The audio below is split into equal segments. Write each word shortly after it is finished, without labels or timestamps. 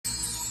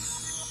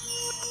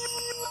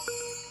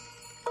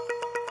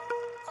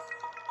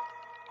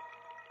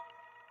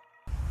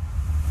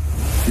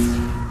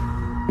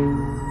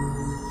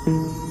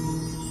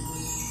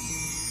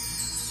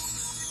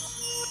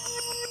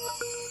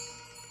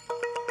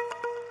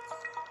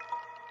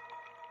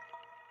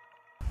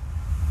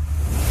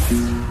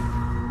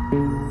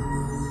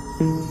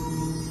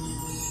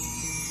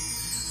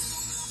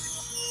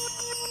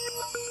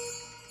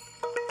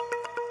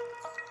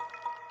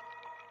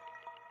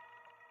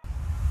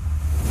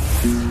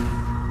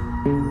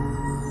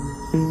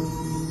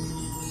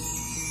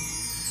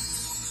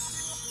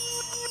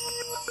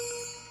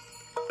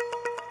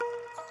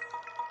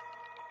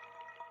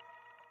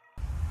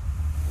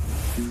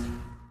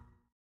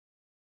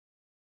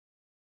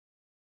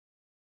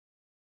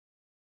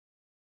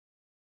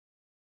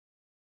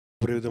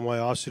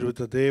விதமாய்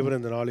ஆசீர்வதித்த தேவன்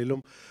இந்த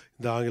நாளிலும்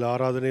இந்த ஆங்கில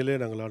ஆராதனையிலே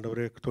நாங்கள்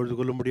ஆண்டவரை தொழுது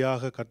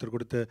கொள்ளும்படியாக கர்த்தர்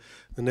கொடுத்த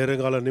இந்த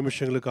நேரங்கால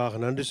நிமிஷங்களுக்காக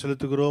நன்றி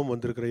செலுத்துகிறோம்.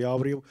 வந்திருக்கிற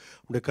யாவரையும்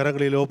உடைய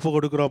கரங்களில் ஒப்பு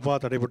கொடுக்குறோம்ப்பா.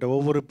 தடைப்பட்ட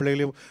ஒவ்வொரு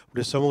பிள்ளைகளையும்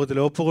உடைய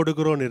சமூகத்தில் ஒப்பு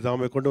கொடுக்கிறோம். நீர்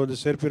தாமே கொண்டு வந்து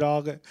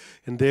சேர்ப்பீராக.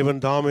 என்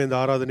தேவன் தாமே இந்த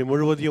ஆராதனை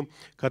முழுவதையும்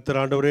கர்த்தர்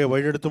ஆண்டவரே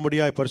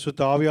வழிநடத்தும்படியாய்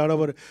பரிசுத்த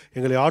ஆவியானவர்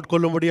எங்களை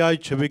ஆட்கொள்ளும்படியாய்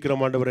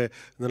செபிக்கிறோம். ஆண்டவரே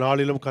இந்த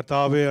நாளிலும்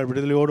கர்த்தாவே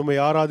விடுதலையோடுமை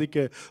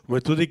ஆராதிக்க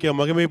உம்மை துதிக்க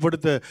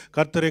மகிமைப்படுத்த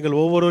கர்த்தர் எங்கள்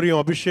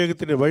ஒவ்வொருவரையும்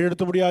அபிஷேகத்தினை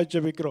வழிநடத்தும்படியாய்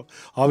செபிக்கிறோம்.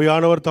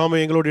 ஆவியானவர்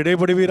தாமே எங்களோடு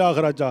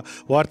இடைபடுவீராக ராஜா.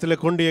 வார்த்தையில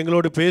கொண்டு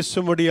எங்களோடு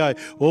பேசும்படியாய்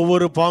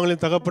ஒவ்வொரு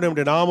பாங்களையும் தகப்பனே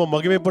உம்முடைய நாமம்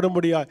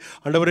மகிமைப்படும்படியாய்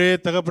ஆண்டவரே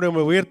தகப்பனே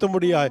உம்மை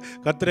உயர்த்தும்படியாய்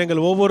கர்த்தர்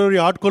எங்கள்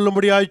ஒவ்வொருவரையும்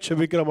ஆட்கொள்ளும்படியாய்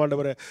செபிக்கிறோம்.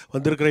 ஆண்டவரே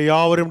வந்திருக்கிற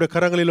யாவரையும் உடைய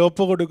கரங்களில்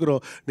ஒப்பு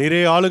கொடுக்கிறோம்.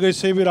 நீரே ஆளுகை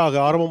செய்வீராக.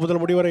 ஆரம்பம்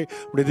முதல் முடிவரை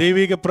உடைய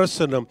தெய்வீக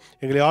பிரசன்னம்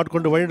எங்களை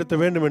ஆட்கொண்டு வழிநடத்த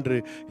வேண்டும் என்று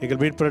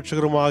எங்கள் மீட்பு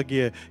ரட்சகரும்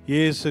ஆகிய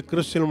இயேசு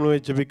கிறிஸ்துவின் மூலமே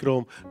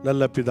ஜெபிக்கிறோம்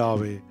நல்ல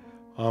பிதாவே.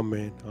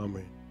 ஆமென்,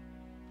 ஆமென்.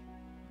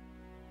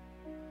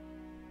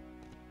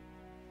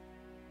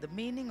 The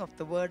meaning of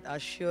the word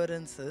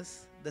assurance is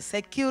the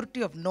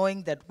security of knowing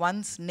that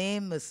one's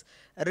name is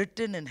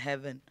written in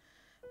heaven.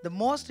 The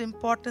most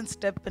important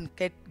step in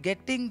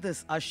getting this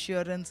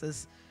assurance is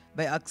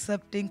by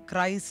accepting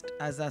Christ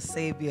as our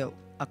Savior,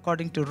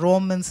 according to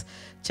Romans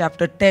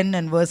chapter 10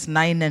 and verse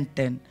 9 and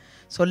 10.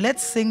 So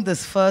let's sing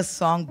this first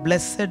song,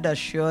 Blessed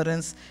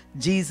Assurance,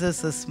 Jesus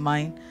is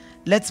mine.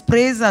 Let's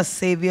praise our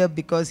Savior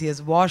because He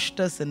has washed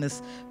us in His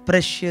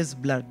precious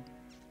blood.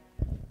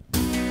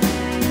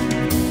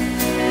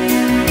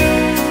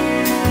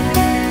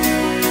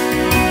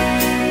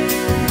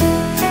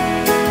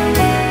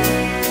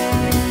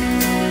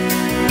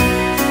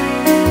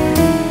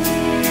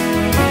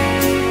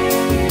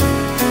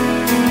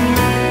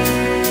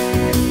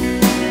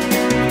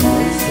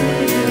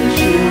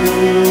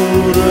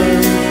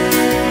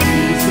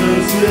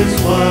 Is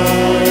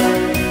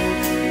mine.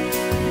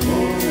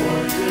 Oh,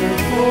 what a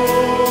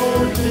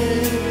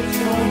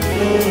foretaste of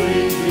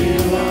glory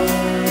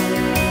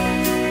divine,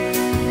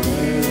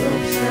 where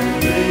of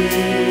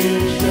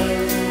salvation,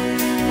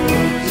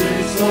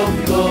 purchase of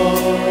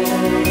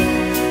God,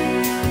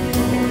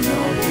 born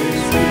of His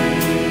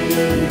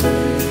Spirit,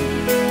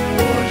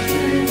 washed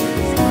in His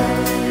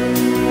blood.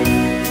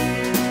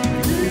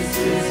 This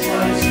is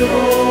my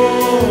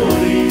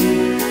story,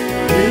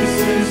 this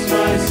is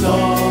my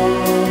song,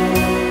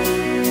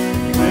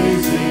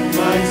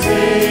 my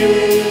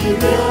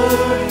Savior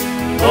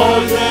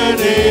all the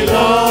day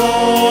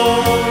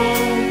long.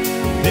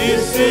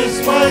 This is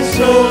my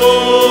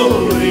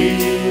story,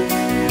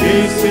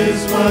 this is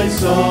my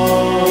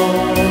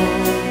song,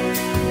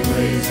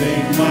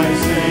 praising my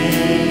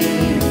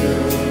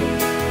Savior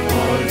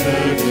all the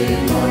day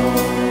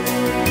long.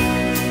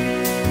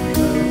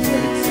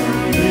 Perfect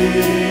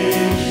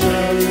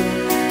salvation,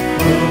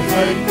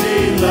 perfect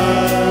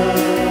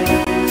delight,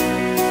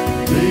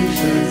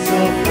 visions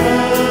of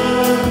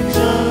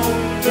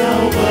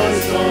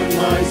on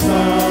my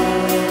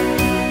side,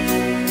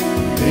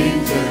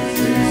 angels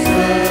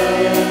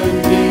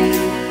descending,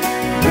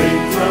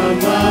 bring from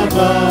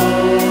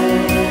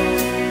above,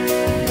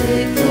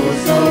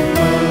 echoes of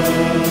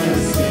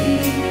mercy,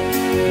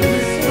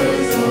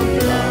 whispers of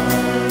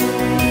love.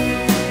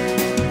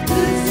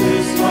 This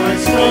is my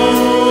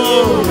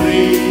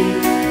story,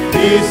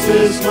 this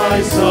is my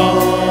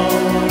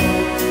song,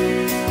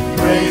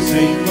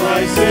 praising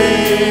my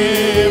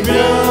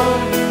Savior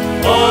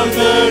all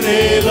the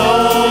day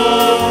long.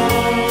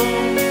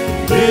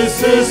 This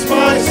is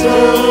my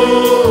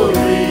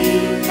story,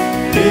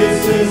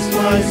 this is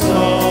my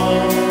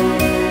song,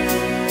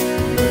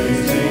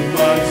 praising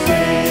my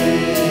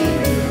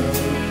Savior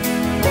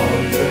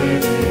all the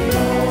day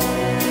long.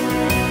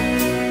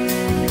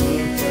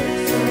 Perfect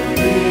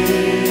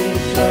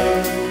salvation,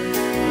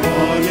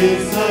 all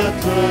is at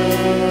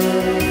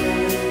rest.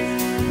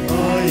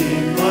 I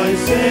in my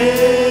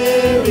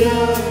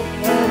Savior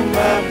am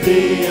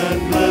happy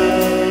and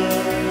blessed,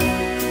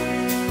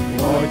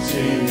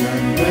 watching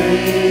and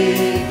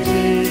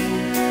waiting,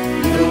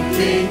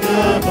 looking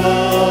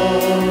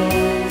above,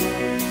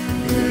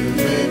 filled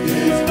with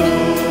His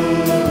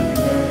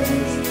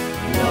goodness,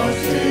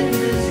 lost in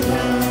His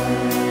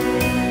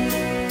love.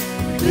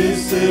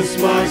 This is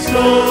my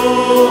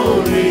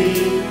story,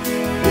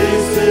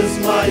 this is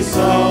my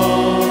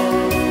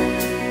song,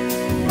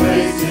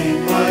 praising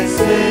my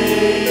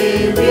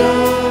Savior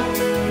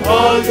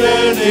all the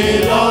day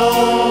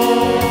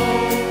long.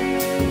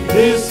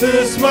 This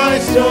is my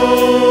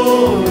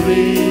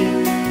story,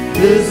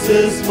 this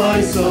is my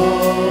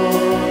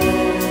song,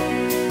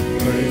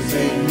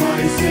 praising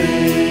my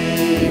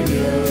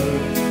Savior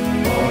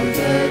all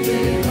the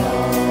day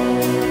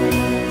long.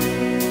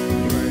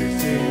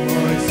 Praising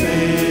my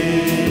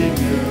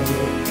Savior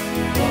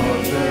all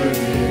the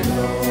day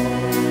long.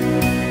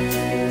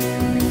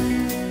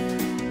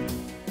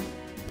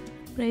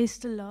 Praise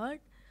the Lord.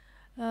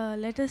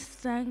 Let us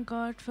thank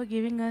God for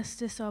giving us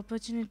this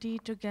opportunity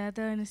to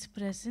gather in His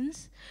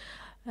presence.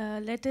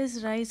 Let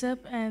us rise up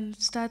and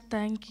start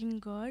thanking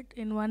God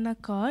in one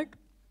accord.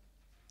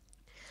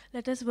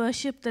 Let us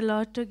worship the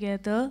Lord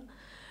together.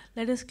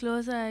 Let us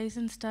close our eyes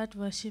and start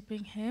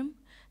worshiping Him.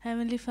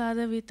 Heavenly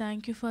Father, we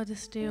thank you for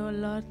this day, O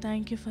Lord.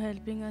 Thank you for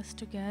helping us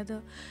to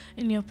gather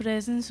in your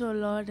presence, O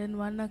Lord, in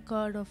one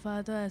accord, O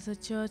Father, as a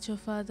church, O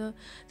Father.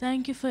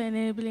 Thank you for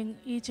enabling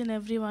each and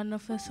every one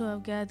of us who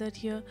have gathered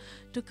here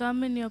to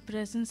come in your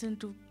presence and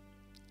to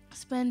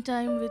spend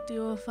time with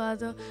you, O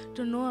Father,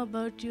 to know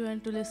about you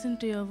and to listen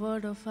to your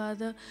word, O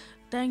Father.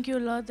 Thank you,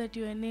 Lord, that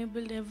you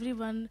enabled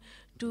everyone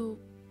to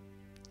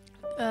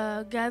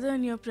gather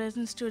in your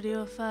presence today,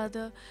 O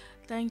Father.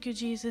 Thank you,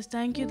 Jesus.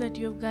 Thank you that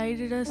you have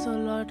guided us, O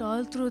Lord,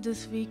 all through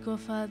this week, O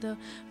Father.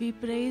 We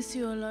praise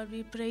you, O Lord.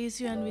 We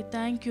praise you and we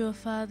thank you, O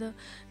Father.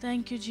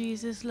 Thank you,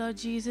 Jesus. Lord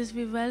Jesus,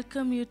 we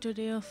welcome you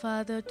today, O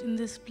Father, in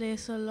this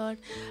place, O Lord.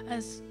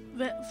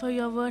 For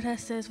your word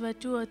has says, where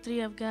 2 or 3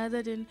 have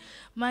gathered in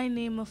my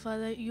name, O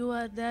Father, you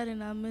are there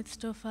in our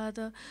midst, O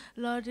Father.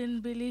 Lord, in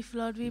belief,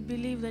 Lord, we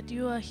believe that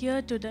you are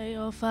here today,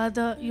 O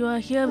Father. You are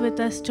here with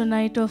us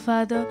tonight, O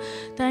Father.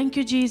 Thank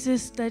you,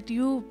 Jesus, that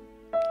you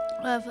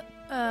have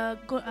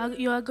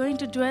you are going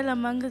to dwell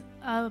among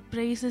our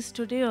praises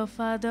today, O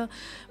Father.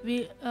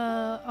 We,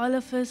 all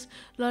of us,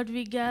 Lord,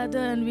 we gather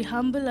and we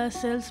humble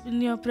ourselves in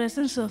your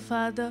presence, O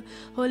Father.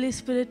 Holy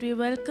Spirit, we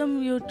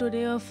welcome you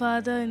today, O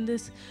Father, in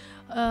this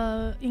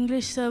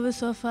English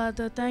service, O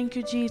Father. Thank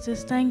you,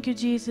 Jesus. Thank you,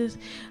 Jesus.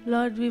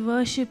 Lord, we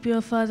worship you,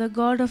 O Father.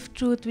 God of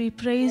truth, we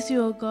praise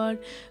you, O God.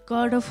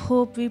 God of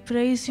hope, we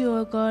praise you,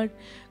 O God.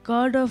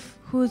 God of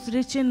who is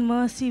rich in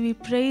mercy, we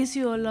praise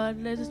you, O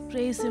Lord. Let us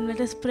praise him. Let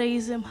us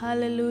praise him.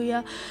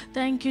 Hallelujah.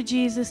 Thank you,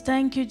 Jesus.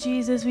 Thank you,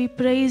 Jesus. We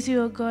praise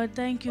you, O God.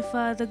 Thank you,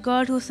 Father.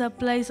 God who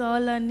supplies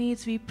all our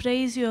needs, we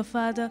praise you, O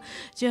Father.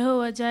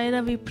 Jehovah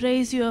Jireh, we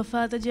praise you, O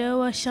Father.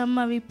 Jehovah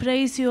Shammah, we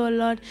praise you, O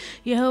Lord.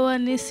 Jehovah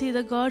Nissi,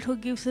 the God who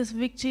gives us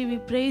victory, we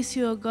praise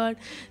you, O God.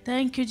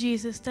 Thank you,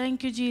 Jesus.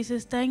 Thank you,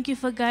 Jesus. Thank you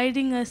for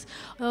guiding us,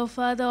 O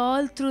Father,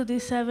 all through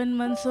these 7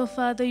 months, O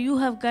Father. You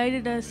have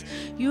guided us.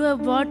 You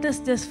have brought us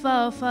this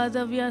far, O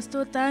Father. We are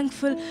so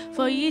thankful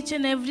for each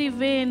and every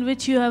way in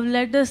which you have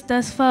led us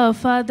thus far, O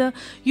Father.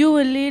 You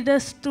will lead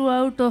us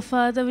throughout, O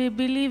Father. We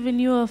believe in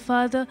you, O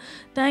Father.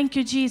 Thank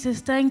you, Jesus.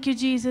 Thank you,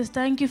 Jesus.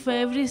 Thank you for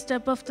every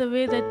step of the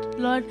way that,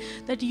 Lord,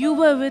 that you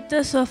were with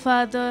us, O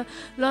Father.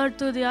 Lord,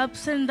 through the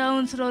ups and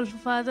downs, O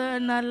Father,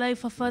 in our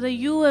life, O Father.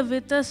 You were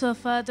with us, O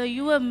Father.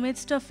 You were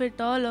midst of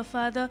it all, O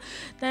Father.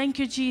 Thank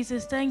you,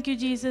 Jesus. Thank you,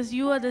 Jesus.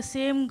 You are the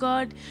same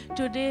God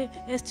today,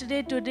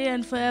 yesterday, today,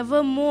 and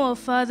forevermore, O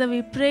Father.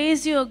 We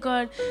praise you, O God.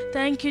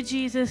 Thank you,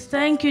 Jesus.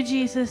 Thank you,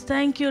 Jesus.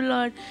 Thank you,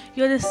 Lord.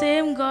 You're the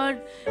same God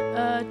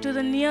to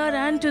the near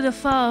and to the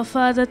far,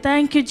 Father.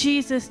 Thank you,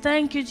 Jesus.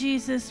 Thank you,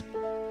 Jesus.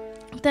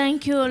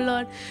 Thank you, O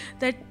Lord,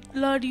 that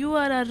Lord, you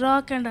are our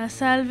rock and our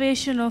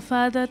salvation, O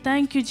Father.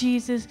 Thank you,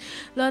 Jesus.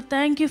 Lord,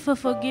 thank you for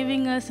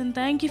forgiving us and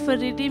thank you for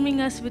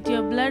redeeming us with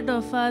your blood, O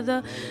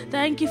Father.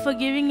 Thank you for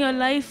giving your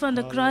life on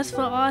the cross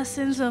for our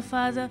sins, O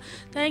Father.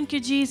 Thank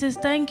you, Jesus.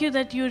 Thank you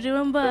that you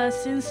remember our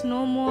sins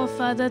no more, O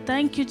Father.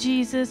 Thank you,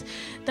 Jesus.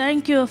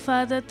 Thank you, O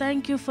Father.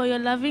 Thank you for your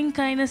loving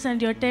kindness and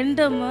your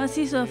tender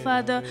mercies, O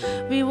Father.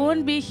 We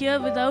won't be here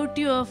without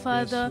you, O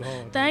Father.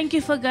 Thank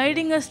you for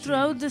guiding us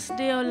throughout this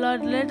day, O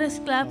Lord. Let us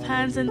clap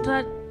hands and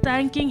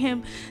thanking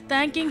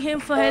him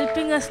for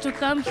helping us to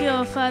come here,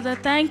 oh Father.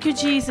 Thank you,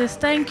 Jesus.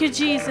 Thank you,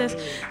 Jesus.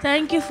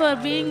 Thank you for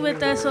being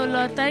with us, oh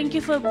Lord. Thank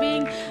you for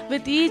being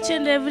with each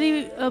and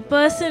every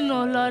person,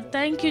 oh Lord.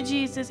 Thank you,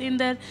 Jesus, in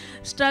their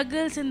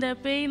struggles, in their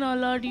pain, oh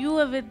Lord. You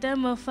are with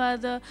them, oh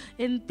Father.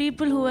 In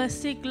people who are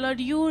sick, Lord,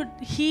 you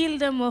heal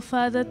them, oh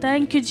Father.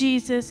 Thank you,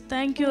 Jesus.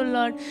 Thank you,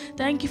 Lord.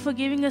 Thank you for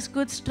giving us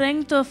good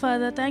strength, oh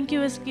Father. Thank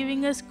you for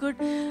giving us good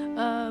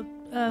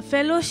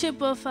fellowship,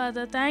 oh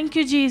Father. Thank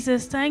you,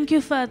 Jesus. Thank you,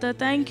 Father.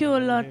 Thank you, O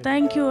Lord.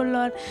 Thank you, O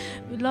Lord.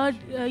 Lord,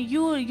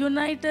 you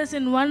unite us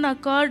in one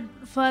accord,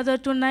 Father,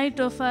 tonight,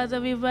 oh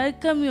Father. We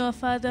welcome you, oh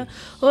Father.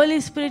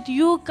 Holy Spirit,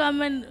 you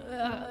come and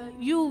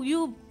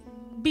you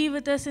be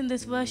with us in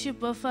this worship,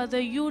 oh Father.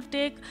 You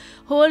take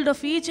hold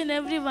of each and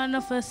every one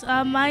of us,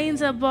 our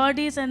minds, our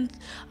bodies, and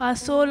our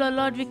soul, oh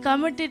Lord. We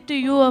commit it to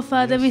you, oh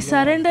Father. We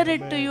surrender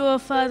it to you, oh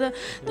Father.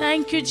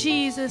 Thank you,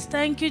 Jesus.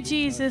 Thank you,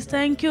 Jesus.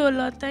 Thank you, oh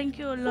Lord. Thank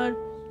you, oh Lord.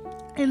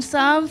 In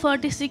Psalm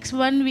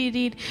 46:1 we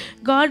read,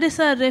 God is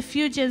our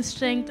refuge and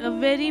strength, a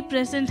very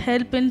present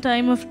help in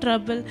time of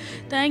trouble.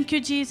 Thank you,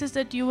 Jesus,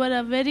 that you are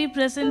a very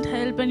present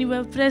help and you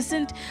are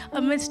present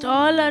amidst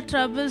all our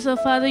troubles, oh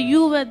Father.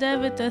 You were there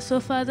with us,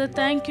 oh Father.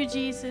 Thank you,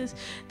 Jesus.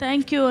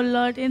 Thank you, oh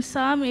Lord. In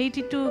Psalm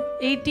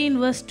 18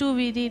 verse 2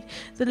 we read,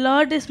 the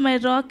Lord is my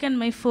rock and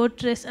my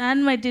fortress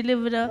and my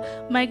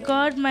deliverer, my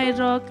God, my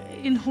rock,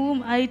 in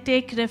whom I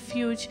take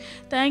refuge.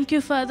 Thank you,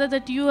 Father,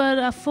 that you are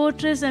a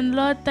fortress, and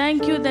Lord,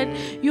 thank you that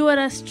You are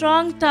a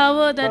strong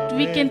tower that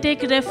we can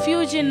take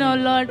refuge in, oh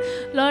Lord.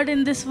 Lord,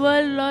 in this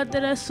world, Lord,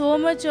 there are so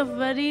much of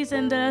worries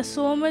and there are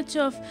so much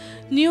of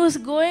news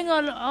going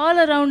all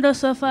around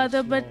us, oh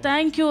Father. But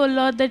thank you, oh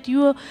Lord, that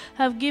you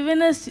have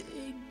given us,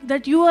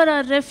 that you are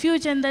our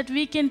refuge and that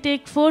we can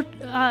take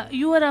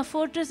you are our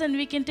fortress and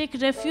we can take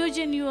refuge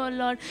in you, O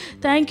Lord.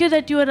 Thank you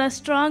that you are a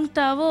strong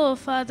tower, O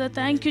Father.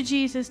 Thank you,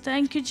 Jesus.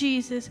 Thank you,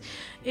 Jesus.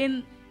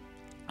 In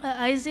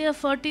Isaiah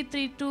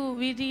 43:2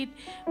 we read,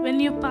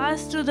 when you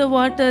pass through the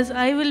waters,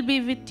 I will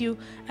be with you,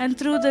 and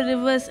through the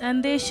rivers,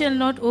 and they shall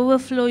not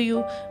overflow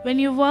you. When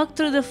you walk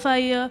through the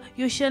fire,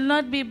 you shall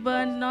not be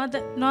burned,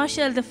 nor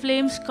shall the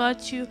flames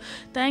scorch you.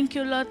 Thank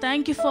you, Lord.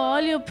 Thank you for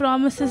all your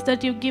promises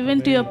that you've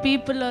given to your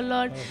people, O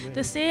Lord.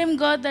 The same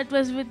God that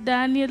was with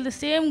Daniel, the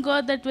same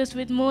God that was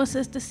with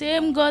Moses, the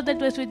same God that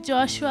was with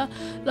Joshua,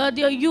 Lord,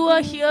 you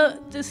are here.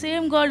 The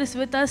same God is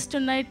with us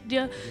tonight,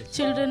 dear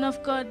children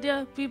of God,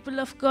 dear people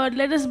of God.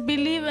 Let us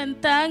believe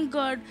and thank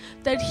God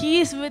that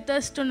He is with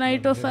us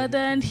tonight, oh Father,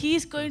 and He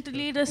is going to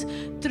lead us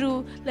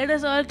through. Let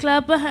us all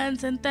clap our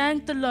hands and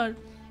thank the Lord.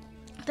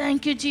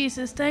 Thank you,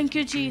 Jesus. Thank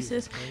you,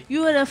 Jesus.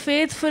 You are a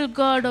faithful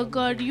God, oh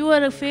God. You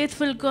are a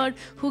faithful God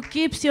who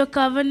keeps your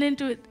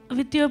covenant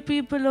with your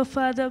people, oh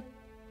Father.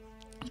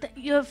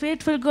 You are a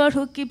faithful God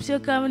who keeps your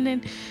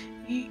covenant.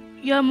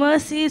 Your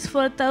mercy is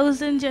for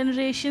 1,000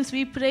 generations.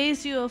 We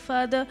praise you, O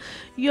Father.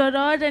 Your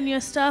rod and your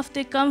staff,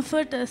 they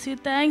comfort us. We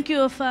thank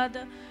you, O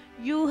Father.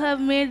 You have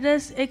made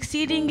us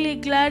exceedingly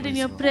glad in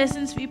your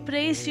presence. We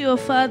praise you, O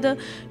Father.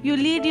 You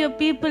lead your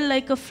people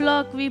like a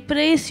flock. We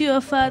praise you,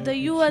 O Father.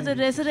 You are the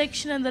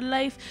resurrection and the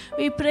life.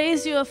 We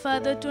praise you, O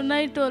Father.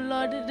 Tonight, O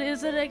Lord,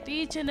 resurrect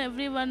each and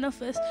every one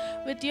of us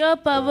with your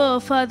power, O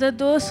Father.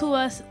 Those who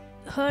are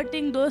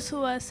hurting, those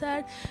who are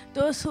sad,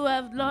 those who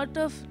have lot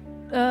of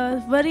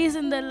worries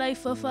in their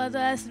life, oh Father,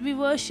 as we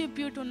worship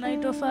you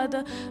tonight, oh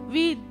Father,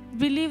 we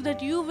believe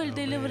that you will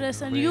deliver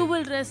us and you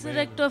will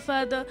resurrect, oh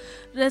Father,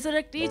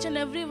 resurrect each and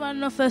every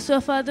one of us,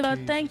 oh Father.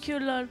 Lord, thank you,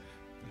 Lord.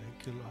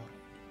 Thank you, Lord.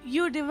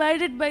 You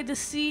divided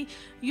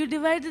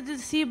the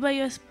sea by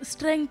your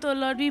strength, O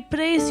Lord. We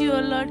praise you, O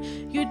Lord.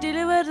 You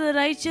deliver the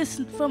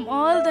righteous from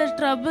all their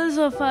troubles,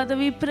 O Father.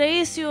 We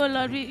praise you, O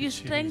Lord. You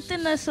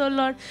strengthen us, O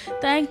Lord.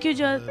 Thank you,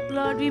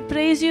 Lord. We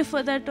praise you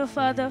for that, O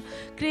Father.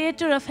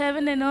 Creator of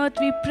heaven and earth,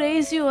 we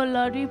praise you, O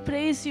Lord. We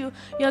praise you.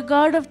 You're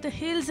God of the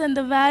hills and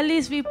the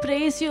valleys. We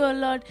praise you, O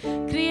Lord.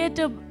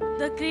 Creator,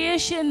 the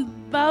creation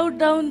bowed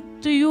down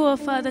to you, O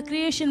Father.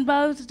 Creation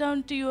bows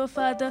down to you, O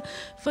Father.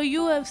 For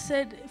you have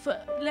said,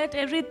 let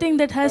everything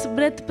that has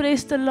breath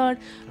praise the Lord.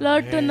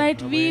 Lord,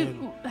 tonight we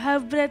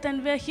have breath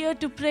and we're here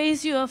to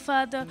praise you, O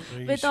Father,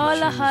 with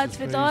all our hearts,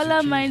 with all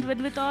our mind,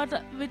 with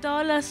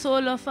all our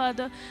soul, O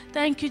Father.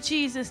 Thank you,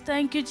 Jesus.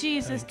 Thank you,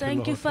 Jesus.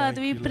 Thank you, Father.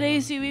 We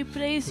praise you. We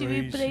praise you.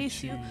 We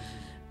praise you.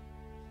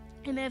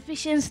 In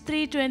Ephesians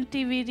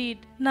 3:20 we read,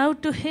 now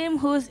to him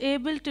who is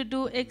able to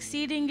do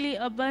exceedingly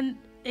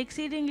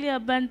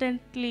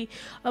abundantly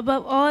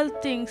above all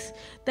things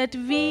that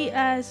we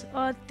ask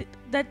or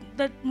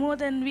that more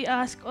than we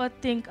ask or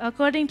think,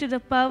 according to the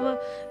power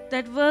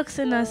that works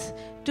in us.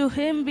 To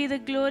him be the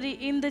glory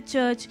in the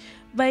church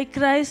by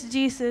Christ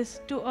Jesus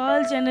to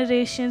all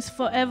generations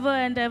forever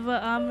and ever.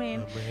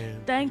 Amen.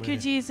 Thank you,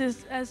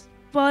 Jesus. As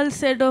Paul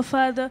said, oh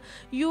Father,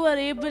 you are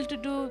able to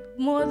do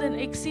more than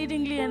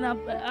exceedingly and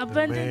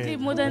abundantly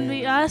more than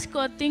we ask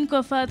or think,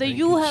 oh Father.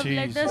 You have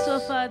led us, oh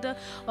Father,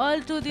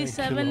 all through these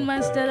 7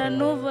 months. There are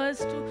no words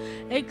to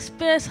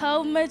express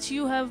how much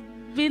you have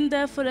been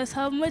there for us,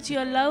 how much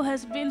your love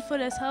has been for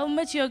us, how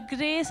much your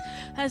grace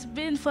has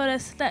been for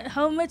us,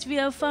 how much we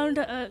have found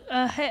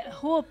a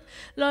hope,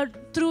 Lord,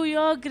 through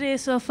your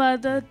grace, oh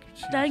Father.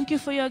 Thank you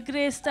for your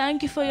grace.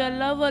 Thank you for your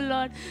love, oh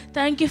Lord.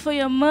 Thank you for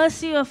your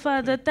mercy, oh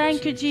Father.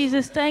 Thank you,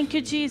 Jesus. Thank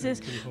you, Jesus.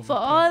 For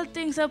all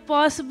things are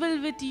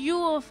possible with you,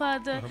 oh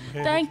Father.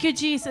 Thank you,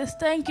 Jesus.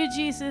 Thank you,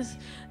 Jesus.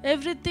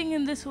 Everything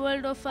in this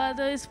world, oh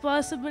Father, is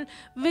possible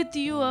with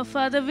you, oh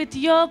Father, with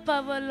your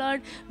power,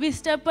 Lord. We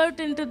step out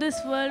into this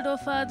world, oh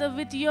Father,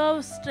 with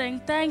your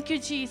strength. Thank you,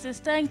 Jesus.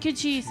 Thank you,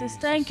 Jesus.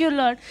 Thank you,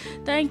 Lord.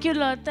 Thank you,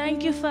 Lord.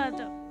 Thank you,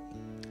 Father.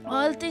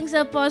 All things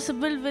are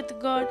possible with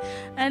God,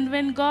 and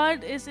when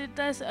God is with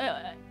us,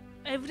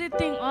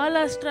 everything, all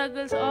our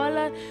struggles, all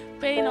our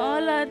pain,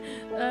 all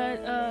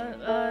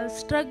our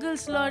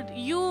struggles, Lord,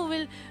 you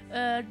will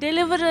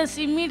deliver us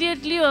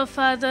immediately, oh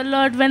Father.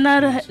 Lord, when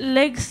our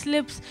leg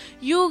slips,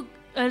 you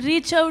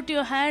reach out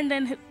your hand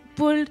and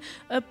pulled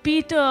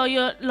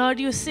Peter, Lord,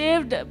 you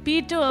saved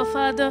Peter, oh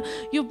Father.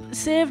 You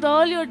saved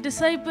all your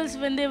disciples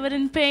when they were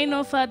in pain,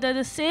 oh Father.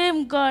 The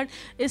same God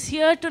is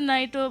here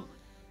tonight, oh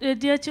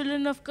dear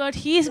children of God.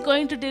 He is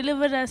going to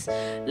deliver us.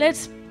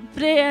 Let's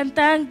pray and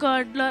thank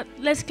God, Lord.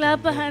 Let's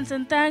clap our hands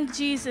and thank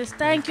Jesus.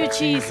 Thank you,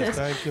 Jesus.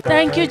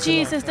 Thank you,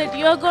 Jesus, that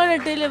you're going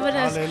to deliver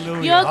us.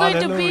 You're going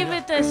to be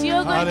with us.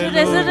 You're going to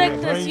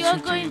resurrect us. You're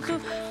going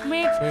to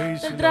make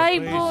the dry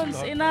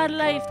bones in our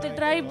life, the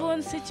dry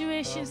bone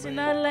situations in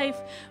our life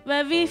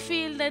where we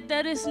feel that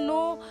there is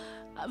no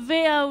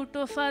way out,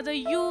 oh Father.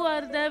 You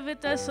are there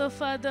with us, oh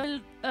Father.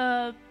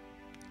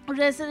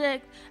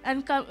 resurrect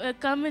and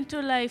come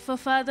into life. Oh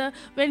Father,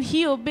 when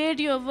he obeyed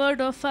your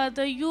word, oh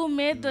Father, you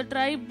made the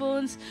dry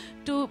bones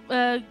to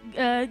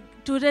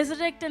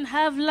resurrect and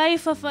have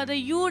life, oh Father.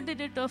 You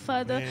did it, oh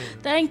Father. Amen.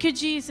 Thank you,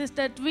 Jesus,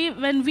 that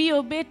when we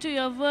obey to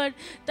your word,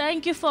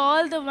 thank you for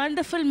all the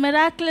wonderful,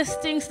 miraculous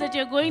things that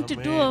you're going to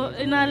do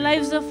in our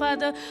lives, oh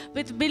Father,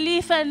 with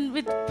belief and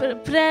with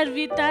prayer.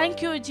 We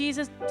thank you,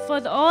 Jesus,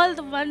 for all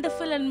the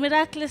wonderful and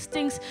miraculous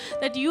things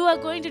that you are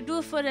going to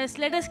do for us.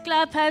 Let us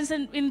clap hands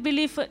in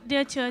belief,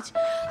 dear church.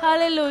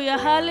 Hallelujah,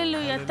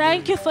 hallelujah.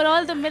 Thank you for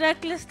all the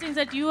miraculous things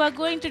that you are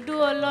going to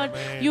do, oh Lord.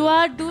 Amen. You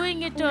are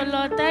doing it, oh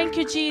Lord. Thank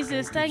you,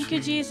 Jesus. Thank you,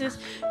 Jesus.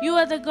 You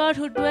are the God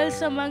who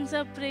dwells amongst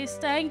our praise.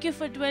 Thank you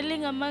for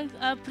dwelling among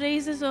our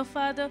praises, oh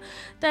Father.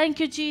 Thank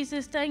you,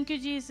 Jesus. Thank you,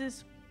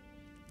 Jesus.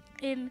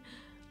 In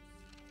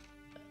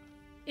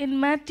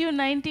Matthew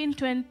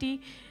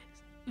 19:20,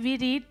 we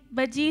read,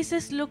 "But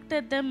Jesus looked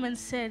at them and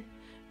said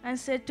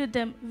to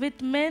them,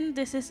 with men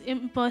this is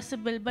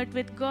impossible, but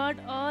with God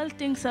all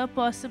things are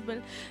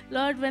possible."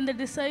 Lord, when the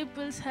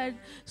disciples had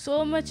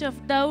so much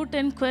of doubt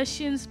and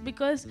questions,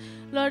 because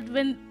Lord,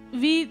 when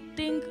we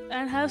think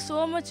and have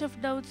so much of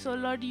doubt, so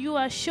Lord, you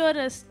assure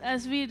us,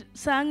 as we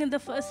sang in the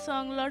first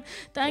song, Lord.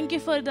 Thank you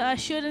for the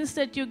assurance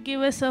that you give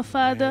us, oh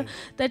Father,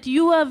 that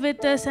you are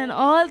with us and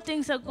all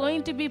things are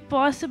going to be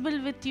possible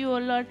with you, oh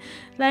Lord.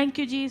 Thank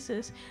you,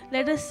 Jesus.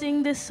 Let us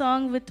sing this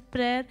song with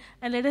prayer,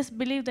 and let us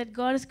believe that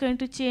God is going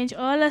to change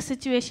all our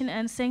situation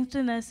and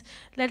strengthen us.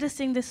 Let us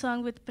sing this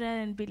song with prayer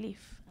and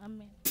belief.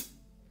 Amen.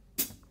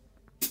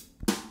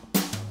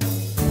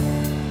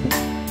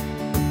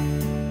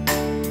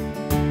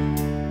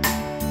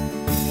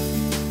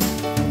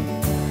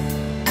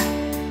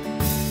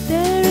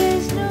 There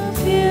is no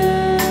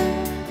fear,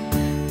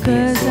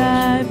 'cause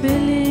I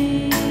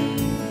believe.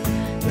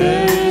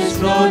 There is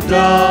no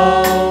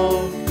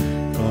doubt,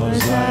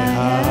 'cause I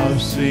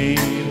have seen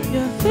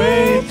Your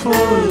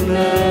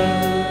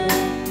faithfulness,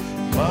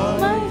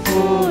 my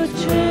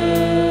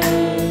fortress,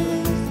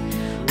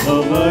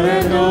 over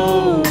and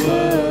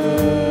over.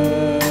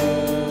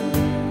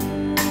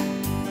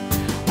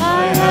 I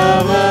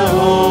have a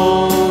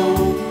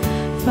home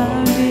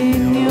found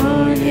in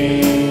your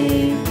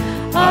name.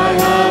 I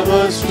have a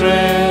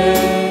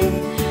strength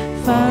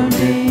Found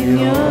in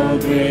your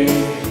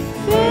great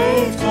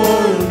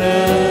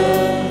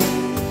faithfulness,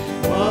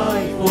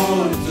 my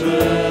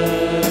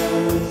fortress,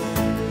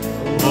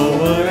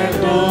 over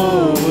and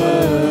over.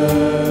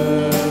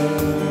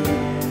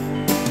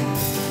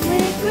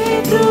 Make me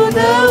through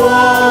the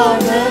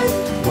waters,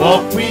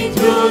 Walk me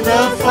through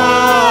the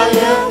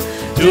fire,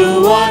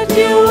 do what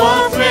you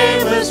are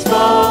famous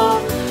for,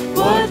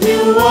 what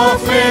you are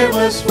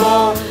famous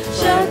for.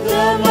 Shut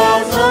the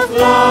mouths of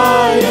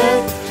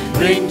lions,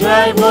 bring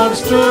dry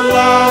bones to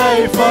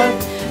life, and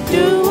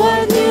do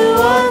what you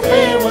are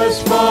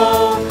famous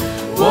for,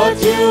 what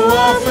you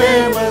are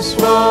famous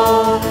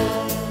for.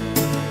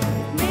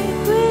 make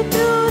me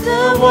through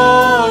the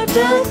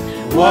Waters,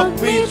 walk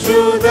me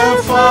through the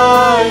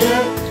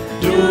fire,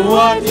 do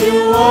what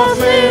you are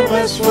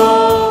famous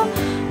for,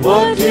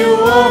 what you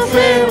are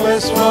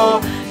famous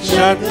for.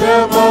 Shut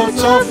the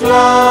mouths of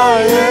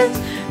lions,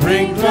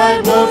 bring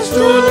dry bones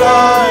to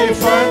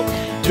life, and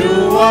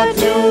do what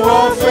you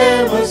are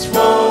famous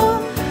for,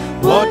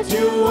 what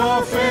you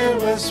are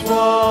famous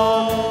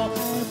for.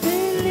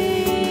 believe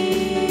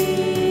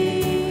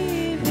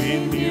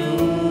In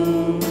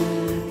you,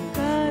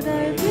 God,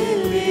 I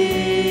believe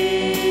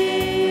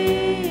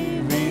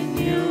in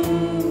you,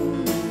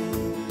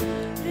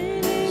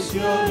 release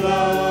your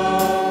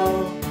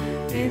love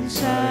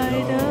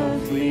inside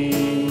of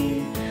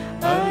me.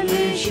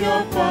 Unleash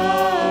your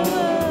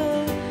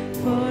power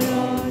for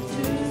all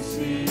to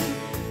see.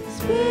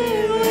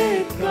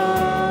 Spirit,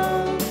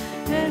 come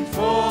and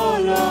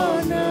fall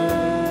on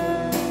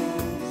us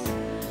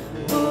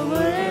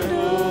over and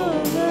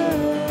over.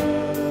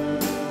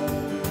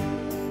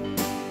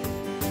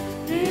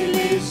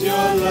 release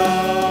your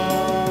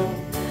love.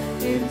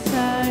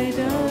 Inside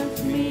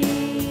of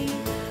me,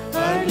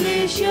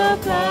 unleash your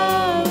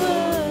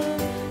power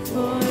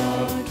for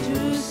all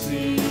to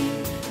see.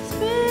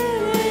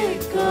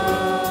 Spirit,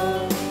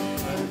 come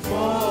And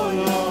fall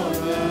on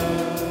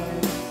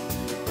us.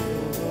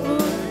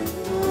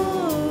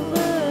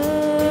 over,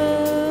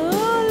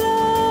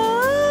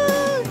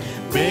 Lord.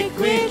 Make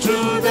me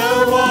through the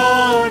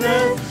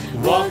waters,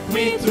 walk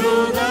me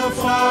through the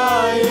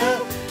fire.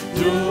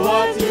 Do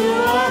what you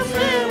are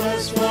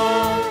famous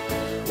for,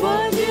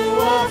 what you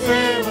are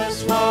famous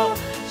for.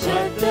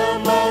 Shut the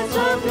mouths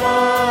of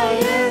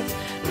lions,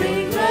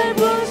 bring thy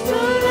bones to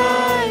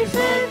life,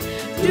 and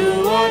do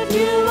what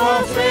you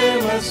are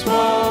famous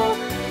for,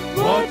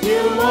 what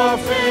you are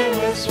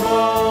famous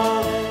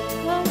for.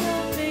 God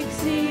of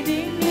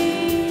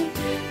exceedingly,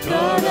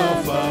 God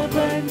of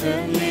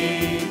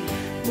abundantly,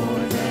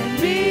 more than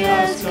we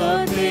ask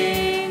or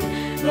think.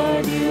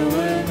 Lord, you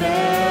will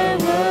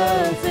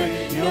never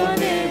fail. Your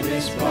name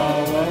is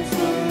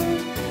powerful,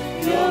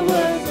 your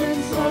words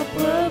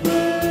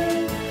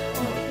unstoppable.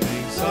 All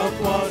things are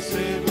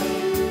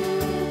possible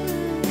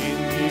in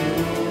you.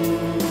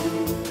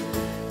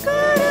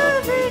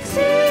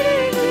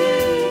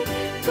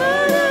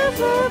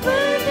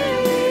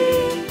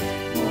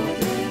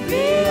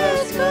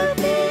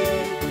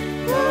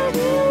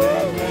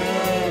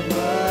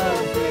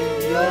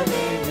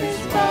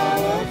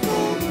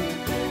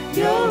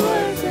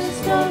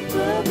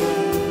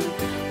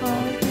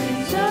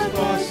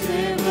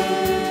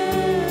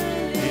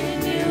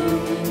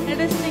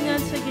 us sing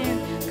once again.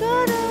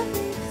 God of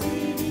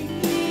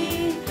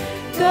exceedingly,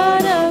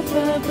 God of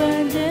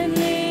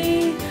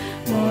abundantly,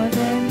 more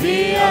than we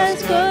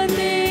ask or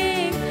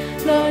think.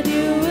 Lord,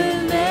 you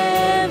will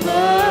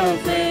never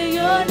fail.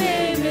 Your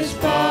name is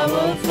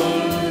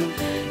powerful.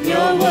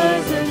 Your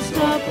word's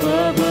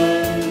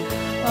unstoppable.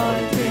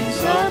 All things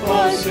are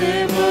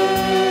possible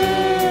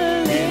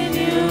in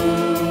you.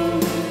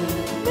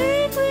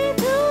 Make me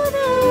through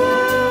the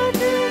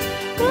waters,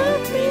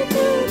 walk me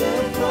through the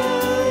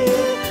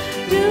fire.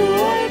 Do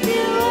what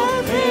you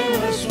are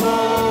famous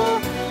for,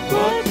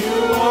 What you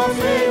are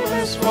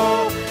famous for.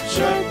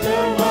 Shut the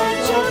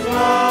mouths of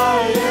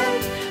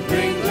lions,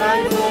 bring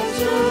life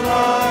unto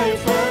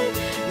life, and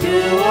do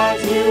what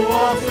you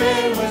are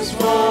famous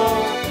for.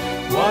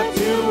 What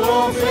you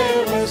are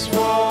famous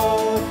for.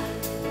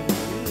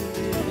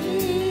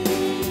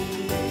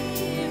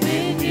 believe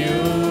in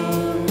you.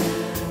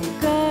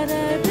 God, I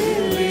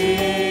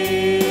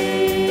believe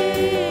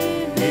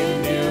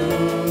in you.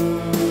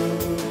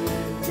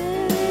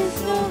 There is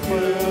no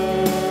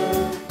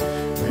fear,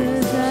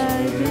 'cause I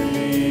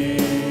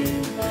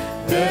believe.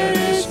 There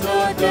is no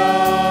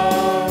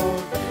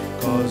doubt,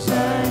 'cause I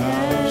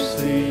have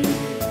seen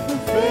the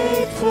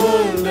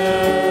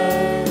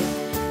faithfulness,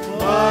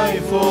 my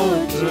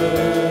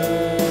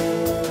fortress,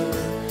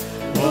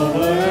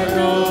 over and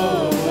over.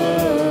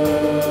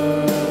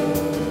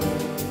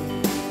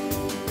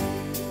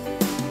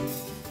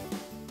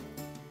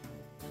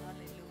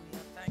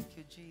 Hallelujah. Thank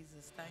you,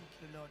 Jesus. Thank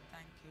you, Lord.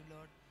 Thank you,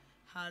 Lord.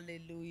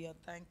 Hallelujah.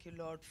 Thank you,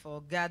 Lord, for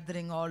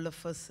gathering all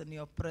of us in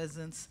your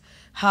presence.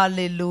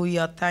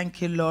 Hallelujah.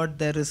 Thank you, Lord.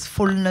 There is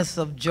fullness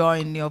of joy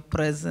in your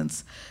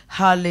presence.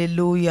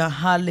 Hallelujah.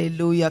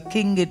 Hallelujah.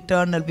 King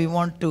eternal, we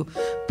want to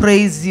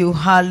praise you.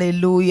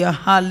 Hallelujah.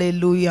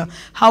 Hallelujah.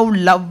 How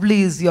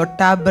lovely is your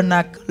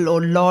tabernacle, O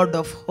Lord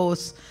of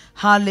hosts.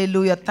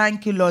 Hallelujah.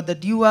 Thank you, Lord,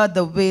 that you are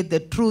the way, the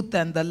truth,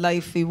 and the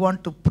life. We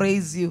want to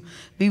praise you.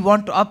 We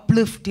want to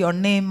uplift your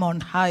name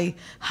on high.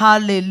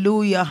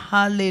 Hallelujah.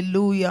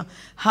 Hallelujah.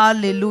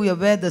 Hallelujah.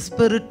 Where the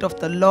Spirit of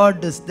the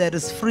Lord is, there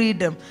is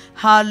freedom.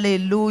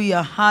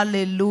 Hallelujah.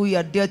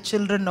 Hallelujah. Dear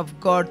children of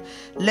God,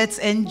 let's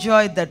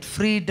enjoy that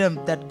freedom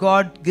that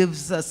God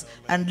gives us,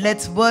 and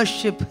let's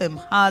worship him.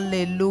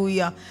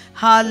 Hallelujah.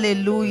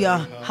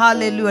 Hallelujah.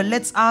 Hallelujah.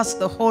 Let's ask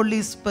the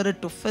Holy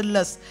Spirit to fill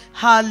us.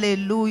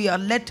 Hallelujah.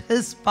 Let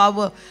his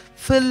power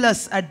fill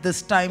us at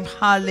this time.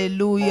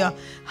 Hallelujah.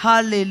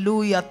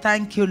 Hallelujah.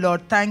 Thank you,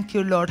 Lord. Thank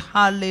you, Lord.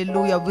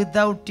 Hallelujah.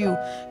 Without you,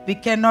 we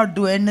cannot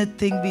do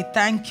anything. We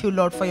thank you,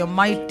 Lord, for your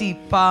mighty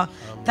power.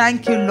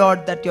 Thank you,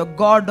 Lord, that you're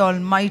God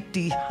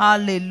Almighty.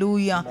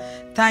 Hallelujah.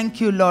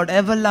 Thank you, Lord.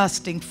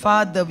 Everlasting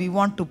Father, we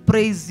want to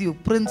praise you.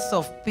 Prince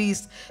of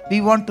Peace,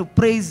 we want to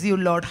praise you,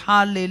 Lord.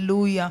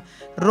 Hallelujah.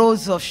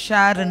 Rose of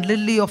Sharon,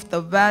 Lily of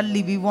the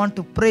Valley, we want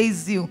to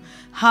praise you.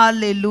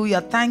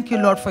 Hallelujah. Thank you,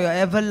 Lord, for your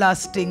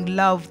everlasting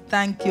love.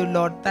 Thank you,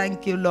 Lord.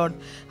 Thank you, Lord.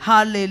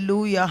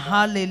 Hallelujah.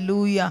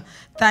 Hallelujah.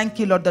 Thank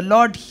you, Lord. The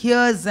Lord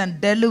hears and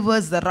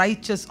delivers the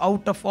righteous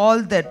out of all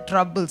their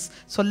troubles.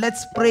 So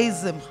let's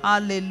praise him.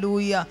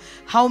 Hallelujah.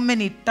 How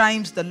many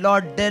times the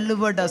Lord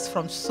delivered us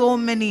from so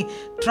many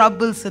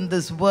troubles in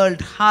this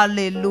world.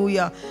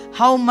 Hallelujah.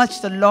 How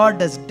much the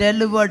Lord has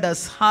delivered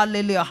us.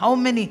 Hallelujah. How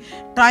many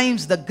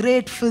times the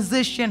great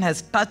physician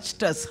has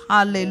touched us.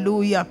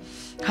 Hallelujah.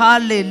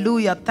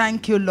 Hallelujah.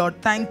 Thank you, Lord.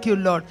 Thank you,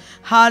 Lord.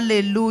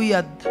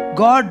 Hallelujah.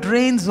 God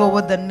reigns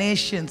over the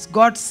nations.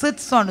 God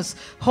sits on his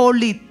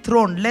holy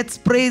throne. Let's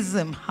praise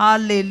him.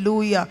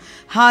 Hallelujah.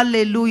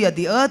 Hallelujah.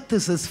 The earth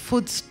is his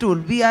footstool.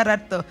 We are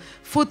at the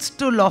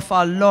footstool of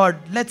our Lord.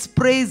 Let's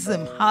praise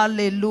him.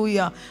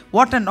 Hallelujah.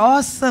 What an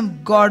awesome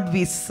God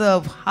we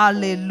serve.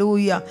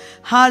 Hallelujah.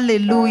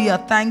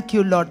 Hallelujah. Thank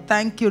you, Lord.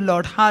 Thank you,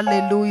 Lord.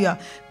 Hallelujah.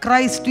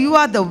 Christ, you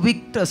are the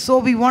victor, so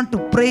we want to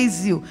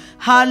praise you.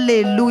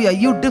 Hallelujah.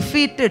 You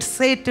defeated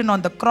Satan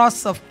on the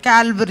cross of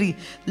Calvary.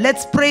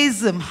 Let's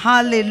praise him.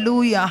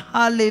 Hallelujah.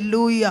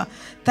 Hallelujah.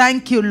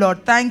 Thank you,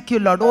 Lord. Thank you,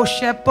 Lord. Oh,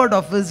 shepherd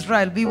of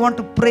Israel, we want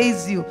to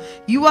praise you.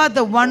 You are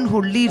the one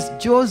who leads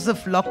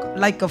Joseph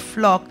like a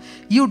flock.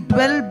 You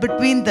dwell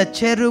between the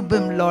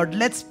cherubim, Lord.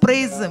 Let's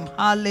praise him.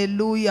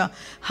 Hallelujah.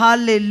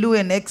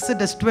 Hallelujah. In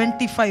Exodus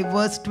 25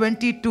 verse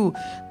 22,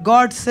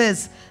 God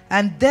says,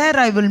 and there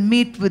I will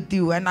meet with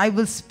you, and I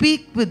will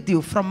speak with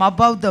you from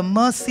above the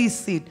mercy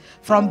seat,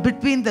 from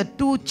between the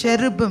two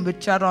cherubim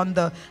which are on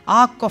the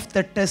ark of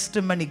the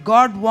testimony.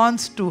 God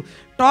wants to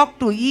talk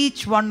to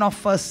each one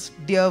of us,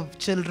 dear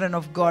children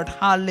of God.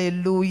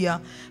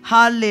 Hallelujah.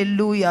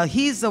 Hallelujah.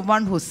 He is the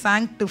one who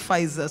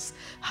sanctifies us.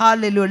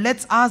 Hallelujah.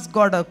 Let's ask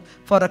God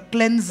for a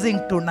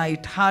cleansing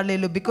tonight.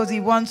 Hallelujah. Because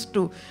he wants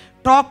to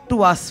talk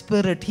to our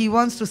spirit. He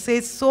wants to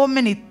say so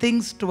many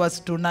things to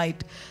us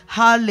tonight.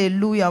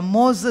 Hallelujah.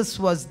 Moses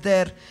was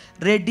there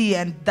ready,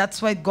 and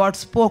that's why God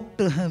spoke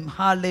to him.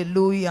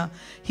 Hallelujah.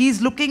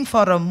 He's looking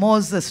for a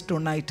Moses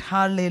tonight.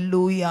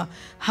 Hallelujah.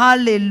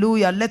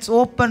 Hallelujah. Let's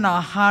open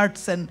our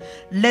hearts and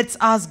let's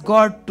ask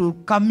God to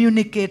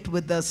communicate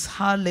with us.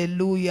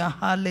 Hallelujah.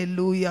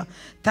 Hallelujah.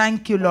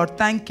 Thank you, Lord.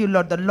 Thank you,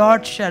 Lord. The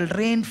Lord shall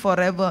reign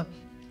forever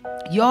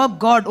Your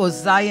God, O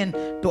Zion,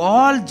 to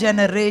all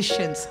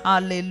generations.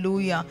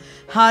 Hallelujah.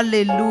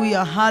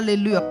 Hallelujah.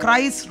 Hallelujah.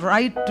 Christ's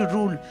right to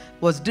rule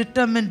was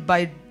determined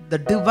by the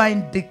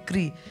divine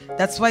decree.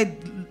 That's why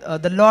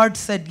the Lord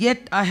said,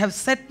 "Yet I have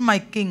set my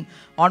king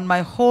on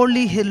my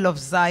holy hill of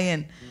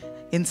Zion."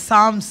 In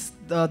Psalms,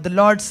 the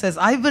Lord says,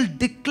 "I will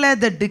declare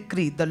the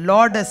decree. The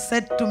Lord has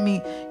said to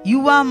me,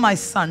 you are my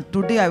son.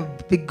 Today I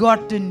have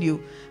begotten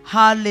you."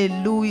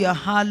 Hallelujah,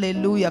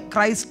 hallelujah.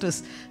 Christ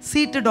is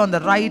seated on the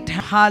right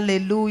hand.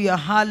 Hallelujah,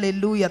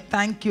 hallelujah.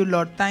 Thank you,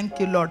 Lord. Thank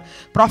you, Lord.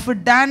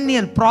 Prophet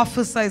Daniel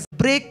prophesies,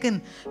 "Break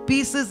in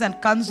pieces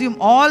and consume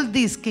all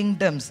these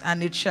kingdoms,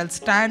 and it shall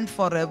stand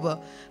forever."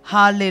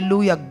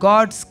 Hallelujah.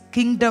 God's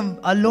kingdom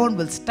alone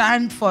will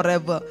stand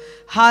forever.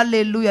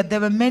 Hallelujah. There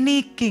were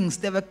many kings.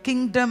 There were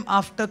kingdom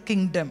after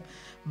kingdom.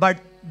 But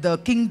the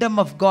kingdom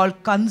of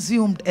God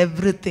consumed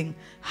everything.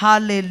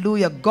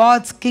 Hallelujah.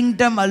 God's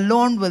kingdom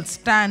alone will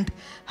stand.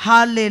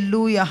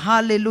 Hallelujah.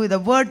 Hallelujah. The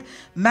word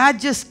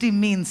majesty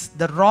means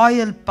the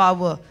royal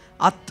power,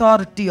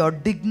 authority, or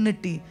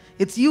dignity.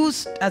 It's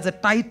used as a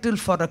title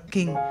for a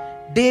king.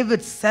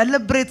 David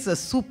celebrates the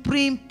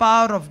supreme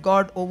power of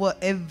God over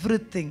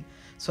everything.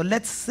 So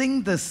let's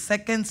sing the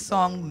second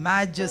song,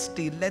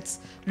 Majesty. Let's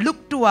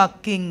look to our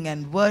King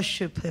and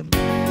worship him.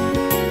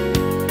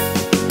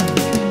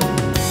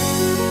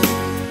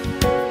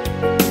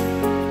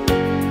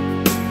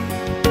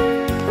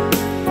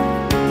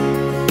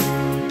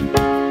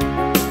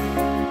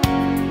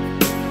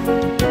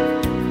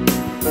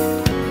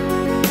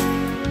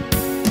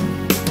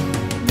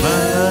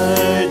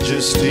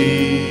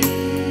 Majesty,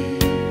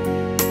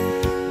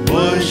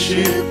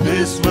 worship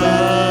his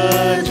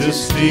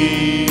majesty.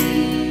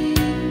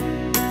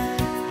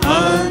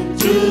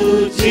 Unto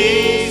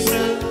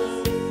Jesus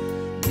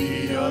be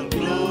all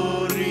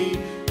glory,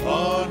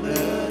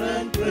 honor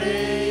and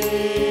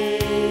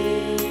praise.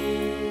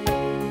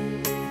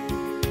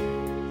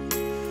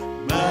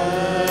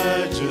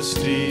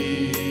 Majesty,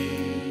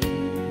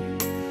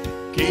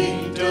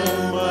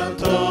 kingdom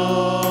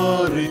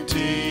authority,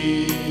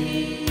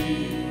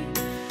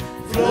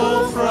 flow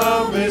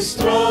from his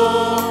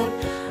throne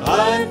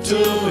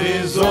unto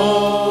his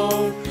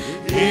own,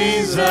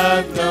 his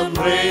anthem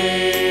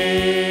reigns.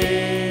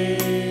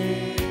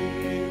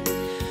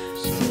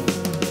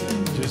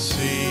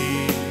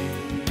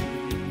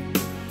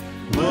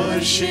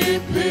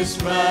 Worship his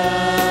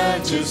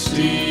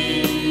majesty.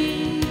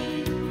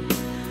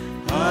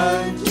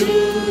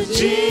 Unto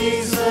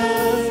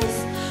Jesus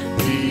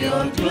be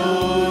all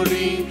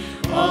glory,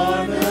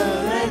 honor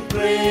and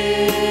praise.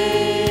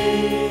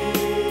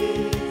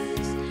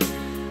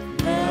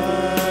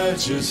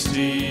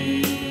 Majesty,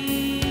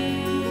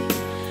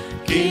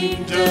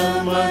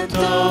 kingdom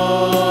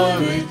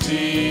authority,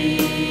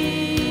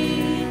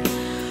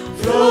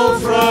 flow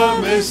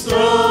from his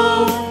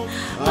throne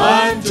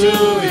unto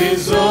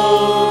his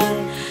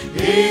own,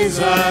 his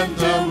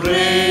anthem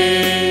reigns.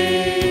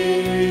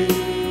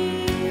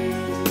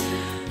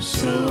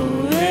 So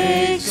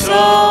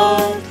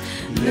exalt,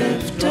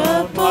 lift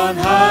up on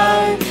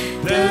high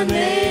the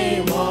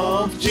name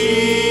of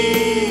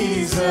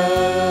Jesus.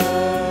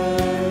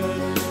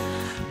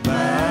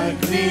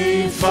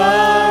 Magnify,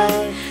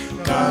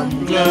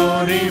 come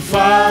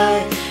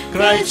glorify,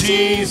 Christ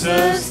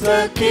Jesus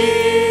the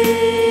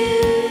King.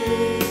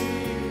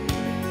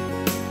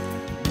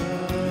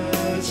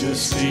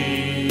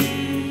 Majesty,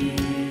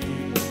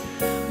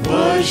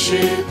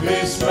 worship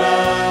his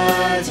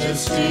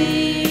majesty.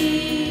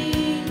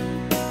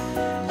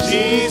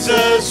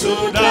 Jesus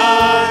who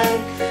died,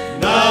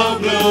 now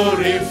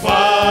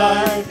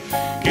glorified,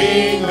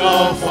 King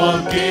of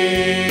all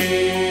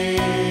kings.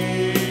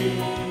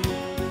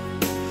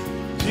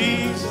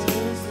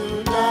 Jesus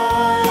who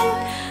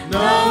died,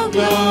 now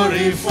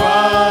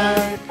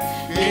glorified,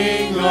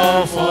 King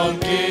of all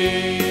kings.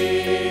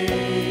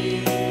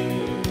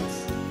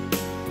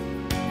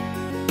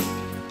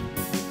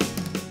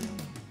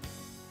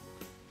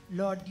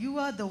 Lord, you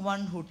are the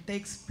one who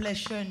takes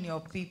pleasure in your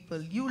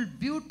people. You will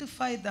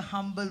beautify the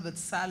humble with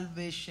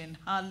salvation.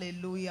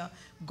 Hallelujah.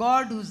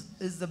 God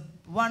is the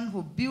one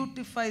who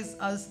beautifies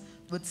us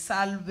with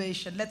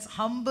salvation. Let's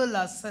humble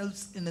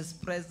ourselves in his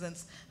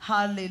presence.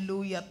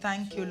 Hallelujah.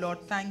 Thank you, Lord.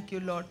 Thank you,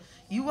 Lord.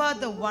 You are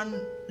the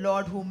one,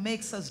 Lord, who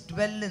makes us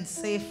dwell in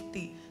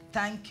safety.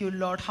 Thank you,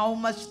 Lord. How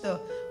much the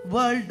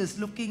world is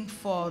looking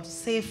for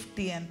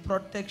safety and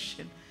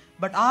protection.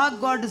 But our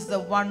God is the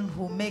one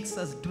who makes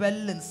us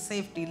dwell in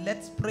safety.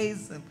 Let's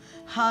praise him.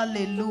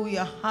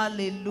 Hallelujah,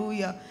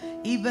 hallelujah.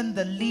 Even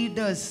the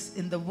leaders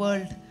in the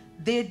world,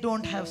 they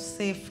don't have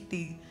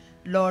safety,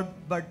 Lord.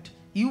 But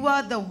you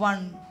are the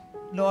one,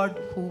 Lord,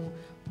 who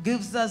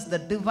gives us the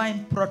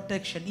divine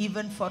protection,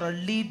 even for a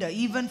leader,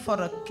 even for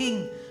a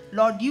king.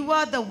 Lord, you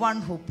are the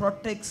one who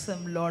protects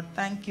him, Lord.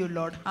 Thank you,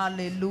 Lord.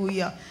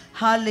 Hallelujah,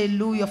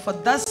 hallelujah. For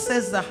thus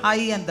says the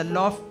high and the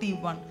lofty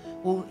one,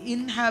 who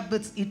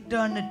inhabits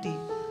eternity,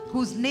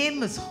 whose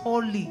name is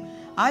holy.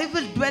 I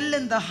will dwell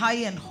in the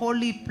high and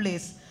holy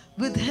place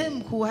with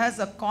him who has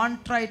a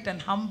contrite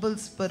and humble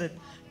spirit,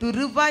 to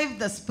revive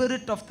the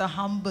spirit of the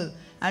humble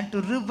and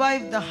to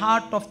revive the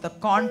heart of the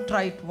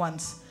contrite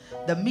ones.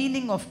 The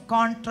meaning of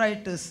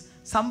contrite is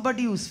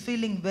somebody who's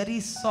feeling very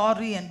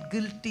sorry and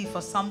guilty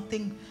for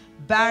something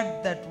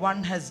bad that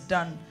one has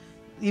done.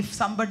 If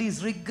somebody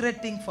is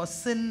regretting for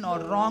sin or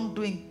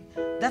wrongdoing,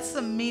 that's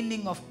the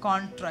meaning of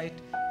contrite.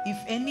 If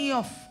any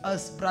of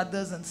us,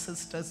 brothers and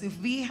sisters, if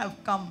we have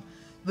come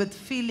with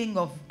feeling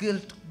of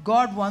guilt,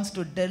 God wants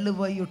to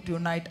deliver you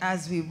tonight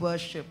as we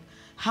worship.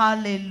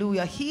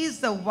 Hallelujah. He is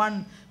the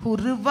one who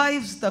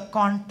revives the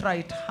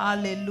contrite.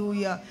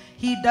 Hallelujah.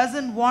 He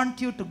doesn't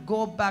want you to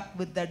go back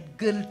with that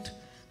guilt.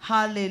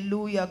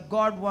 Hallelujah.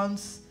 God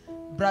wants,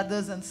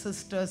 brothers and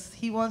sisters,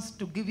 He wants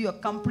to give you a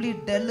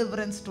complete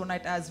deliverance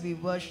tonight as we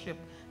worship.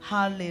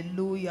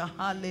 Hallelujah.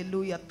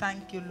 Hallelujah.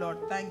 Thank you, Lord.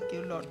 Thank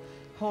you, Lord.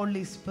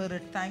 Holy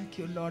Spirit, thank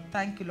you, Lord.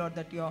 Thank you, Lord,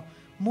 that you're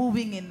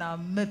moving in our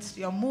midst.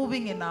 You're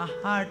moving in our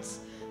hearts.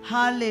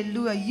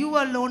 Hallelujah. You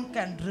alone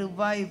can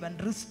revive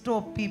and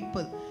restore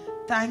people.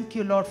 Thank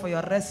you, Lord, for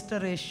your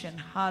restoration.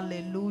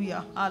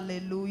 Hallelujah.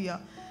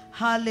 Hallelujah.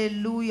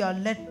 Hallelujah.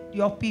 Let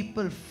your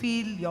people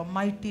feel your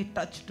mighty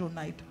touch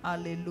tonight.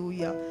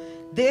 Hallelujah.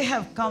 They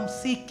have come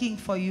seeking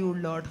for you,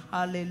 Lord.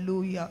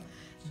 Hallelujah.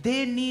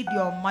 They need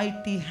your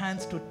mighty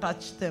hands to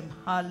touch them.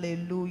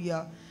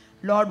 Hallelujah.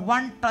 Lord,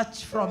 one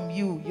touch from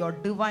you, your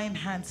divine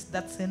hands,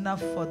 that's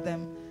enough for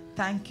them.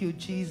 Thank you,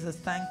 Jesus.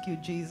 Thank you,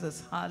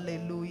 Jesus.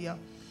 Hallelujah.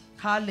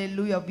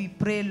 Hallelujah. We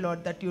pray,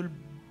 Lord, that you'll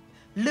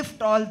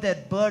lift all their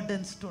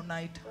burdens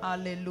tonight.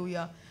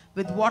 Hallelujah.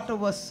 With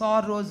whatever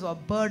sorrows or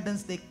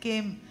burdens they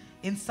came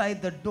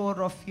inside the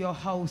door of your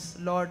house,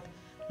 Lord.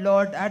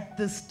 Lord, at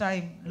this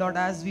time, Lord,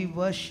 as we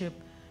worship,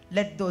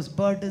 let those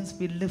burdens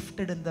be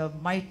lifted in the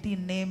mighty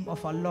name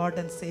of our Lord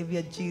and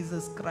Savior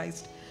Jesus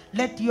Christ.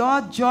 Let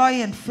your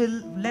joy and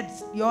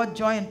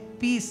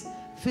peace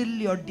fill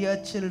your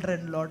dear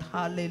children, Lord.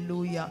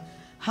 Hallelujah.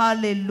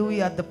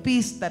 Hallelujah. The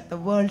peace that the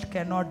world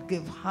cannot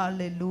give.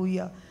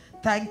 Hallelujah.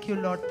 Thank you,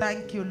 Lord.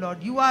 Thank you,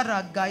 Lord. You are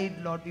our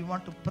guide, Lord. We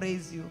want to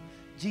praise you.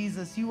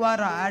 Jesus, you are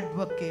our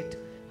advocate.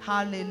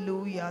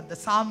 Hallelujah. The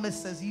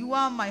psalmist says, you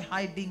are my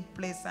hiding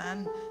place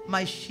and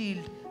my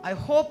shield. I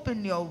hope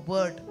in your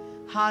word.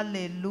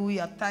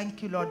 Hallelujah.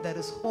 Thank you, Lord. There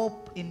is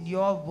hope in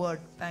your word.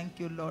 Thank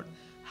you, Lord.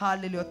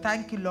 Hallelujah.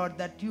 Thank you, Lord,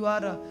 that you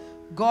are a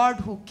God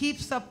who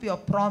keeps up your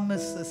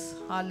promises.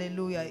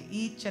 Hallelujah.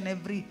 Each and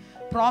every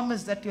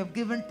promise that you have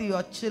given to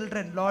your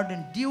children, Lord,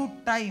 in due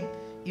time,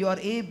 you are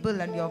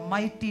able and you are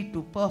mighty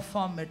to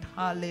perform it.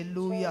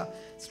 Hallelujah.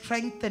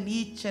 Strengthen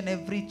each and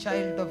every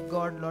child of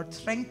God, Lord.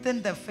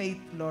 Strengthen their faith,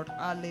 Lord.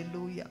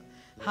 Hallelujah.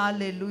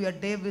 Hallelujah.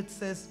 David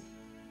says,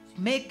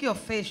 make your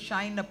face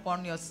shine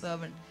upon your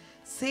servant.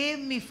 Save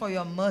me for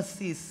your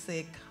mercy's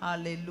sake.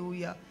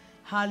 Hallelujah.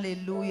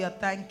 Hallelujah.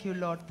 Thank you,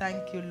 Lord.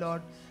 Thank you,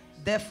 Lord.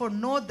 Therefore,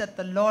 know that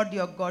the Lord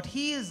your God,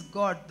 He is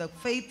God, the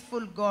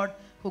faithful God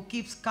who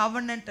keeps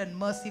covenant and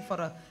mercy for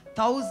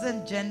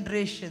 1,000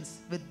 generations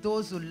with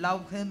those who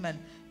love Him and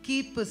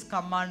keep His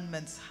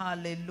commandments.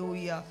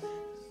 Hallelujah.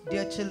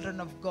 Dear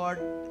children of God,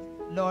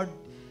 Lord,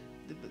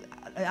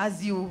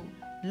 as you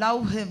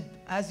love Him,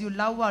 as you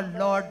love our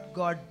Lord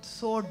God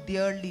so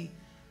dearly,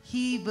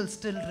 He will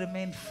still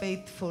remain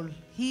faithful.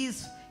 He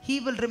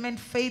will remain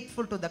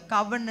faithful to the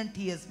covenant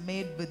He has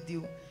made with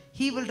you.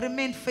 He will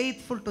remain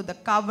faithful to the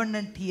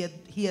covenant He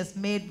has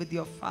made with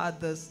your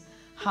fathers.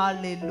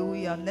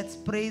 Hallelujah. Let's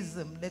praise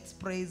Him. Let's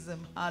praise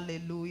Him.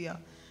 Hallelujah.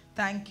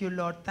 Thank you,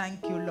 Lord.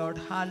 Thank you, Lord.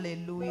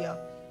 Hallelujah.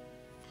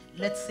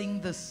 Let's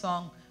sing this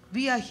song.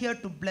 We are here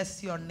to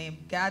bless your name,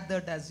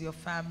 gathered as your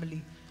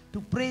family,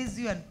 to praise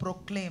you and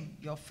proclaim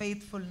your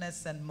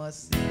faithfulness and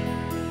mercy.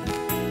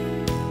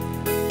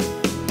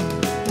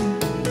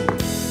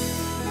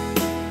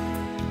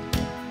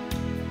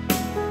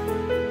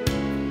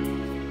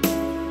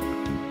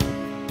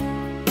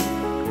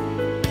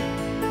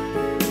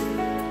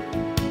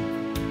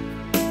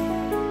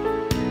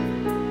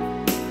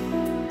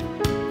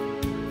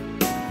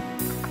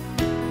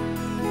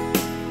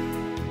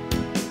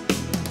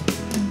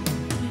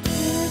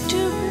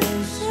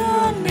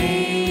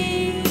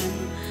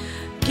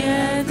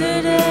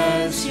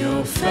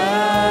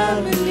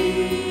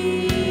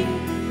 Family,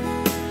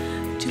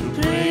 to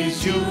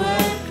praise you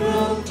and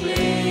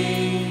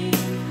proclaim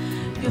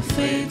your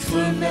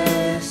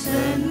faithfulness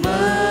and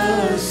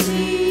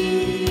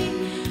mercy.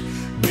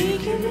 We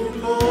give you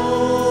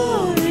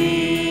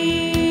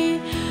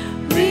glory,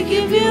 we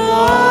give you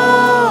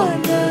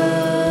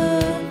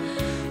honor,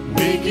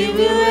 we give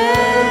you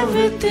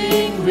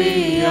everything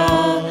we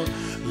are,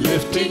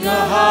 lifting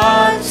our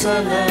hearts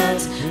and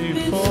hands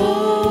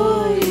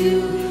before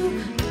you.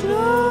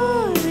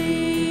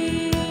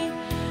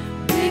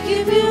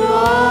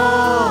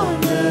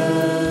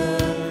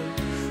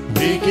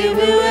 We give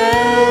you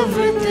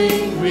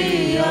everything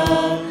we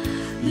are,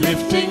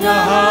 lifting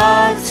our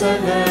hearts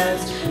and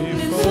hands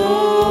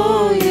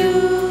before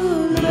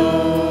you,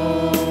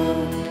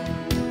 Lord.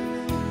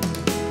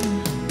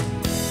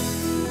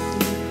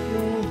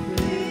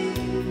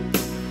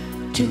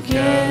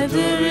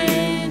 Together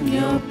in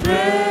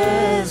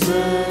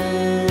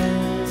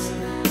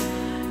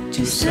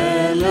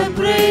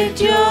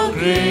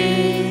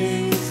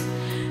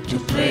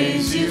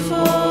praise you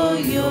for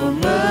your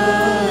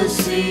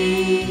mercy.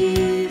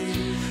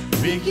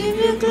 We give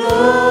you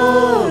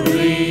glory,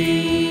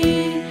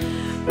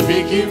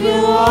 we give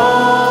you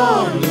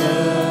honor,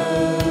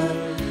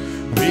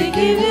 we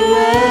give you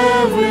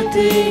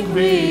everything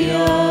we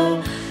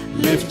are,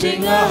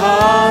 lifting our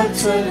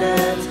hearts and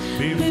hands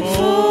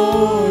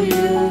before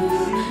you.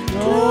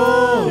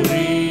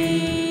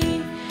 Glory,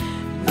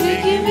 we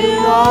give you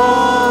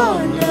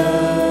honor,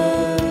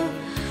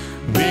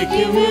 we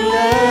give you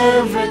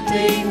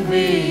everything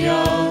we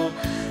are,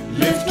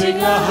 lifting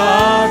our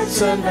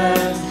hearts and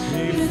hands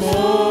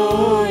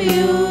before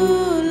you,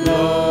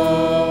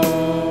 Lord.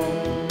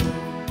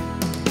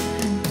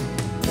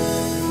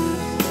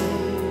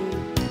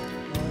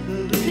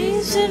 The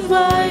reason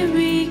why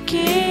we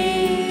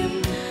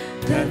came,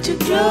 that to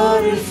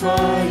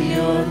glorify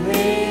your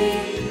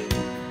name.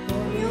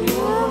 You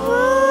are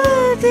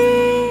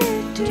worthy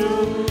to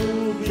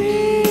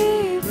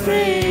be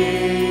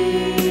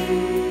praised.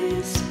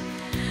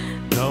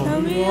 Now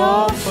we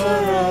offer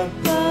up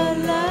our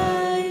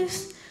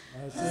lives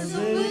as a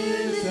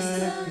willing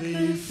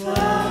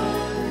sacrifice.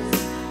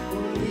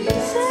 We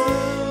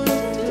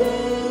surrender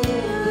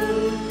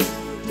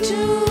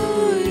to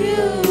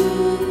you.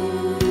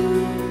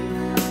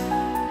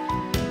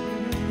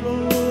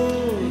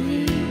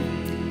 Glory,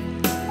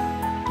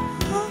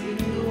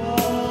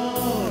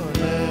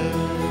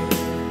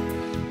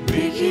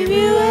 we give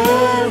you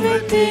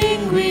everything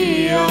we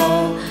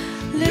are,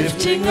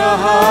 lifting our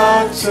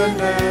hearts and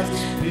hands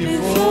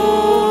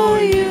before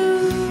you.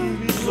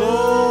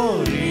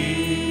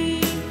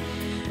 Glory,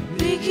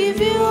 we give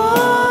you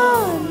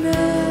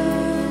honor,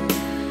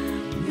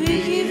 we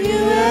give you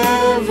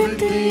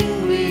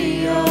everything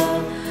we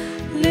are,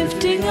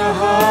 lifting our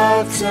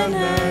hearts and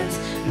hands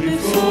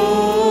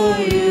before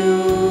you,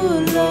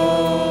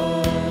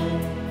 Lord.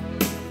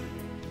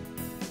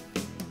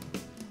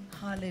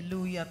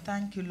 Hallelujah.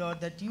 Thank you, Lord,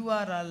 that you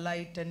are our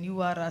light and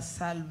you are our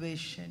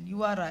salvation.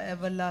 You are our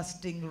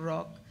everlasting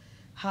rock.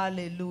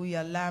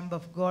 Hallelujah. Lamb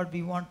of God,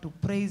 we want to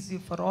praise you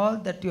for all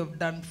that you have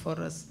done for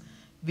us.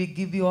 We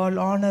give you all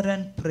honor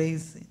and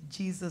praise. In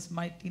Jesus'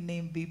 mighty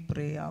name we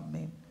pray.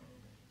 Amen.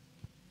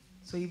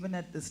 So even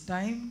at this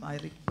time, I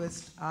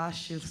request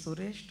Ashir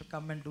Suresh to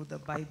come and do the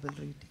Bible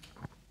reading.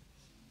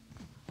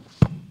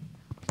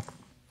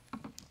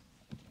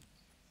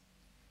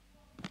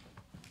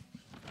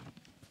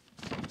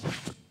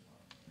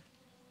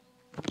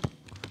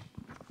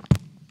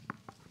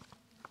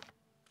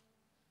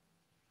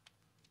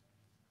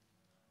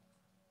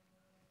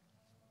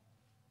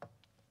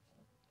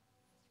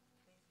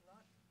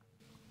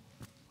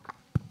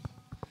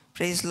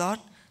 Praise Lord.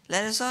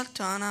 Let us all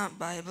turn our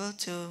Bible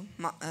to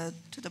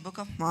the book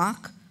of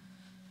Mark,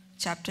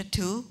 chapter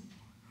 2,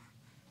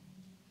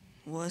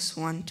 verse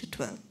 1 to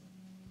 12.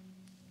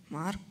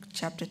 Mark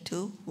chapter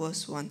 2,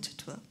 verse 1 to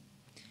 12.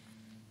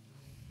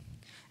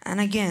 And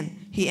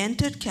again, he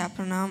entered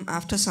Capernaum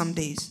after some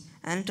days,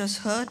 and it was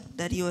heard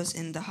that he was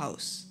in the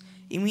house.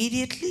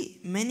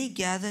 Immediately, many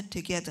gathered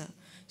together,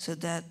 so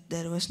that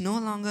there was no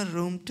longer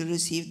room to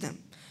receive them,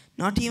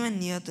 not even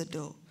near the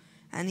door.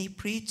 And he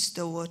preached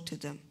the word to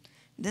them.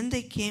 Then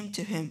they came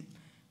to him,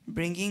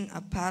 bringing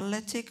a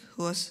paralytic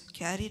who was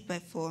carried by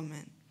 4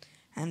 men.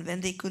 And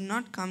when they could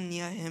not come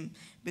near him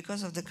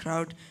because of the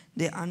crowd,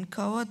 they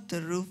uncovered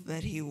the roof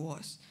where he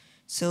was.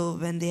 So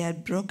when they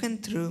had broken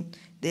through,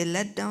 they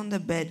let down the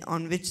bed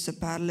on which the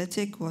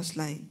paralytic was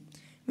lying.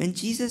 When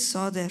Jesus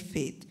saw their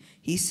faith,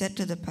 he said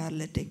to the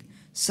paralytic,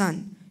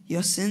 "Son,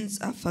 your sins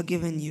are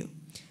forgiven you."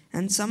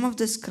 And some of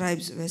the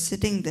scribes were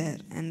sitting there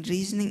and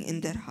reasoning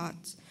in their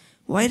hearts,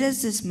 "Why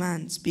does this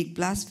man speak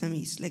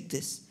blasphemies like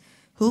this?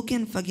 Who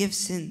can forgive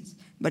sins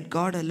but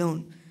God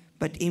alone?"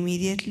 But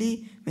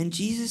immediately, when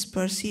Jesus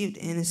perceived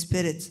in his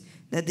spirits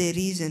that they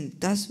reasoned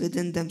thus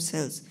within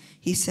themselves,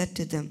 he said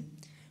to them,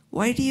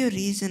 "Why do you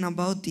reason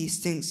about these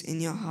things in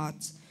your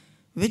hearts?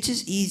 Which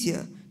is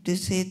easier, to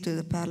say to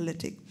the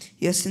paralytic,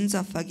 'Your sins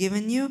are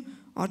forgiven you,'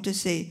 or to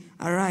say,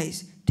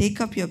 'Arise, take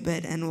up your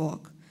bed and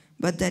walk'?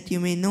 But that you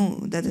may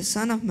know that the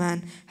Son of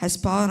Man has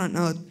power on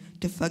earth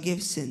to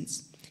forgive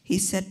sins." He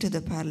said to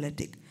the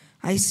paralytic,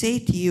 "I say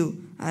to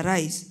you,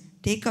 arise,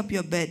 take up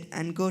your bed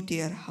and go to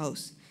your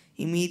house."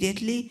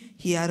 Immediately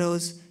he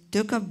arose,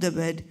 took up the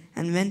bed,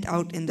 and went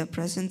out in the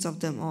presence of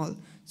them all,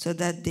 so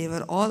that they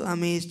were all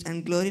amazed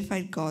and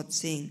glorified God,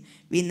 saying,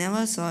 "We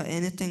never saw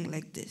anything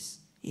like this."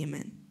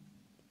 Amen.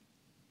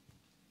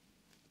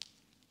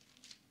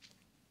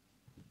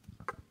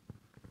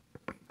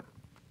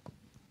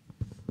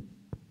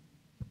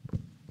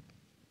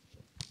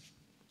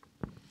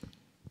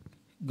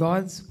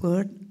 God's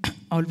word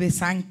always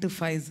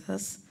sanctifies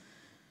us.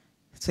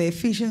 So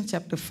Ephesians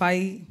chapter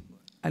 5,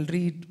 I'll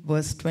read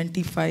verse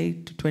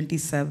 25 to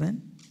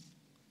 27.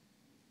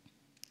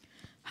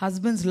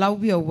 Husbands,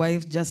 love your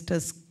wives just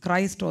as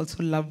Christ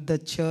also loved the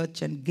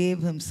church and gave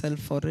himself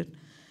for it,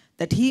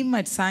 that he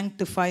might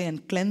sanctify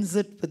and cleanse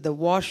it with the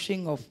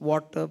washing of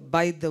water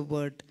by the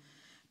word,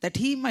 that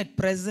he might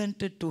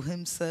present it to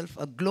himself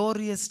a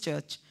glorious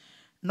church,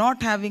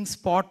 not having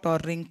spot or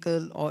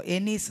wrinkle or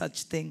any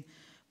such thing,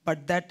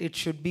 but that it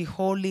should be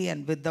holy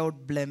and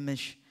without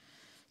blemish.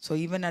 So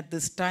even at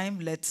this time,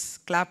 let's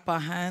clap our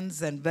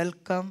hands and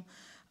welcome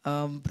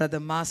Brother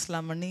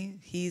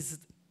Masilamani. He's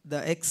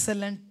the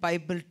excellent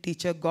Bible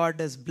teacher God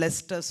has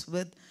blessed us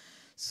with.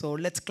 So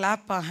let's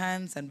clap our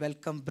hands and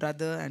welcome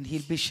brother, and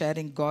he'll be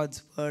sharing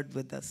God's word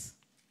with us.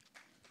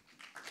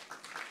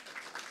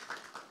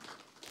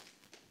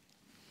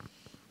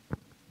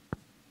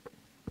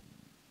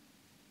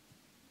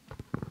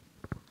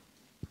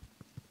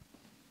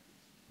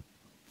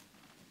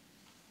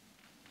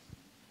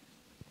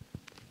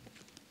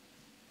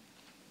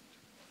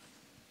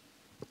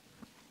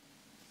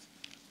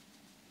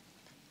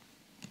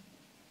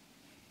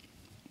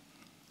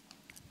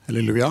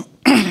 Hallelujah.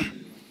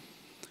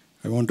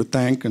 I want to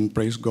thank and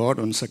praise God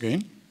once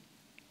again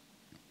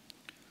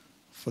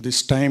for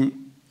this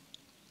time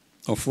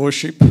of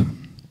worship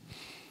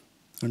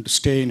and to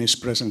stay in His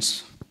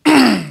presence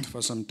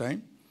for some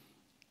time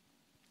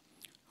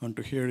and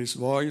to hear His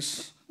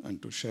voice and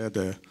to share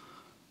the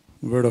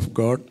Word of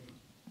God.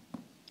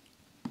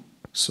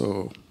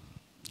 So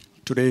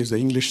today is the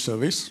English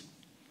service.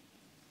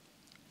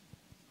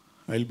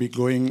 I'll be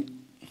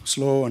going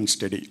slow and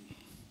steady,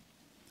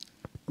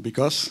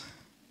 because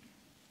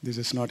this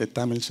is not a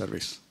Tamil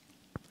service.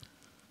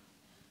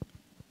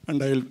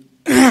 And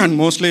and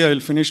mostly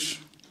I'll finish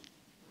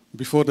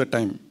before the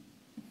time,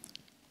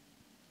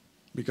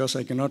 because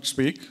I cannot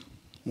speak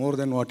more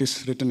than what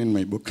is written in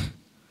my book,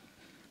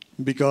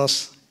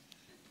 because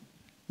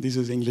this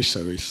is English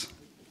service.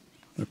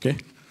 Okay?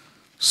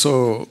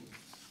 So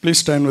please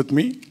stand with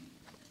me.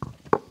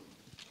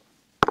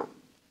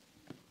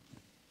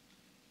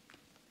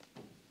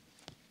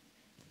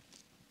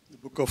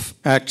 Book of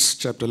Acts,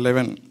 chapter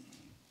 11.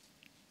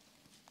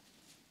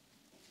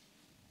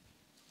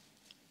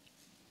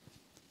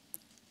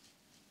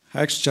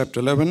 Acts chapter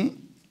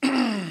 11.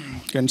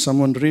 Can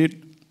someone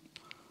read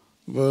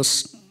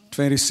verse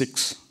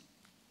 26?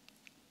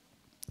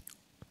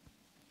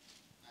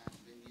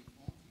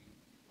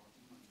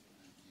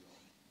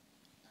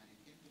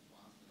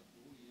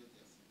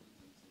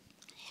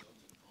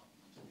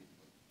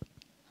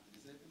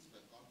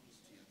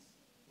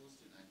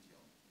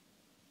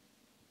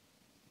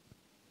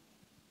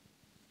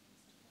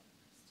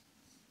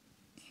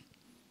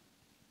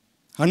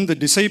 And the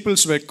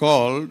disciples were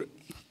called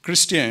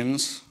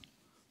Christians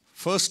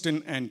first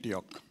in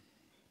Antioch.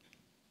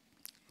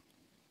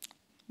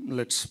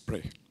 Let's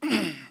pray.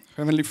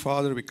 Heavenly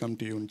Father, we come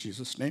to you in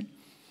Jesus' name.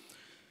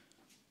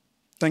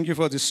 Thank you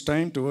for this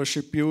time to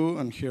worship you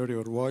and hear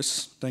your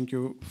voice. Thank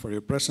you for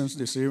your presence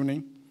this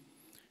evening.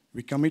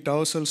 We commit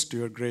ourselves to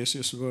your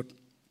gracious word.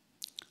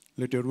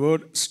 Let your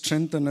word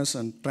strengthen us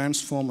and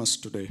transform us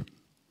today.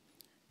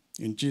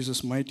 In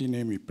Jesus' mighty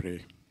name we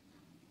pray.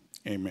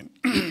 Amen.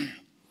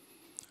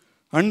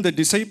 And the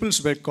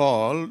disciples were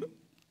called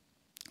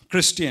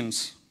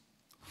Christians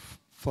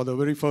for the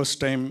very first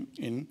time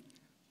in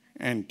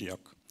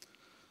Antioch.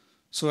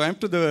 So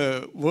after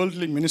the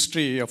worldly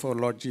ministry of our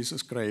Lord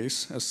Jesus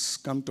Christ has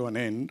come to an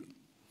end,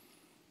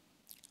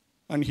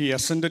 and he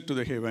ascended to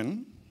the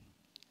heaven,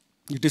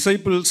 the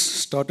disciples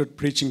started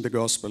preaching the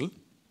gospel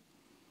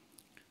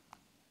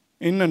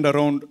in and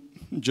around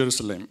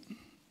Jerusalem.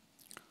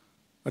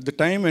 At the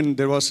time when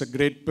there was a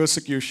great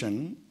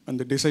persecution and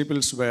the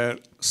disciples were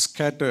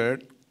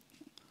scattered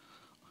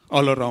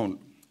all around.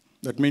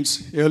 That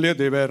means earlier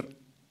they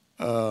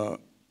were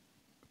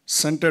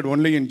centered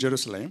only in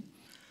Jerusalem.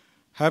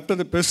 After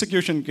the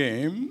persecution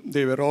came,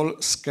 they were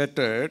all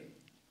scattered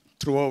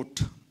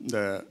throughout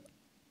the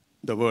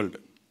world.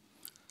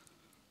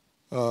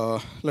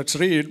 Let's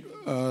read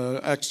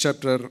Acts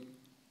chapter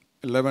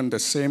 11, the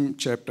same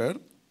chapter,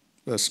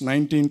 verse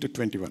 19 to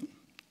 21.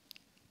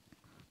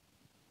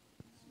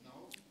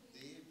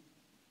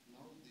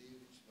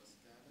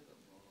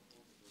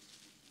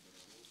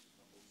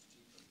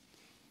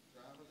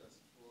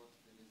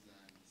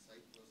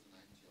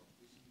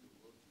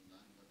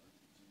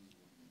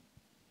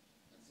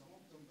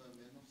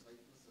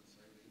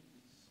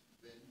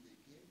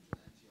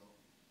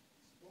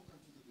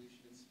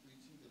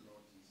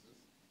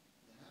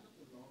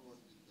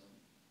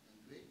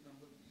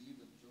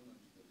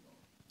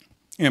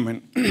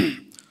 Amen.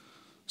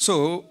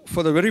 So,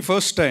 for the very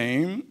first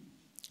time,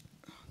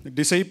 the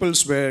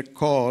disciples were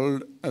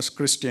called as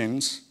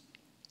Christians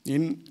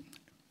in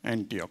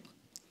Antioch.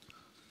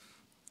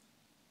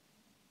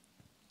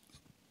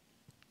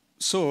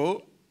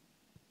 So,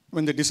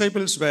 when the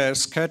disciples were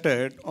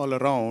scattered all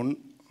around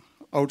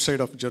outside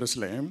of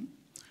Jerusalem,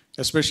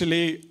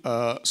 especially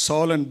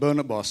Saul and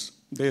Barnabas,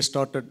 they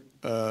started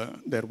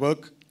their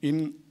work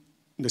in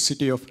the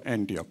city of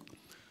Antioch.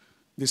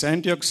 This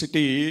Antioch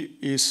city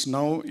is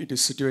now, it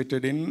is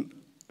situated in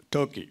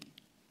Turkey.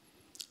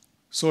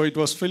 So it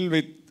was filled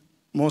with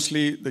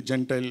mostly the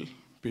Gentile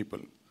people.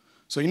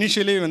 So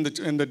initially when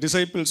the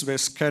disciples were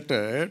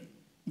scattered,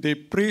 they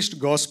preached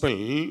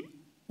gospel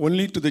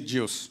only to the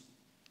Jews,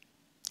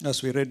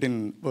 as we read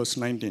in verse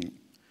 19.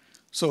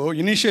 So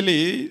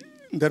initially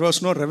there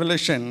was no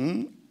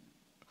revelation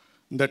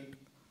that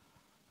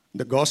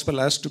the gospel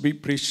has to be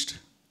preached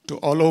to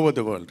all over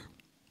the world.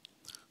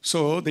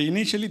 So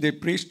initially they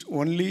preached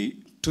only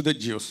to the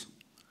Jews.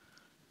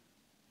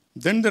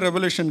 Then the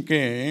revelation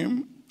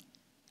came.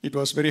 It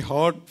was very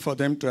hard for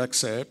them to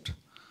accept.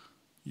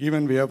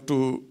 Even we have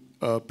to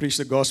preach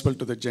the gospel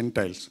to the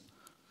Gentiles.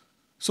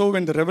 So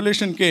when the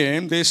revelation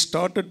came, they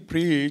started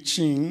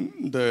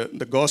preaching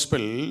the gospel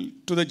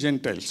to the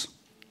Gentiles.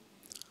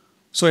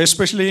 So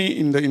especially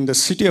in the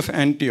city of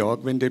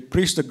Antioch, when they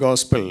preached the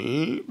gospel,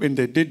 when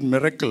they did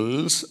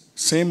miracles,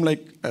 same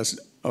like as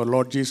our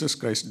Lord Jesus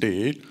Christ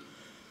did.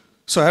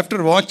 So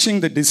after watching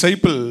the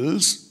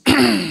disciples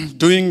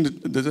doing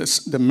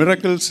the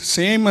miracles,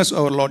 same as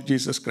our Lord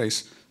Jesus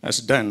Christ has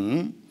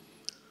done,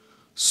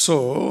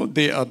 so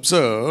they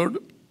observed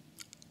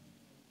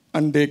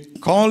and they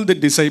called the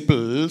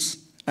disciples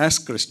as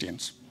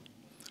Christians.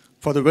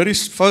 For the very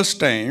first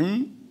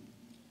time,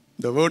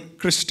 the word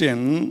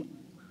Christian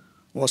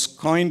was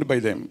coined by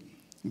them,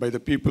 by the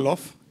people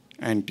of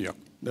Antioch.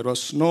 There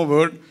was no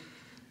word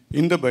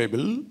in the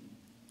Bible,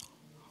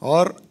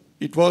 or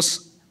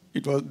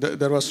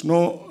there was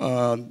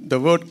no the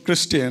word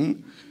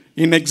Christian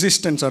in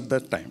existence at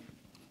that time.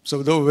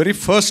 So the very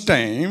first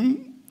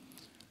time,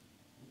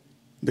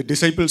 the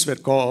disciples were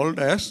called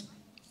as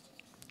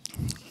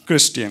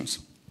Christians.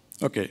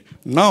 Okay,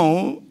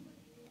 now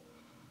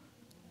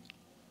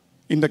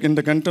in the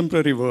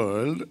contemporary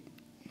world,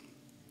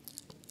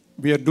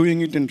 we are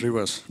doing it in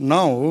reverse.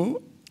 Now,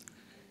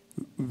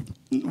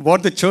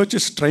 what the church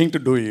is trying to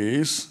do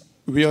is,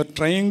 we are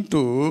trying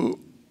to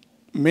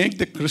make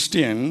the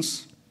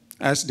Christians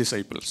as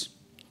disciples.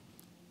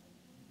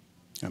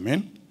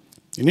 Amen.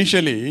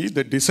 Initially,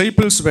 the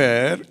disciples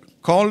were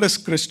called as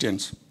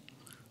Christians.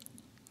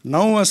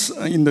 Now, as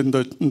in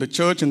the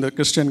church, in the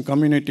Christian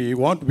community,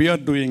 what we are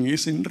doing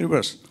is in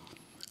reverse.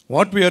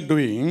 What we are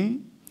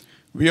doing,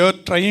 we are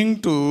trying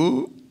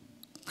to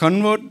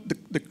convert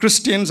the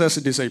Christians as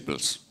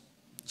disciples.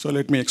 So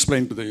let me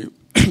explain to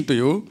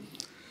you.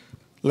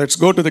 Let's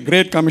go to the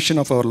Great Commission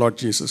of our Lord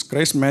Jesus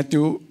Christ,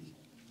 Matthew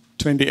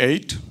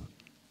 28.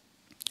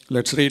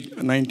 Let's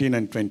read 19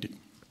 and 20.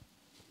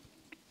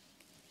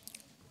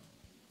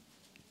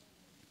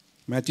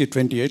 Matthew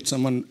 28,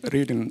 someone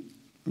read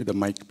with the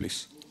mic,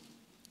 please.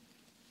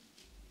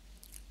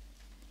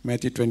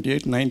 Matthew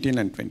 28, 19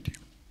 and 20.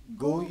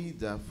 Go ye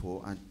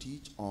therefore and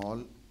teach all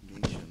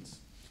nations,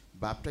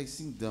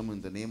 baptizing them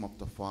in the name of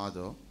the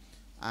Father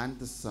and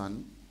the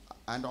Son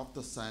and of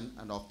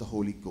the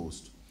Holy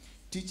Ghost,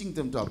 teaching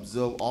them to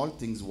observe all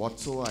things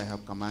whatsoever I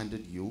have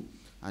commanded you,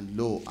 and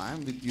lo, I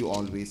am with you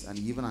always, and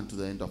even unto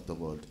the end of the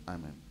world.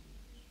 Amen.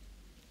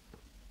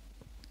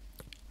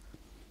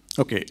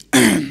 Okay,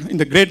 in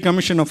the Great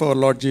Commission of our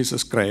Lord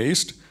Jesus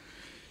Christ,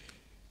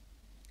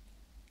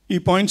 he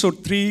points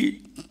out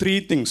three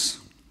things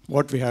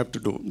what we have to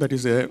do. That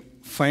is a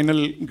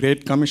final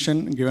Great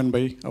Commission given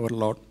by our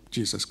Lord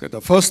Jesus Christ.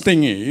 The first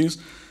thing is,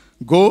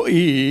 go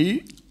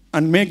ye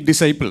and make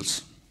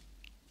disciples.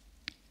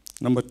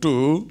 Number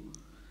 2,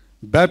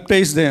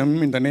 baptize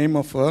them in the name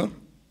of our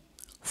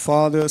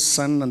Father,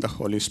 Son, and the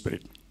Holy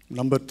Spirit.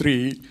 Number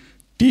 3,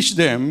 teach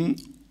them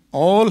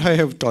all I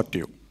have taught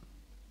you.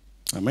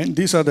 Amen.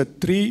 These are the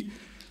 3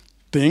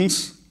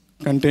 things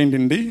contained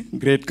in the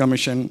Great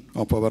Commission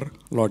of our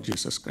Lord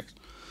Jesus Christ.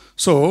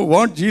 So,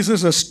 what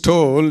Jesus has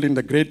told in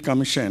the Great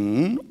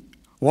Commission,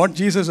 what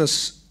Jesus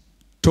has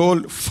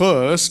told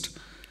first,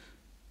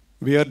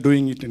 we are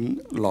doing it in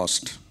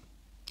last.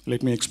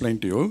 Let me explain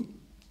to you.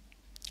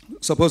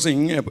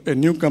 Supposing a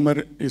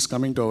newcomer is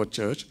coming to our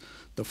church,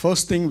 the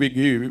first thing we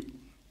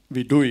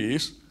do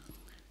is,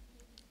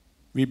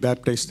 we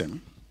baptize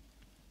them.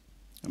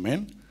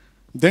 Amen.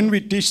 Then we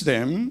teach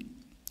them,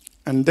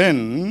 and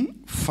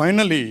then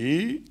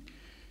finally,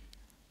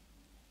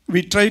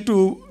 we try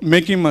to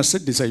make him as a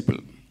disciple.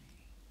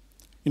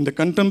 In the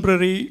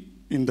contemporary,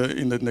 in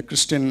the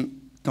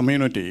Christian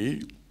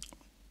community,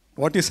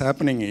 what is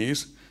happening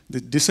is,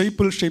 the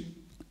discipleship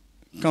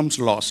comes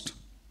last.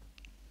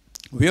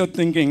 We are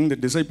thinking the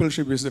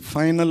discipleship is the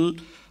final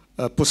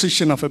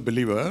position of a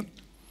believer.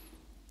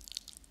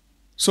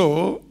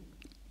 So,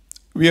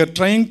 we are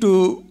trying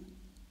to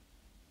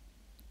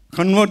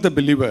convert the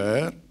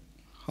believer,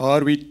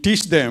 or we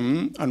teach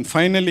them, and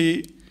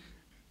finally,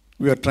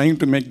 we are trying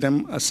to make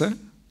them as a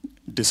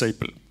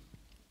disciple.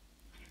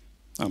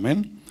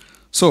 Amen.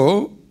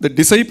 So, the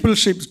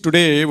discipleship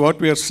today, what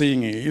we are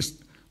seeing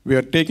is, we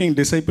are taking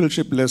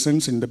discipleship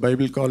lessons in the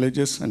Bible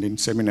colleges and in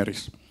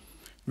seminaries.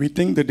 We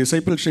think the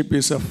discipleship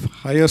is of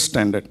higher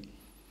standard.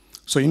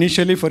 So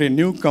initially for a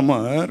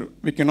newcomer,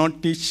 we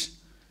cannot teach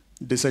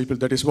disciple.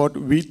 That is what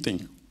we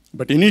think.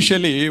 But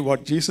initially,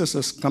 what Jesus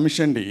has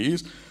commissioned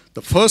is,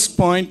 the first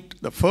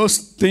point, the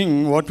first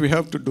thing what we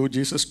have to do,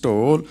 Jesus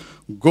told,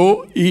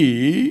 go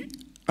ye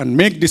and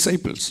make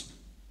disciples.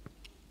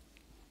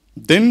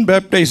 Then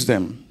baptize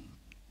them.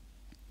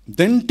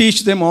 Then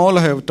teach them all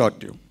I have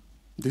taught you.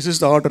 This is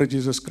the order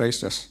Jesus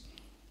Christ has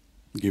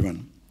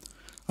given.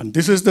 And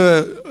this is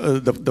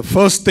the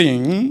first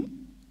thing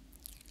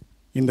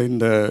in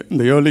the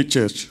early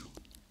church.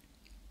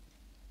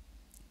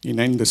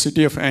 in the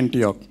city of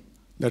Antioch.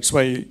 That's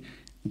why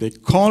they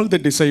call the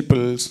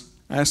disciples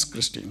as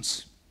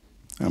Christians.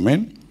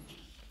 Amen.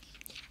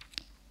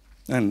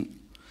 And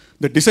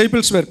the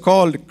disciples were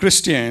called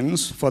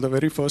Christians for the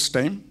very first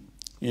time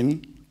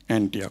in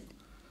Antioch.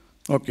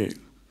 Okay.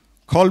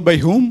 Called by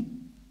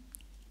whom?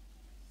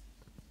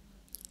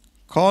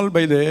 Called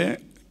by the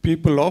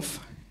people of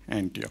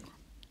Antioch.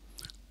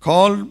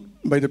 Called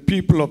by the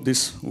people of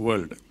this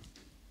world.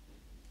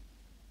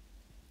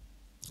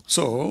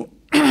 So,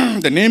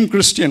 the name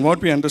Christian,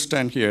 what we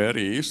understand here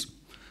is,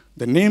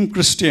 the name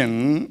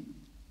Christian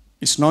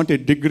is not a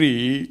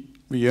degree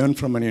we earn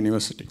from an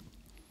university.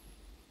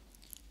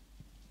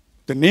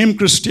 The name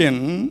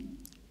Christian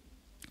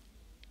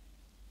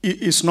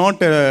is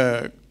not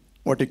a,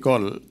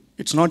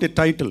 it's not a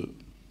title.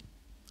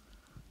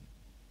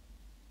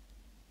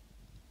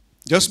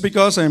 Just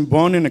because I am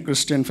born in a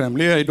Christian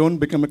family, I don't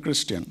become a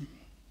Christian.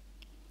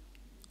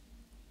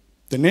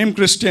 The name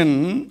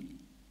Christian,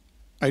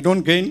 I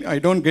don't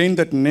gain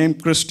that name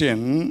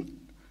Christian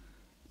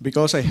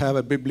because I have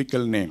a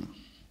biblical name.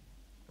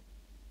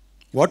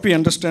 What we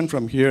understand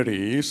from here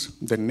is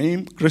the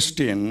name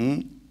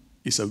Christian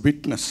is a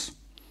witness.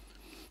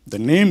 The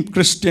name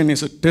Christian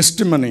is a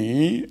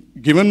testimony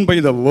given by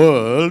the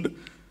world,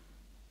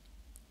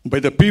 by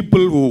the people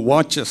who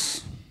watch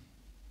us.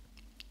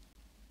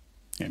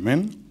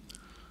 Amen.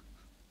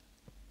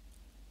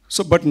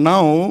 So, but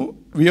now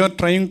we are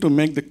trying to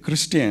make the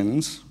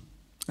Christians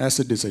as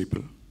a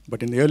disciple.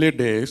 But in the earlier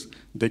days,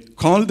 they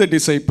called the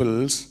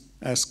disciples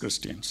as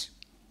Christians.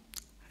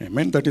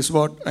 Amen. That is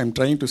what I'm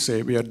trying to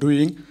say. We are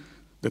doing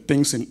the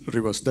things in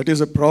reverse. That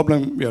is a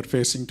problem we are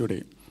facing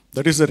today.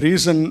 That is the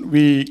reason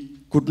we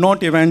could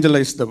not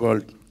evangelize the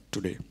world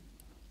today.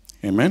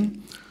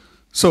 Amen.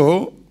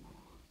 So,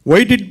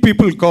 why did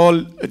people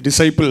call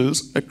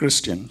disciples a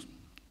Christian?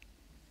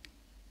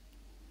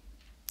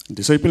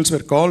 Disciples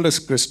were called as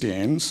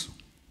Christians,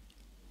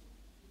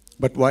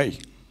 but why?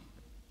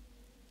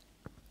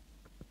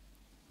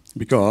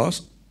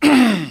 Because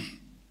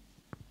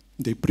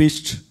they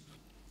preached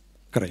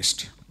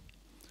Christ.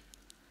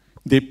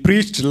 They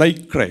preached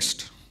like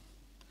Christ.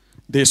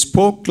 They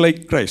spoke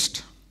like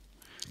Christ.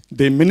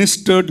 They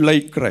ministered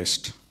like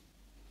Christ.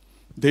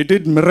 They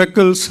did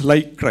miracles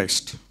like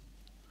Christ.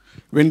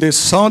 When they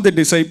saw the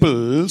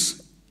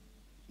disciples,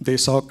 they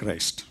saw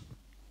Christ.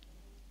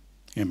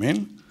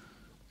 Amen.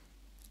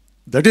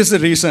 That is the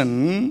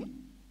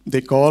reason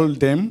they called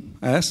them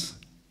as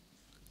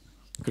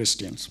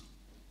Christians.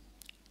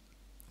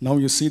 Now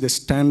you see the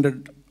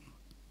standard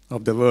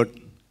of the word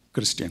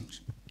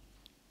Christians.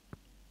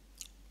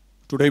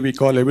 Today we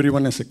call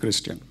everyone as a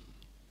Christian.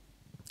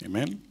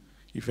 Amen.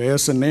 If he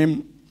has a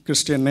name,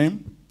 Christian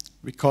name,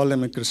 we call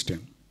him a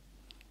Christian.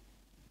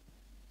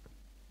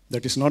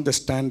 That is not the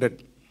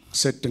standard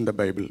set in the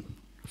Bible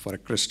for a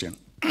Christian.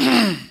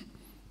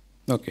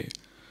 Okay.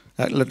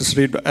 Let us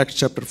read Acts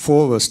chapter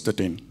 4, verse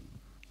 13.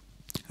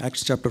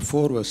 Acts chapter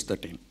 4, verse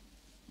 13.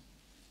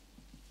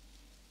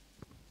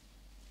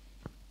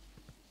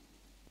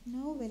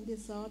 Now when they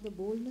saw the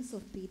boldness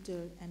of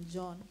Peter and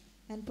John,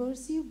 and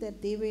perceived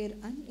that they were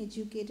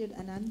uneducated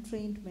and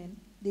untrained men,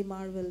 they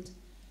marveled,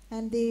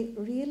 and they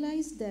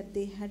realized that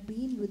they had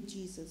been with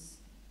Jesus.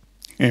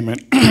 Amen.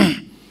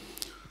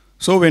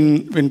 So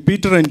when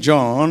Peter and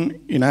John,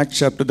 in Acts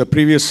chapter, the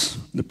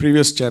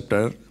previous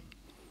chapter,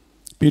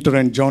 Peter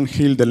and John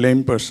healed the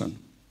lame person.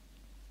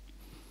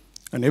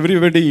 And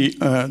everybody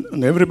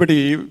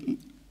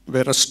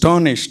were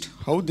astonished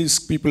how these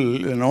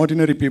people, and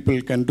ordinary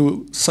people, can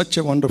do such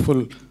a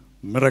wonderful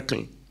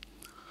miracle.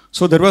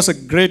 So there was a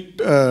great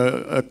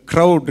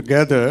crowd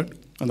gathered,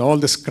 and all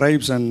the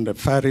scribes and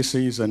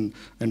Pharisees and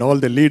all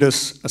the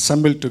leaders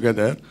assembled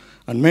together,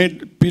 and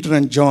made Peter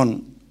and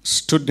John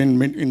stood in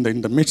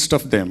the midst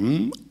of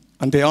them,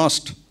 and they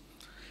asked,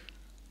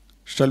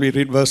 shall we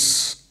read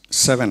verse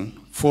 7?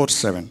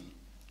 4:7.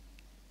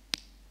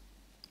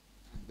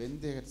 When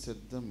they had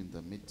set them in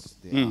the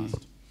midst, they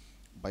asked,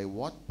 by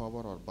what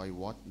power or by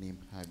what name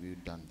have you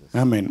done this?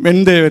 Amen.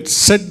 When they had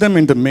set them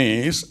in the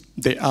midst,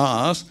 they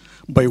asked,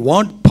 by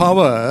what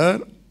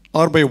power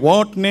or by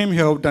what name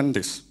you have done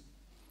this?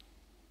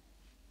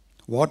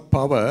 What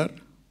power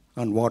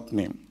and what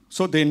name?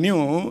 So they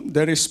knew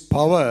there is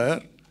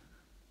power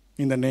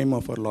in the name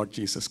of our Lord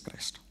Jesus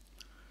Christ.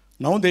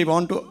 Now they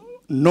want to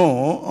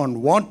know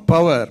on what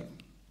power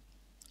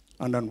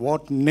and on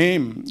what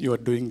name you are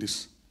doing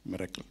this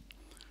miracle.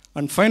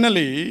 And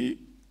finally,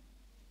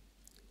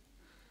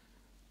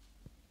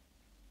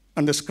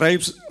 and the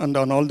scribes and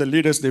on all the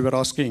leaders, they were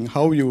asking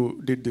how you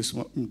did this,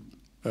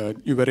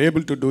 you were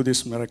able to do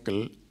this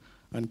miracle.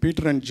 And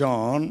Peter and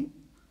John,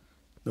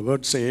 the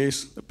word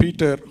says,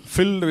 Peter,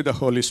 filled with the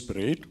Holy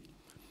Spirit,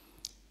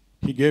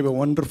 he gave a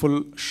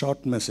wonderful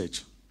short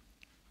message.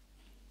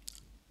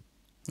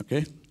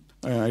 Okay?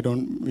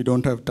 We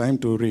don't have time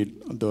to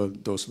read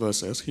those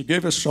verses. He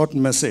gave a short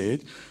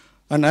message,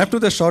 and after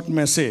the short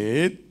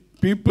message,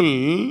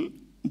 people,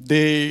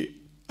 they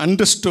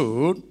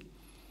understood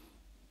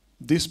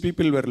These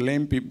people were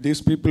lame people,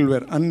 these people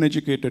were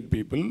uneducated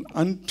people,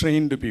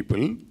 untrained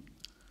people.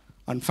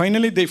 And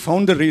finally they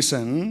found the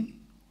reason.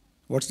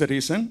 What's the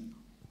reason?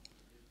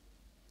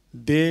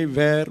 They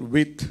were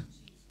with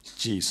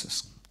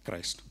Jesus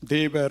Christ.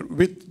 They were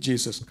with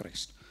Jesus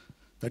Christ.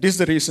 That is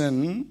the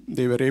reason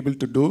they were able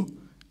to do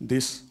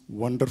this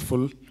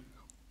wonderful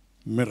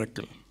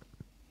miracle.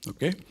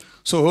 Okay?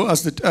 So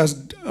as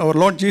our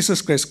Lord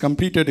Jesus Christ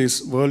completed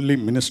his worldly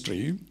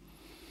ministry,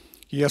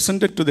 he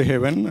ascended to the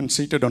heaven and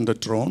seated on the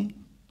throne.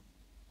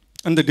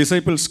 And the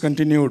disciples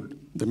continued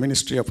the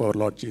ministry of our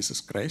Lord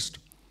Jesus Christ.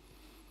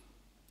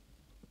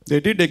 They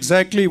did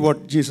exactly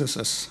what Jesus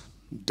has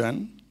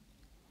done.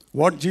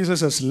 What Jesus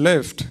has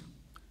left,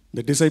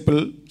 the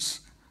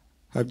disciples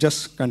have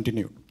just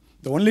continued.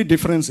 The only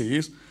difference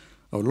is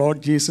our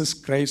Lord Jesus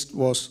Christ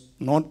was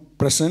not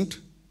present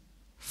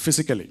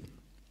physically.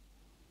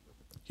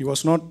 He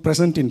was not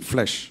present in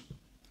flesh.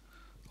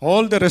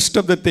 All the rest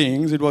of the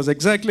things, it was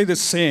exactly the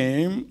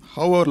same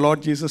how our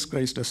Lord Jesus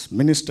Christ has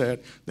ministered.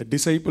 The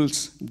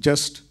disciples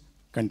just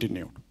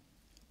continued.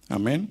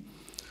 Amen.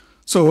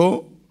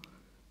 So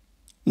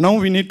now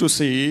we need to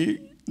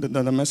see that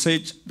the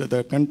message, that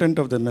the content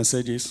of the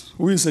message is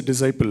who is a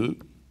disciple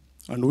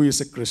and who is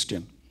a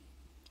Christian.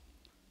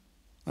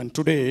 And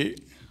today,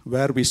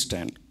 where we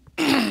stand.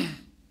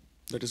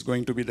 That is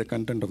going to be the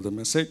content of the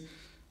message.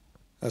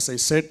 As I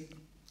said,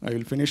 I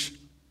will finish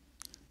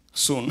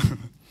soon.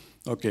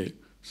 Okay.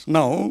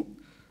 Now,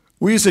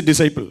 who is a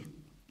disciple?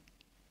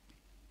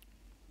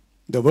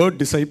 The word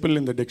disciple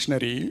in the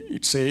dictionary,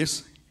 it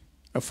says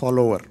a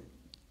follower.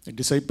 A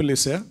disciple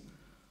is a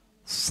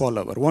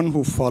follower, one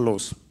who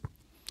follows.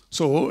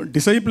 So,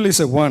 disciple is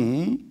a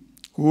one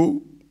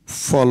who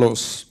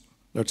follows.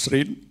 Let's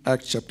read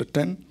Acts chapter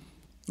 10,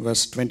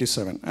 verse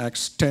 27.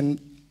 Acts 10,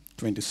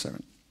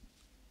 27.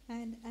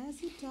 And as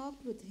he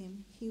talked with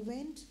him, he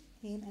went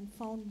in and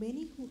found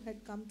many who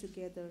had come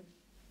together.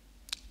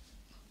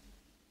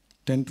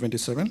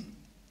 10:27.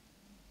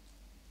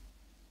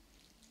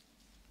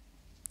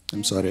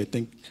 I'm sorry,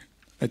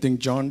 I think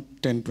John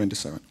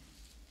 10:27.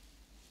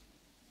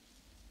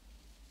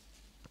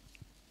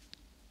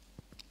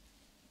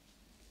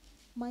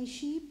 My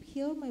sheep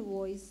hear my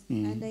voice,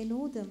 and I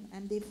know them,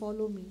 and they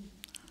follow me.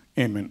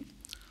 Amen.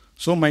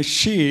 So my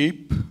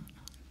sheep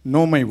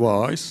know my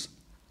voice,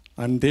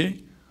 and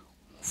they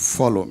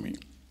follow me.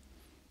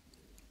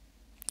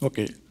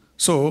 Okay.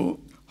 So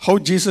how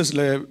Jesus,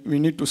 we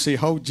need to see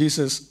how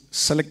Jesus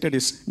selected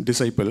his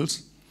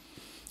disciples.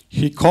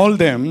 He called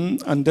them,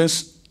 and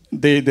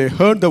they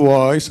heard the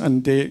voice,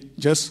 and they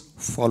just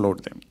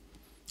followed them.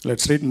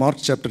 Let's read Mark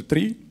chapter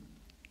 3,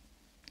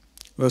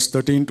 verse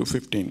 13 to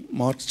 15.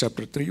 Mark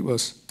chapter 3,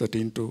 verse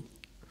 13 to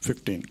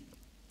 15.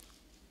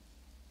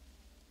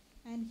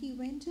 And he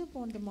went up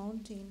on the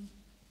mountain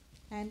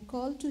and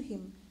called to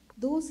him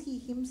those he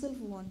himself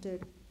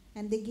wanted,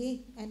 and they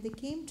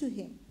came to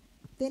him.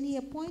 Then he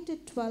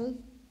appointed 12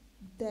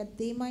 that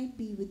they might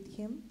be with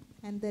him,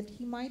 and that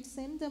he might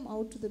send them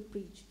out to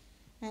preach,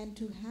 and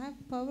to have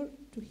power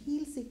to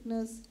heal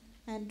sickness,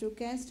 and to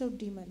cast out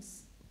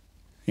demons.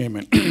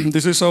 Amen.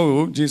 This is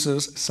how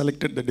Jesus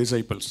selected the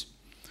disciples.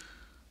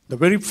 The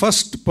very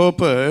first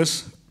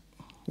purpose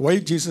why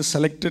Jesus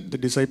selected the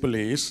disciple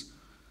is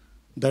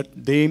that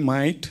they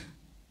might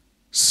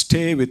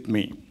stay with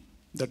me,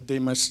 that they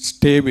must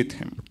stay with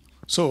him.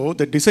 So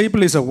the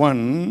disciple is the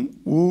one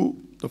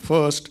who, the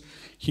first,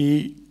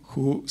 he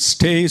who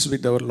stays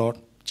with our Lord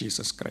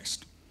Jesus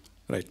Christ.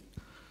 Right.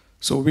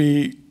 So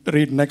we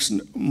read next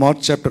Mark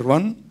chapter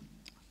 1,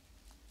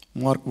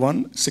 Mark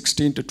 1,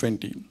 16 to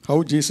 20.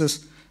 How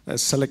Jesus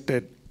has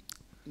selected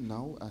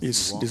Now as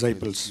his he walked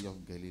disciples. by the sea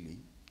of Galilee,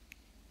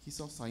 he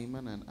saw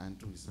Simon and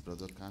Andrew his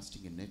brother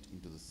casting a net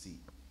into the sea,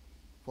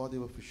 for they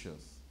were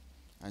fishers.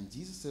 And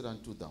Jesus said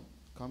unto them,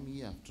 Come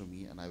ye after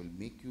me, and I will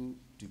make you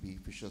to be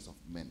fishers of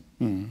men.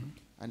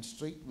 And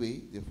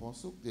straightway they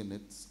forsook their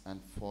nets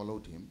and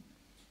followed him.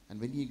 And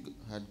when he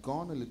had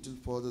gone a little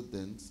further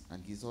thence,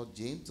 and he saw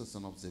James the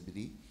son of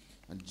Zebedee,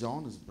 and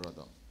John his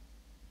brother,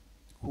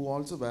 who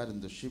also were in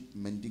the ship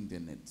mending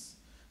their nets.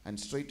 And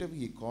straightway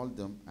he called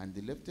them, and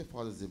they left their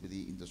father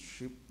Zebedee in the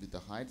ship with the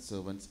hired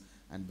servants,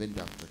 and went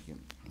after him.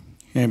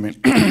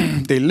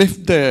 Amen. They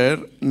left their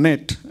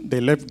net,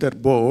 they left their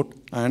boat,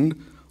 and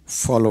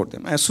followed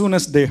them. As soon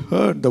as they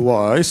heard the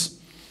voice,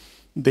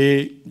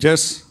 they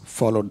just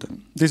followed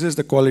them. This is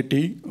the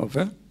quality of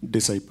a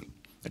disciple.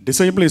 A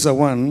disciple is the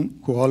one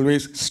who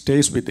always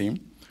stays with him,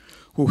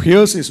 who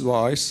hears his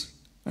voice,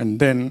 and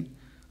then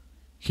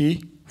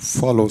he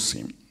follows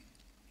him.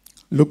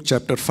 Luke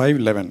chapter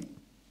 5:11.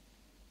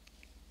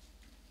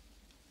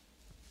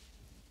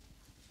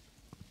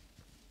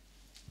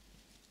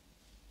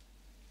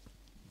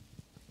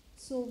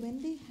 So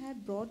when they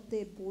had brought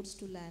their boats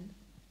to land,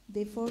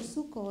 they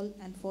forsook all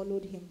and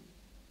followed him.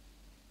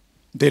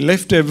 They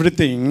left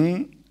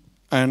everything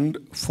and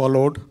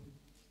followed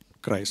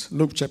Christ.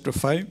 Luke chapter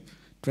 5,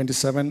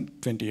 27,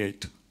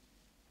 28.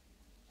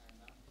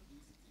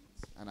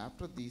 And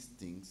after these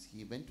things,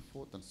 he went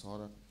forth and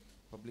saw a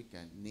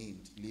publican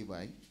named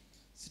Levi,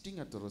 sitting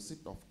at the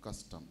receipt of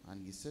custom. And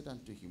he said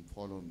unto him,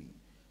 Follow me.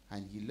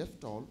 And he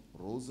left all,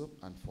 rose up,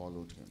 and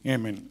followed him.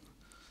 Amen.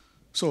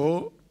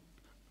 So,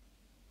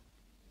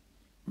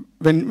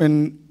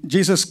 when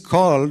Jesus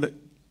called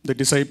the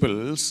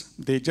disciples,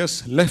 they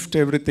just left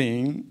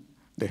everything.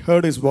 They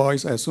heard his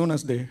voice. As soon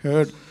as they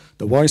heard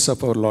the voice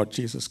of our Lord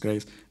Jesus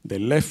Christ, they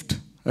left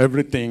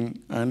everything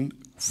and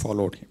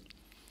followed him.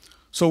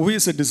 So who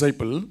is a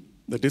disciple?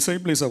 The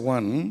disciple is a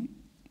one.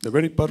 The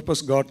very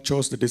purpose God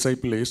chose the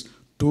disciple is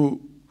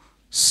to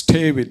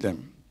stay with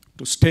them,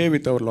 to stay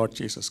with our Lord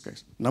Jesus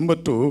Christ. Number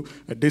two,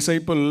 a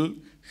disciple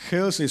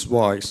hears his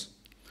voice.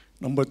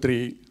 Number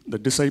three, the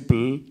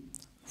disciple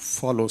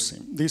follows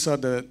him. These are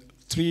the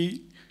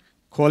three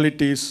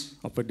qualities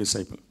of a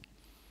disciple.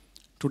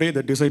 Today,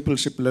 the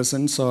discipleship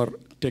lessons are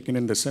taken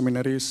in the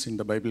seminaries, in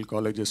the Bible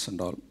colleges and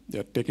all. They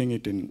are taking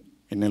it in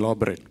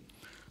elaborate.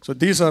 So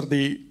these are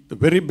the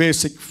very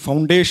basic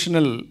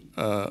foundational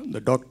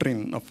the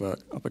doctrine of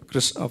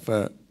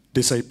a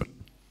disciple.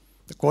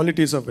 The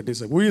qualities of a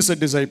disciple. Who is a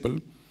disciple?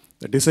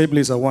 The disciple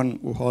is a one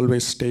who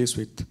always stays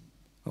with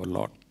our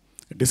Lord.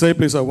 A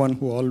disciple is a one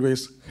who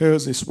always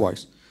hears his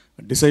voice.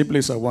 A disciple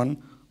is a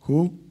one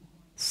who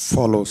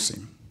follows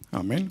him.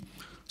 Amen.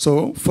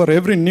 So for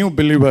every new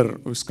believer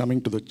who is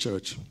coming to the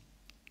church,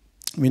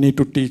 we need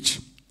to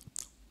teach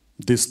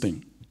this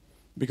thing.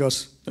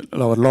 Because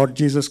our Lord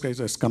Jesus Christ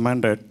has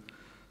commanded,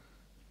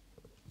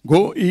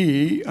 go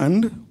ye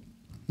and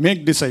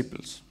make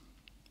disciples.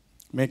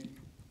 Make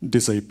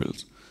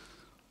disciples.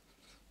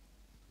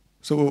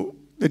 So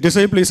the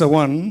disciple is a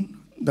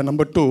one. The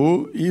number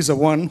two is a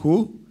one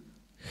who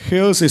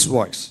hears his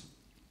voice.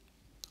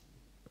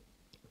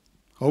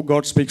 How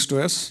God speaks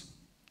to us?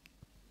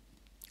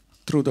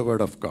 Through the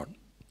word of God.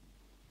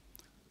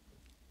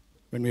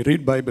 When we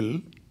read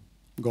Bible,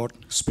 God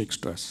speaks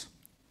to us.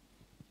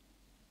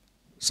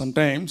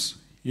 Sometimes,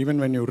 even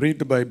when you read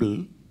the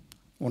Bible,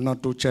 1 or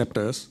 2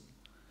 chapters,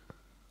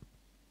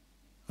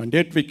 and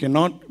yet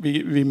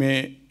we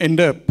may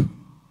end up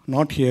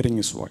not hearing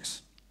his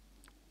voice.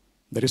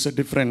 There is a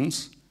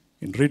difference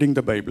in reading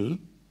the Bible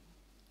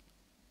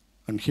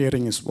and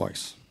hearing his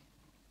voice.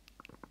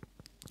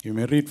 You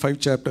may read 5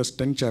 chapters,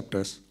 10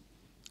 chapters,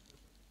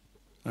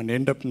 and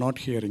end up not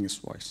hearing his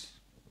voice.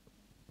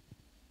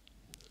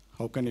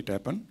 How can it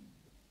happen?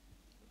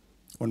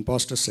 One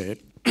pastor said,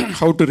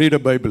 how to read a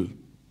Bible?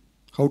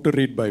 How to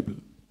read Bible?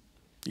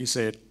 He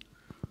said,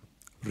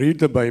 read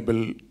the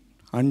Bible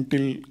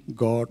until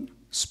God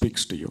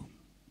speaks to you.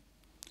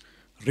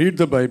 Read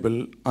the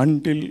Bible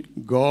until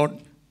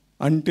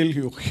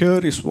you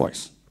hear his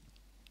voice.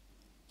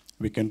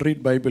 We can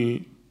read Bible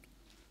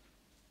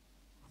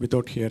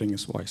without hearing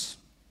his voice.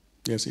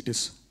 Yes, it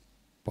is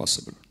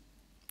possible.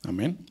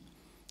 Amen.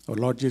 Our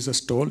Lord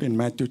Jesus told in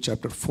Matthew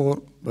chapter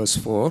 4, verse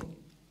 4,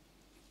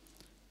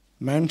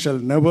 man shall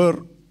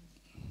not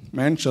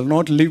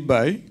live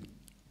by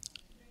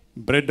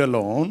bread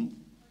alone,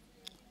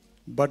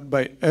 but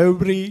by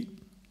every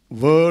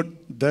word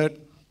that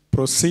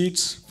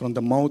proceeds from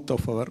the mouth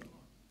of our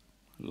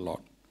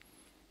Lord.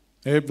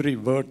 Every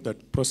word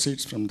that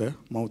proceeds from the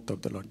mouth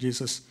of the Lord.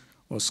 Jesus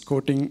was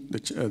quoting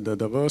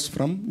the verse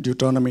from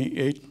Deuteronomy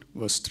 8,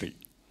 verse 3.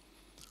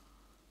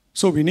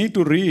 So we need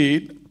to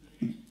read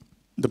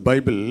the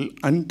Bible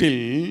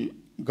until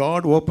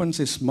God opens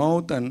his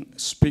mouth and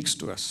speaks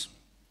to us.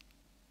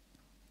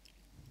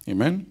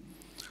 Amen.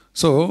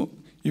 So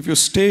if you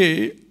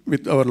stay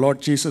with our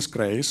Lord Jesus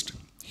Christ,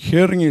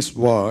 hearing his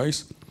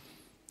voice,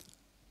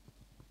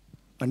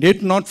 and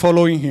yet not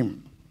following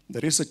him,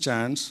 there is a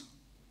chance,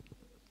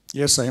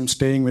 yes, I am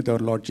staying with our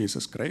Lord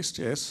Jesus Christ,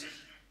 yes,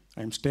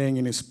 I am staying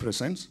in his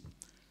presence.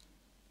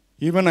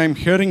 Even I am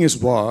hearing his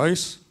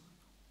voice,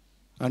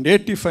 and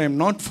yet if I am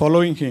not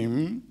following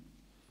him,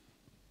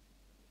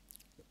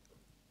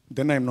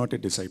 then I am not a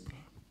disciple.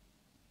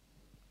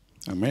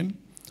 Amen.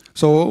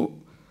 So,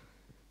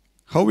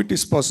 how it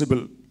is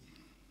possible?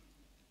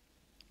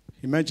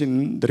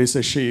 Imagine there is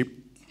a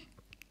sheep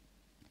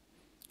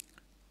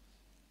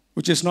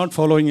which is not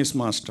following his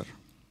master.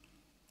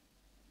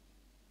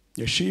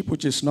 A sheep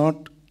which is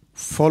not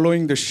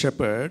following the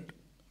shepherd,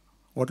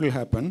 what will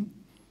happen?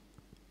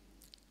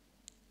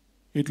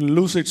 It will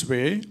lose its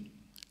way,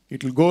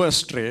 it will go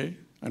astray,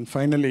 and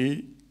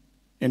finally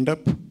end up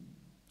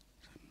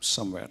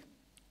somewhere.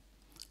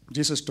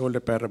 Jesus told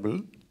a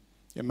parable.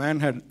 A man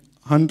had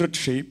 100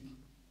 sheep,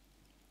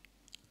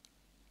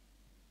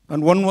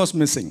 and one was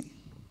missing,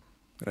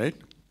 right?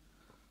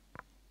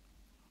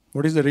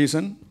 What is the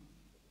reason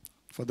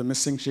for the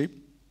missing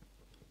sheep?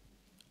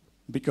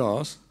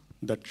 Because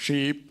that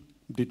sheep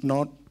did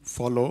not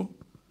follow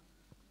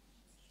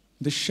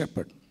the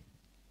shepherd.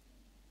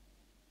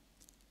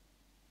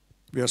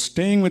 We are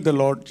staying with the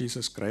Lord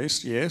Jesus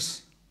Christ,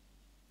 yes.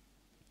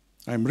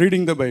 I'm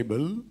reading the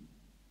Bible,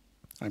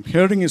 I'm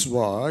hearing his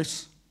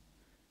voice,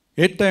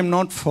 yet I'm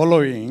not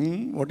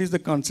following. What is the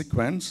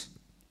consequence?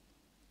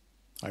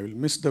 I will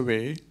miss the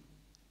way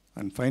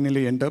and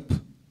finally end up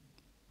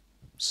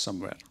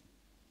somewhere.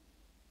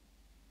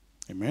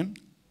 Amen?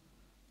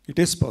 It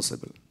is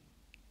possible.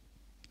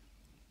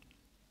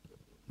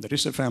 There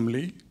is a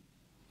family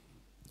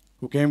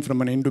who came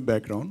from an Hindu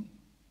background.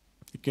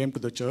 He came to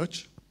the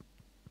church.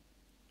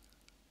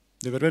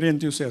 They were very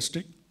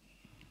enthusiastic.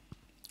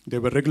 They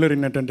were regular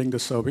in attending the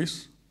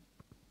service.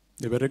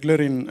 They were regular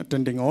in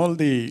attending all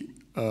the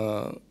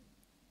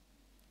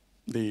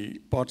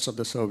parts of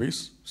the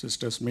service,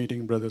 sisters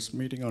meeting, brothers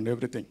meeting, and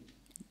everything.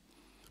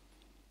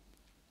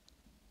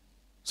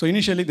 So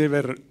initially they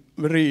were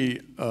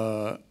very,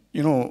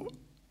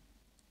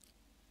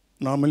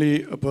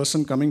 normally a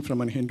person coming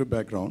from a Hindu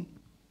background,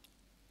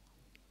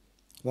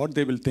 what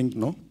they will think,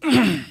 no?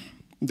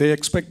 They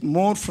expect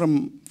more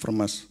from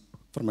us,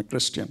 from a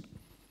Christian.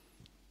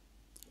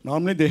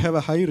 Normally they have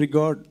a high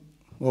regard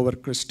over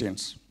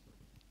Christians.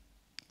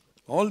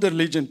 All the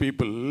religion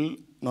people,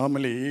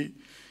 normally,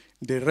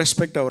 they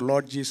respect our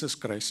Lord Jesus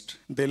Christ.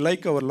 They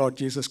like our Lord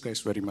Jesus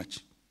Christ very much.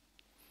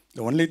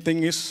 The only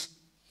thing is,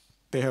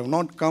 they have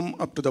not come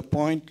up to the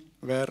point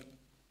where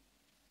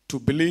to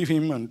believe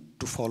him and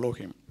to follow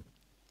him.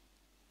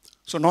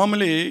 So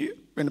normally,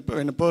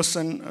 when a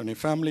person and a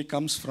family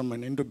comes from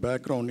an Hindu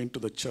background into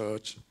the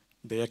church,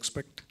 they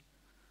expect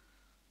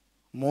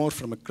more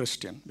from a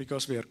Christian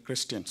because we are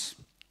Christians.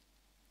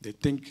 They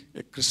think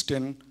a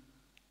Christian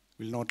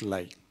will not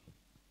lie.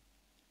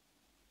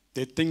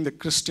 They think the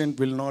Christian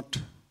will not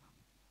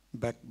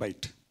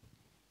backbite.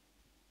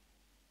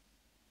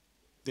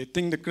 They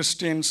think the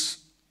Christians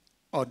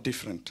are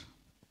different.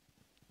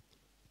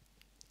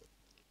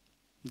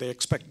 They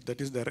expect,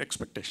 that is their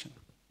expectation.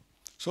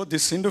 So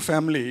this Hindu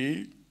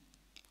family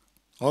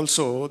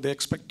also, they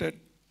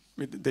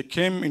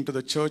came into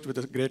the church with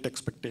a great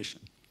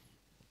expectation.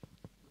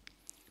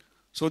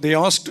 So they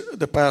asked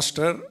the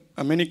pastor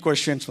many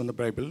questions from the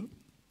Bible.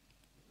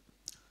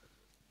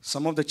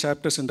 Some of the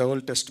chapters in the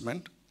Old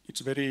Testament,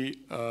 it's very,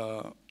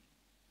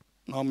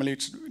 normally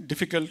it's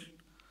difficult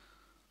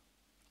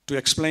to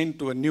explain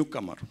to a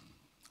newcomer.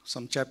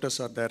 Some chapters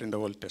are there in the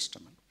Old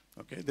Testament.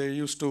 Okay, they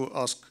used to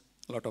ask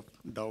a lot of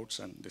doubts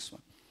and this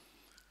one.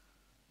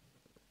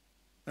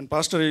 And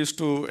pastor used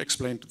to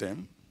explain to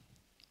them.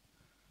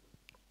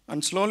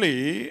 And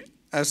slowly,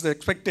 as the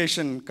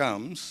expectation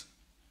comes,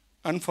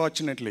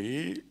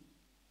 unfortunately,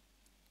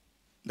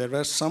 there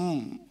were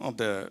some of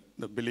the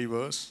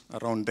believers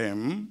around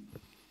them,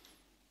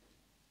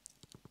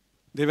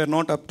 they were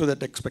not up to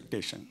that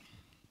expectation.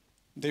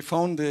 They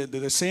found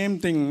the same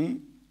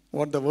thing,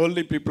 what the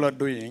worldly people are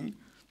doing,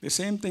 the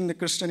same thing the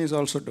Christian is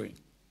also doing.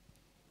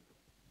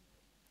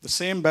 The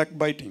same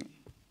backbiting,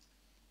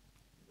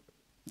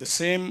 the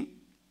same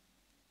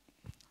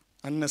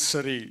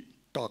unnecessary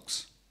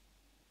talks.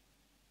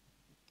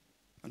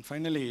 And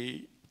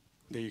finally,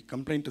 they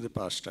complained to the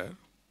pastor,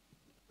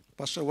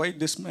 Pastor, why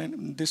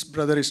this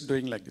brother is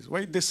doing like this?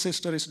 Why this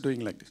sister is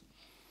doing like this?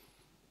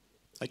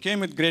 I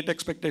came with great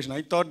expectation.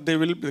 I thought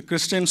the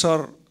Christians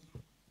are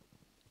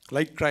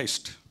like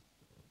Christ.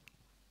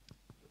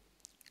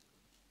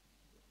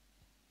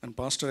 And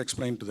pastor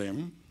explained to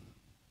them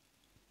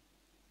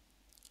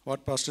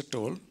what pastor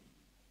told.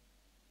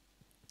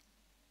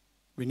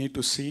 We need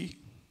to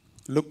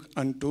look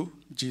unto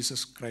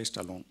Jesus Christ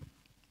alone.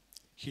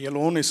 He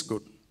alone is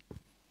good.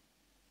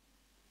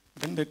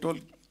 Then they told,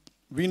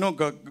 we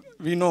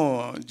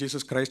know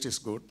Jesus Christ is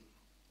good,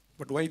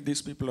 but why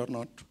these people are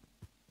not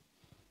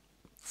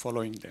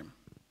following them?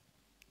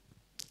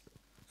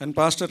 And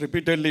pastor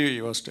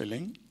repeatedly was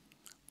telling,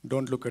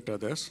 don't look at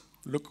others,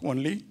 look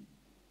only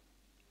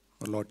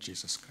our Lord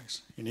Jesus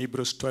Christ. In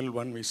Hebrews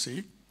 12:1 we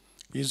see,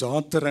 he is the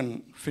author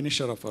and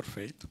finisher of our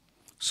faith.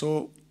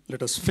 So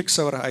let us fix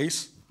our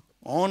eyes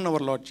on our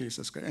Lord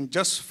Jesus Christ and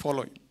just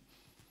follow him.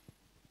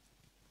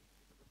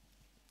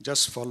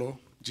 Just follow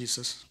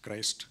Jesus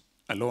Christ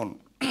alone.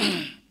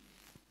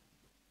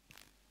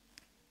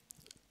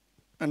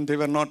 And they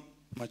were not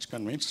much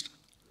convinced.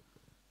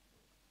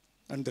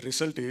 And the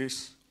result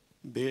is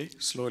they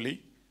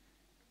slowly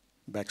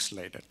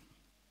backslided.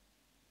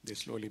 They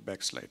slowly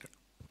backslided.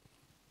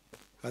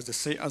 As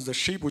the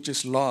sheep which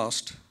is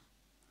lost,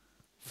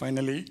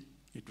 finally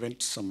it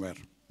went somewhere.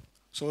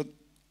 So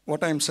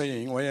what I'm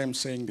saying, why I'm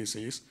saying this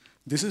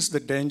is the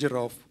danger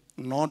of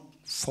not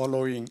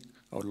following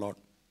our Lord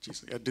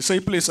Jesus. A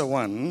disciple is a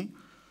one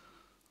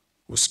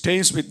who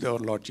stays with our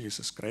Lord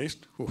Jesus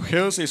Christ, who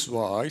hears his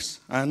voice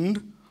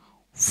and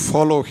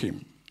follow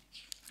him.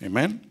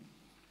 Amen.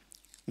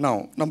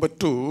 Now, number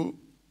 2,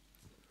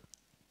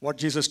 what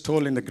Jesus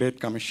told in the Great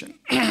Commission.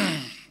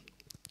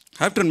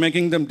 After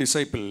making them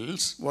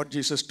disciples, what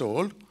Jesus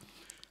told,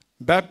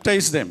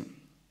 baptize them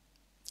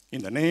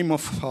in the name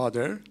of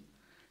Father,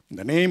 in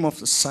the name of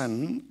the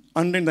Son,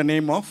 and in the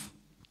name of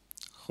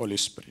Holy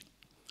Spirit.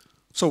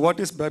 So what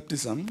is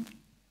baptism?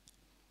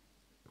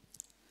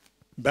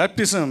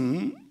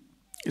 Baptism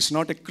is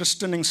not a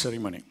christening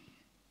ceremony.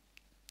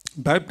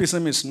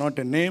 Baptism is not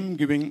a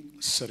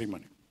name-giving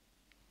ceremony.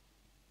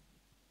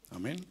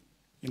 Amen.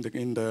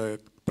 In the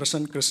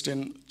present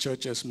Christian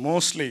churches,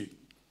 mostly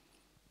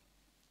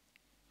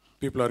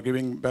people are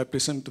giving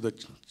baptism to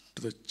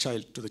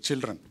the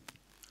children.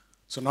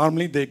 So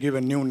normally they give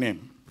a new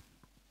name.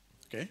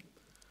 Okay.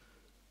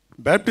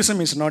 Baptism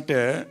is not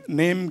a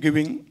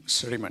name-giving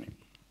ceremony.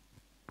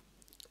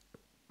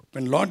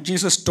 When Lord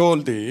Jesus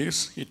told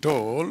this, he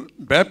told,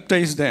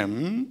 baptize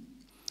them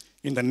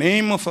in the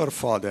name of our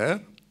Father,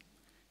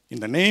 in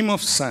the name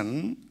of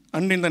Son,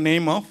 and in the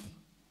name of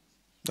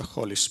the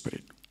Holy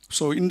Spirit.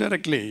 So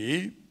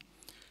indirectly,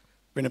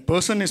 when a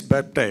person is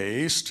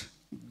baptized,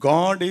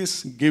 God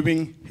is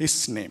giving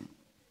his name.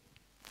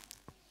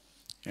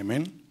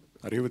 Amen?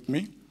 Are you with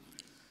me?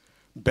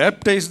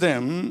 Baptize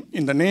them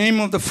in the name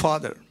of the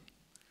Father.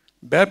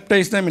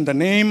 Baptize them in the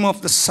name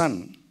of the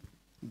Son.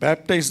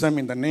 Baptize them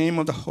in the name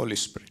of the Holy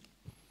Spirit.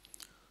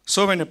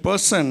 So when a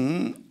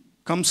person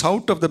comes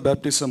out of the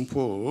baptism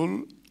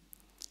pool,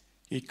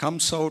 he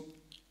comes out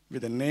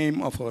with the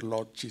name of our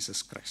Lord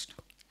Jesus Christ.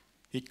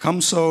 He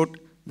comes out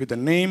with the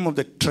name of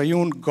the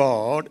triune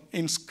God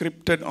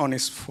inscripted on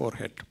his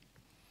forehead.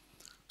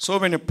 So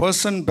when a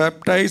person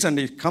baptized and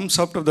he comes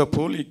out of the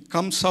pool, he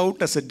comes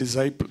out as a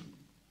disciple.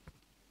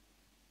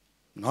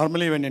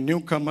 Normally when a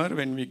newcomer,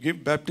 when we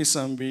give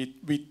baptism,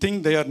 we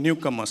think they are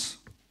newcomers.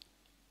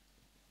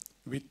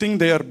 We think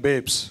they are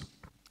babes.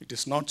 It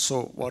is not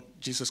so what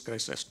Jesus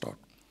Christ has taught.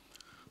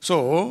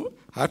 So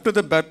after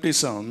the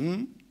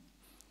baptism,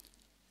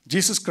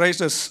 Jesus Christ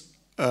has,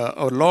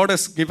 our Lord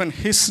has given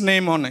his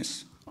name on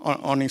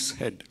his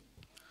head.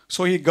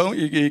 So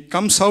he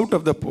comes out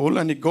of the pool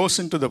and he goes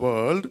into the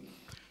world.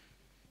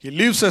 He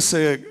lives as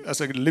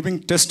a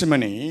living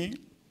testimony,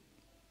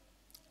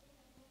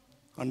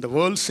 and the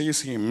world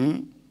sees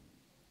him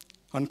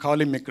and call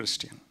him a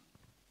Christian.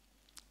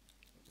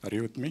 Are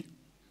you with me?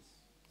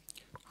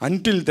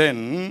 Until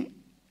then,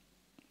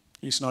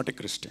 he is not a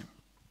Christian.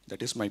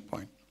 That is my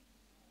point.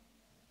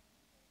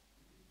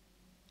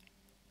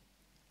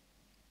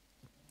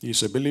 He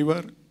is a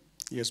believer.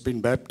 He has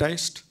been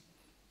baptized.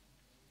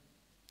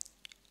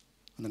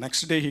 And the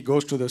next day he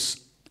goes to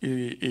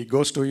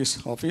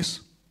his office.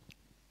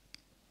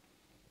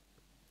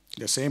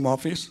 The same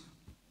office.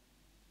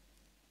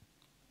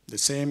 The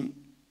same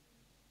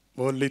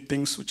worldly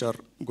things which are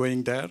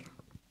going there.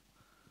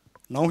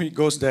 Now he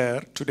goes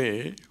there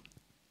today.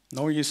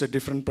 Now he is a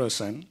different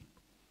person.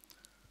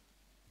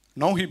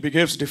 Now he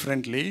behaves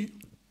differently.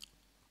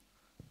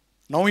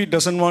 Now he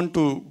doesn't want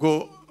to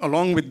go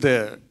along with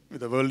the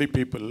worldly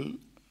people.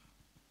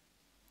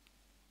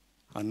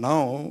 And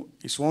now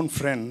his own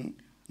friend,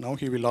 now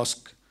he will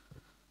ask,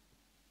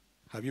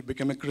 have you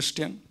become a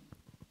Christian?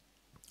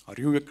 Are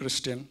you a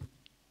Christian?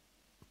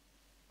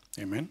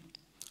 Amen.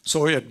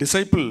 So a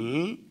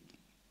disciple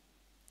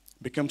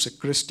becomes a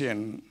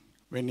Christian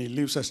when he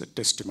lives as a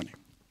testimony.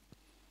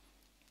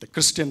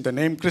 The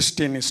name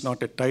Christian is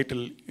not a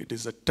title, it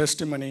is a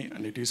testimony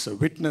and it is a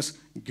witness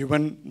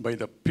given by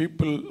the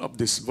people of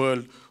this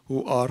world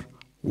who are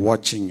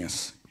watching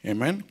us.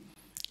 Amen.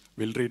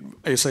 We'll read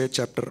Isaiah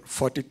chapter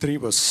 43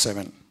 verse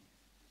 7.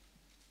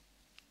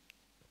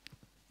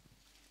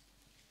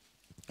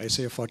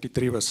 Isaiah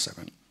 43 verse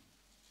 7.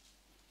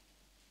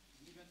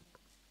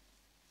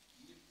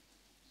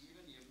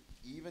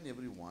 Even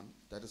everyone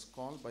that is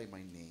called by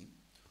my name,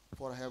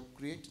 for I have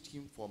created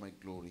him for my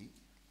glory.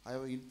 I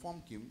have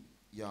informed him,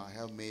 I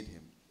have made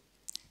him.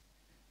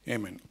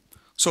 Amen.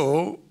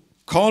 So,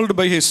 called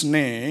by his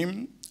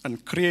name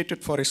and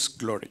created for his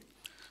glory.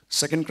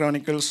 2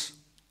 Chronicles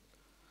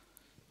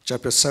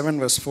chapter 7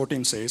 verse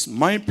 14 says,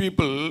 my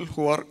people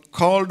who are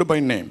called by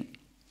name,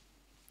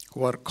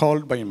 who are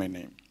called by my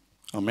name.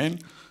 Amen.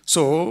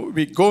 So,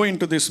 we go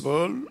into this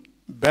world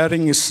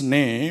bearing his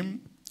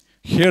name,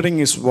 hearing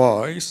his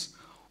voice,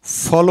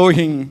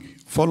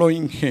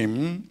 following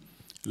him,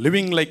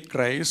 living like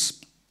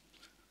Christ,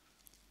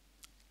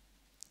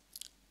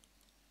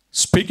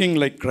 speaking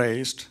like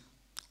Christ,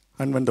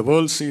 and when the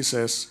world sees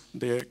us,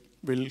 they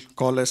will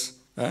call us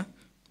a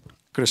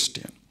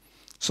Christian.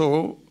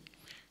 So,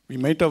 we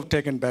might have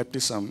taken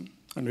baptism,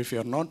 and if we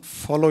are not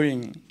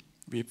following,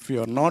 if we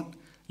are not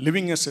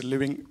living as a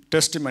living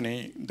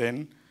testimony,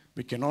 then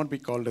we cannot be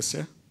called as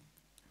a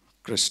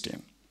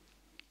Christian.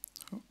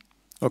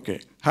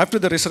 Okay, after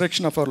the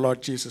resurrection of our Lord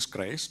Jesus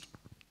Christ,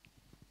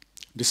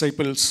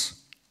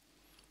 disciples,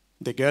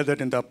 they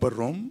gathered in the upper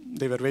room.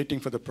 They were waiting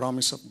for the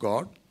promise of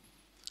God.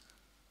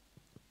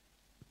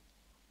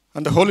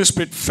 And the Holy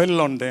Spirit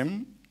fell on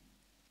them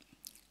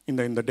in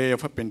the day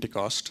of a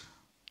Pentecost.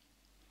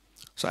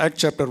 So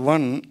Acts chapter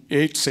 1,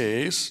 8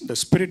 says, the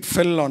Spirit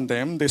fell on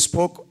them. They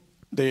spoke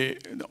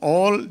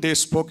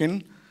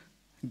in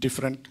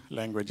different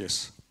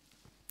languages.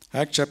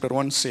 Acts chapter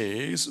 1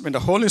 says, when the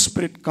Holy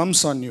Spirit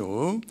comes on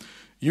you,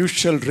 you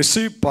shall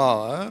receive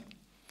power,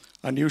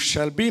 and you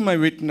shall be my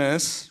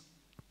witness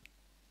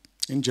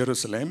in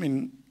Jerusalem,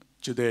 in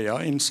Judea,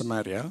 in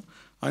Samaria,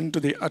 and to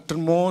the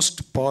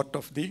uttermost part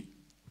of the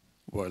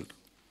world.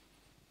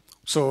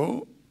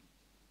 So,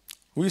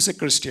 who is a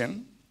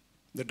Christian?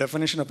 The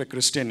definition of a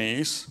Christian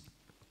is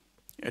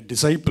a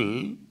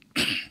disciple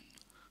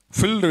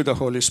filled with the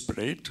Holy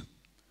Spirit,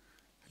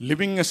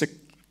 living as a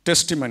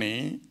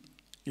testimony,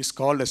 is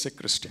called as a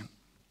Christian.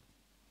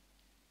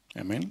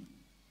 Amen.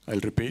 I'll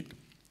repeat.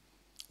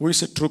 Who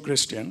is a true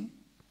Christian?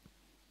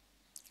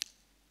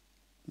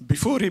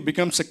 before he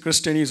becomes a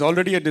Christian, he is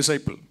already a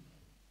disciple.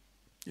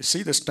 You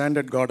see the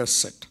standard God has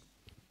set.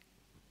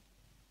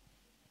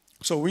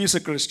 So who is a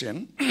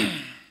Christian?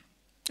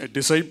 A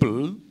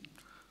disciple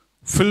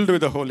filled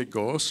with the Holy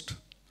Ghost,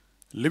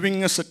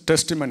 living as a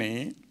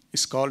testimony,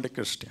 is called a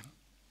Christian.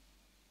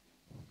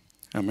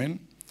 Amen.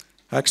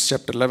 Acts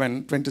chapter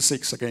 11,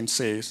 26 again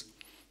says,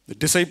 the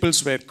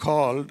disciples were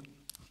called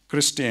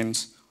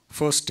Christians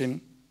first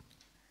in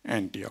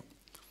Antioch.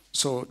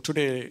 So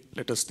today,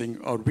 let us think,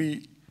 are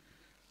we,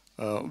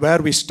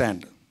 where we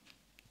stand?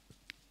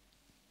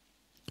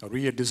 Are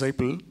we a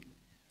disciple?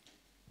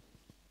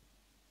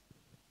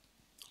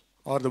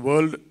 Or the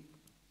world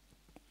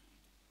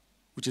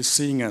which is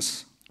seeing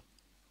us,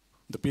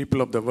 the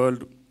people of the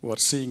world who are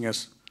seeing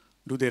us,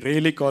 do they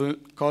really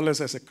call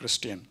us as a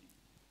Christian?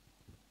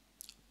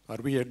 Are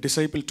we a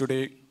disciple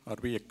today? Are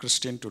we a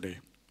Christian today?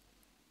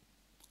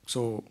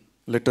 So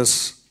let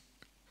us,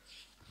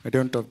 I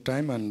don't have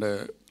time,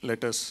 and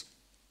let us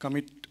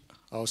commit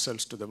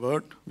ourselves to the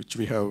word which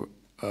we have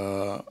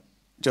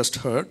just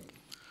heard.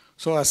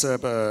 So as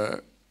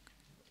a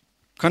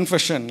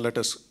confession, let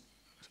us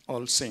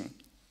all sing.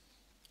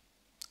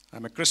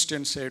 I'm a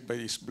Christian saved by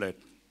his blood.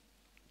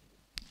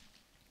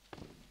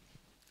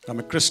 I'm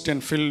a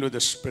Christian filled with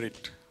the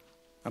Spirit.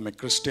 I'm a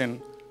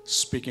Christian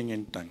speaking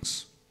in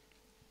tongues.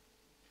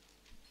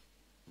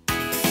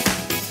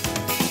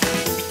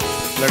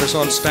 Let us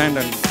all stand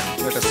and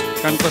let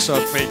us confess our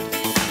faith.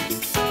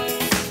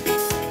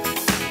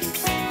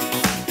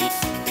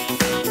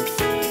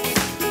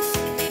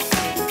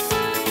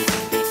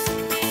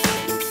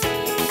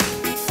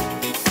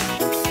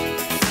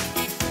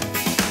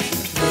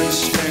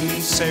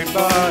 Christian saved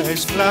by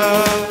his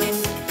blood.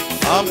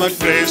 I'm a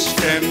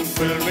Christian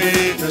filled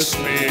with the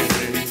Spirit.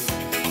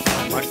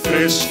 I'm a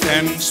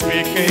Christian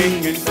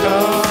speaking in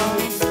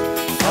tongues.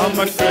 I'm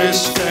a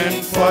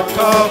Christian part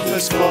of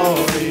his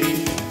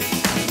body.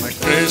 I'm a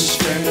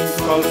Christian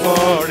called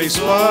for his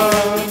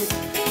word.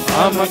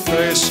 I'm a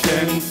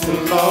Christian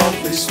full of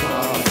his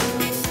fire.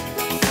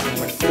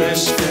 I'm a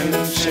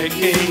Christian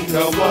shaking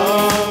the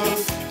world.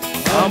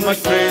 I'm a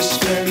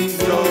Christian,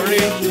 glory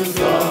to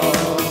God.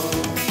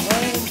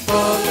 I'm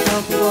part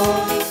of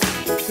one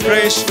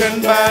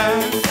Christian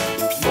band,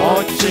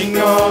 marching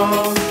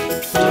on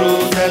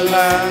through the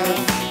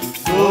land,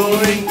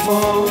 going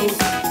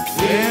forth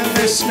in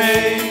His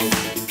name,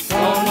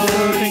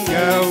 conquering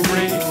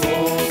every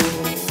foe.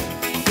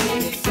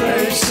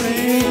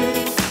 Praising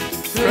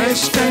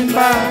Christian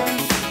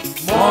band,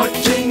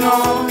 marching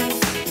on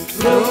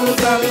through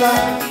the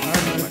land.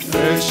 I'm a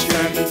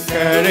Christian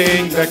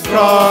carrying the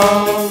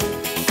cross.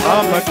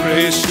 I'm a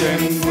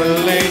Christian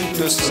willing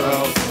to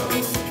suffer.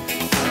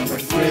 I'm a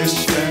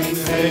Christian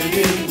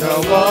hating the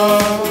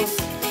world.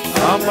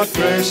 I'm a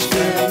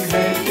Christian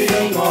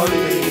hating all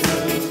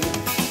evil.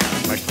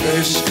 I'm a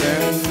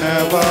Christian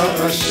never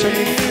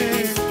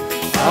ashamed.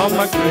 I'm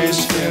a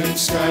Christian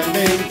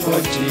standing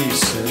for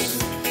Jesus.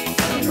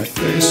 I'm a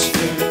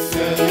Christian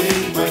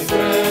telling my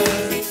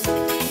friends,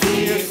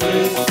 be a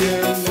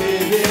Christian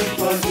living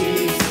for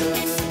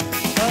Jesus.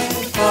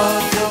 I'm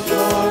part of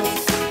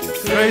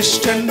God's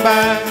Christian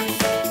band,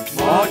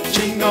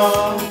 marching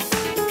on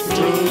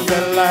through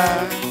the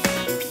land,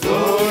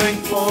 going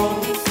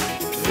forth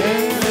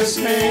in His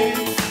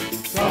name,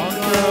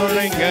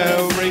 conquering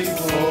every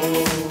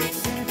foe.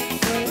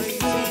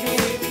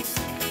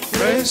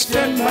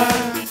 Christian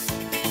man,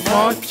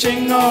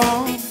 marching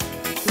on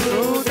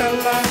through the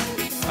land.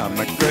 I'm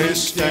a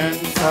Christian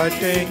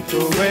fighting to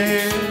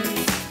win.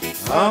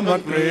 I'm a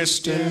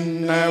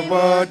Christian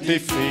never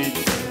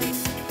defeated.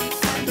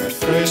 I'm a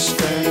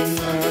Christian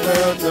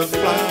under the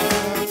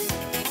flag.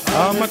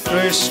 I'm a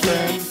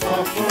Christian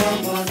far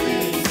from an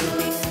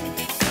evil.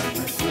 I'm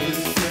a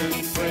Christian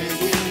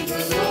praising the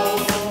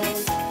Lord.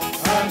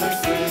 I'm a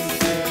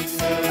Christian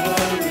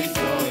never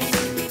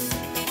rejoicing.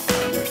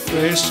 I'm a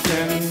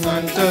Christian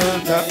until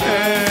the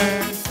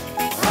end.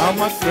 I'm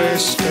a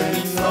Christian,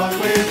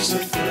 always a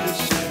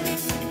Christian.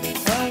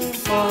 I'm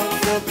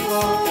part of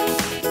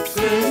God's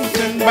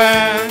Christian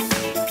band,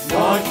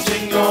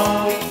 marching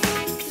on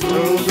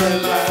through the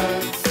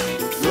land,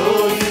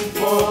 going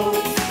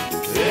forth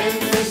in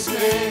His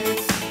name,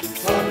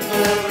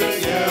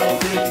 conquering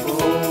every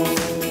foe.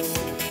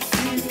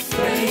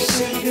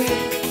 Praising Him,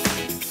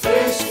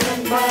 Christian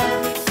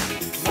band,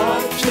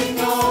 marching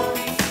on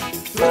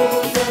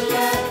through the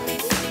land.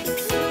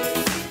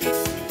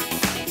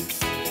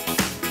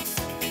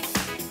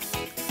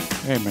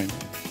 Amen.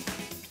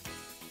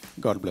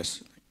 God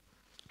bless.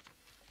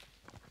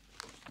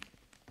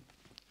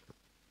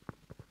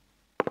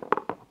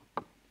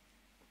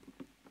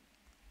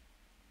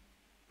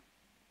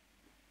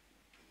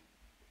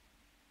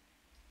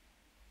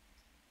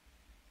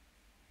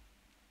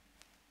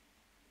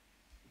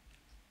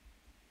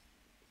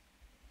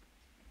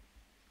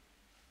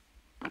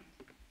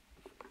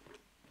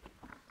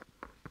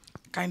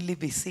 Kindly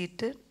be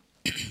seated.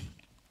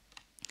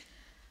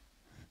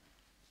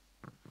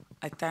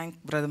 I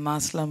thank Brother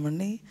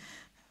Masilamani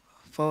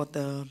for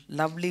the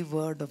lovely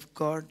word of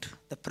God,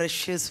 the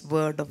precious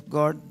word of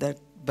God that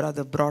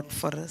brother brought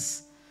for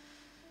us.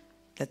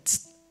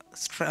 Let's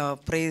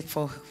pray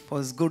for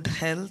his good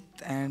health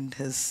and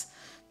his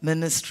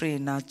ministry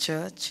in our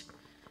church.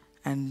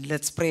 And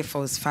let's pray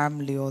for his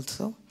family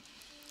also.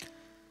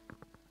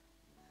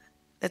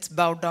 Let's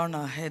bow down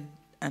our head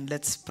and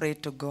let's pray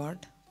to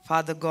God.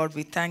 Father God,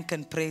 we thank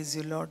and praise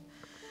you, Lord.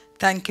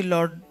 Thank you,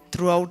 Lord.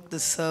 Throughout the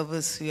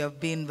service, you have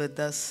been with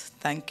us.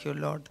 Thank you,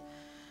 Lord.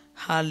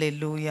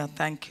 Hallelujah.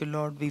 Thank you,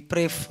 Lord. We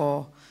pray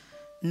for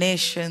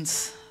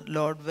nations,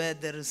 Lord, where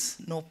there is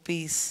no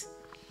peace.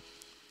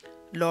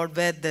 Lord,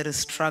 where there is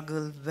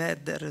struggle, where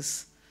there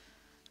is,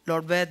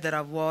 Lord, where there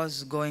are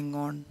wars going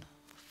on.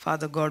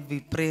 Father God, we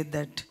pray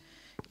that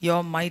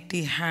your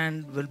mighty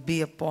hand will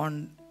be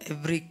upon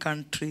every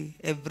country,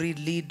 every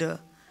leader.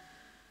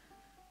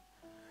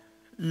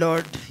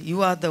 Lord,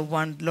 you are the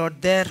one,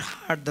 Lord, their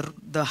heart,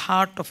 the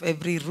heart of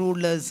every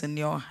ruler is in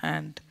your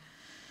hand.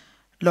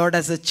 Lord,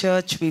 as a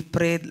church, we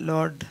pray,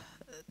 Lord,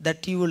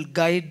 that you will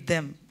guide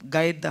them,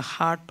 guide the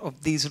heart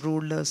of these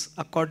rulers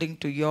according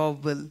to your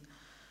will.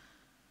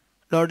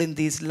 Lord, in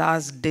these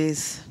last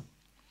days,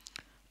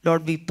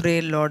 Lord, we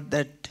pray, Lord,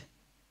 that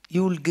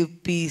you will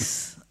give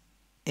peace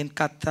in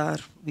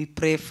Qatar. We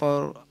pray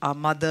for our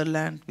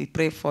motherland. We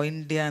pray for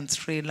India and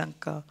Sri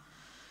Lanka.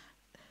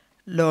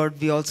 Lord,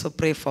 we also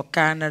pray for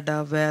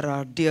Canada, where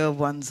our dear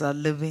ones are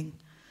living.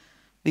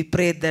 We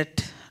pray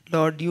that,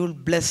 Lord, you will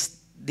bless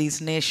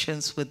these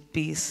nations with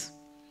peace.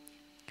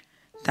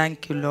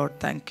 Thank you, Lord.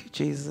 Thank you,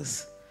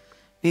 Jesus.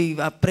 We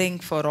are praying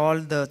for all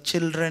the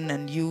children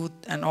and youth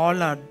and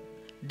all our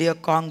dear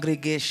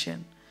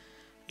congregation.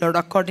 Lord,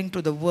 according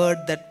to the word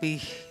that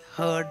we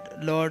heard,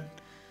 Lord,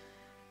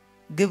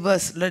 give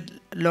us,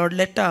 Lord,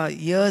 let our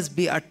ears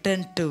be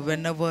attentive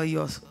whenever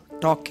you're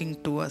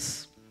talking to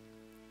us.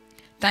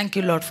 Thank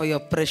you, Lord, for your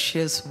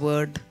precious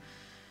word.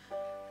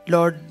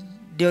 Lord,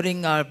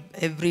 during our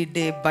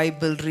everyday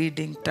Bible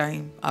reading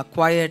time, our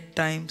quiet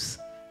times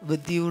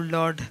with you,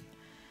 Lord,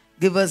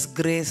 give us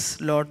grace,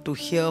 Lord, to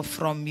hear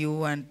from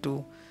you and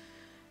to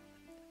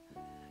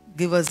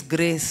give us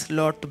grace,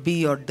 Lord, to be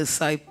your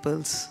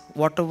disciples,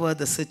 whatever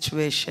the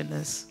situation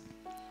is.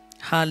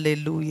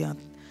 Hallelujah.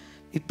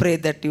 We pray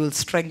that you will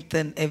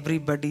strengthen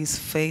everybody's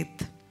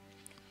faith.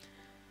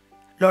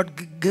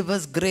 Lord, give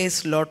us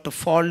grace, Lord, to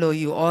follow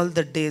you all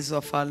the days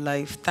of our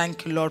life.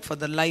 Thank you, Lord, for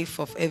the life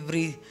of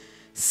every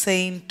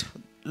saint.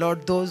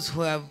 Lord, those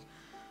who have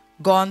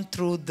gone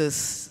through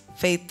this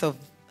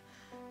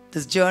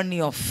this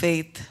journey of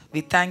faith.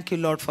 We thank you,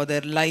 Lord, for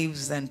their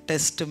lives and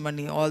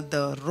testimony, all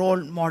the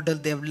role model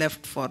they have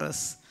left for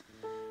us.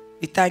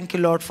 We thank you,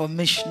 Lord, for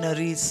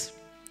missionaries.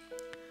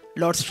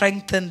 Lord,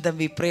 strengthen them.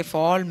 We pray for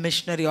all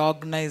missionary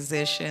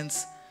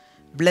organizations.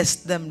 Bless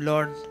them,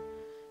 Lord.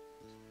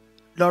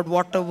 Lord,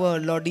 whatever,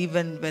 Lord,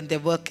 even when they're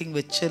working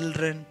with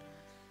children,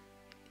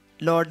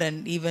 Lord,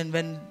 and even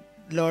when,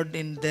 Lord,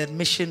 in their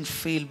mission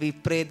field, we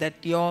pray that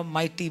your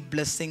mighty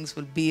blessings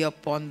will be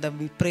upon them.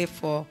 We pray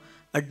for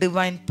a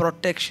divine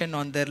protection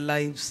on their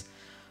lives.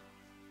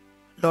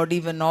 Lord,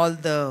 even all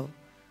the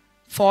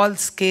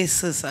false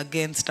cases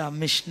against our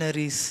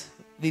missionaries,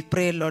 we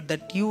pray, Lord,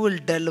 that you will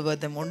deliver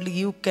them. Only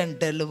you can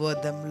deliver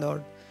them,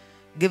 Lord.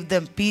 Give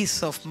them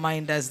peace of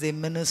mind as they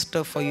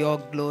minister for your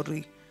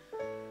glory.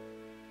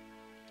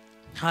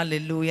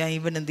 Hallelujah.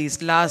 Even in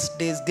these last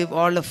days, give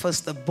all of us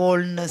the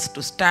boldness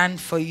to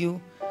stand for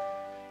you.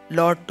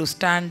 Lord, to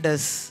stand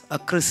as a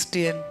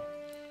Christian.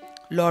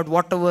 Lord,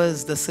 whatever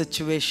is the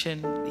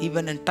situation,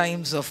 even in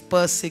times of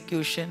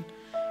persecution,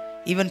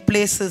 even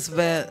places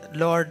where,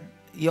 Lord,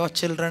 your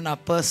children are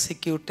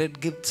persecuted,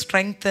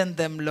 strengthen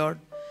them, Lord.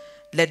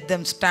 Let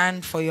them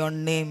stand for your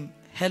name.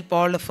 Help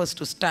all of us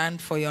to stand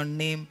for your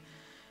name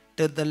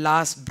to the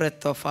last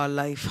breath of our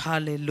life.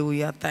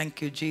 Hallelujah.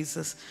 Thank you,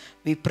 Jesus.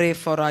 We pray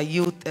for our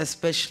youth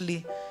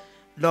especially.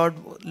 Lord,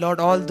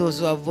 all those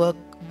who are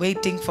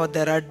waiting for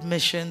their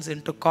admissions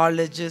into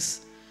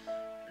colleges.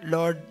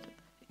 Lord,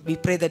 we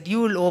pray that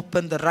you will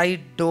open the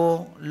right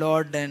door,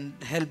 Lord, and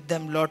help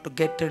them, Lord, to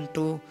get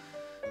into,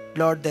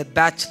 Lord, their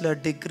bachelor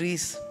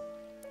degrees.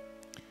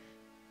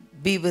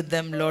 Be with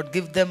them, Lord.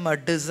 Give them a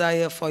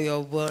desire for your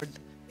word.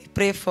 We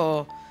pray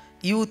for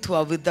youth who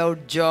are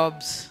without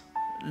jobs.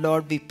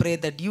 Lord, we pray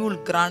that you will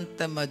grant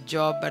them a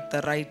job at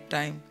the right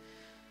time.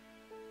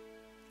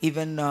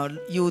 Even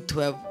youth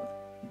who have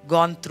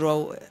gone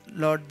through,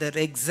 Lord, their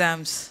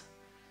exams.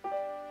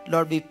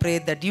 Lord, we pray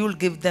that you will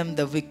give them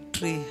the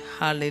victory.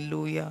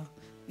 Hallelujah.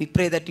 We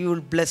pray that you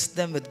will bless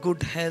them with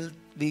good health.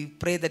 We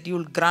pray that you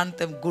will grant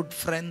them good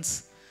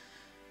friends.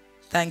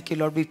 Thank you,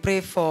 Lord. We pray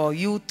for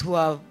youth who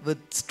are with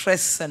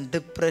stress and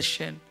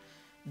depression,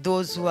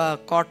 those who are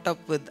caught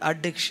up with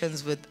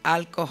addictions, with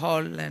alcohol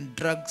and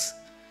drugs.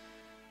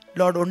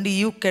 Lord, only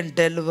you can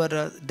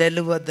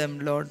deliver them,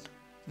 Lord.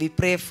 We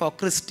pray for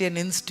Christian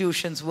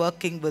institutions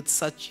working with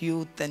such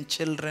youth and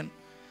children.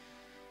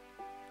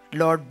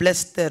 Lord,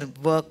 bless their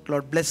work.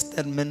 Lord, bless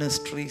their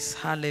ministries.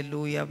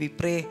 Hallelujah. We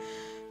pray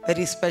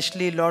very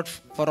specially, Lord,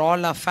 for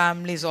all our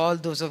families, all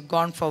those who have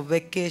gone for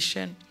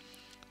vacation.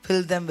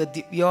 Fill them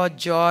with your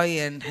joy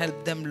and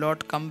help them,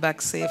 Lord, come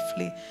back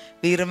safely.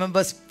 We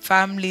remember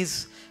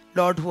families,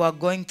 Lord, who are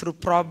going through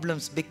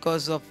problems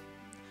because of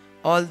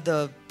all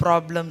the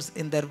problems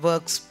in their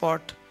work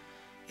spot.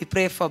 We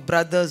pray for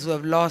brothers who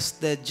have lost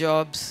their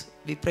jobs.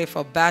 We pray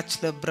for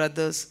bachelor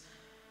brothers,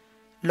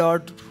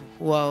 Lord,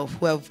 who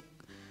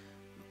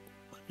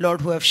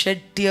have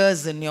shed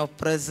tears in your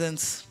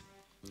presence.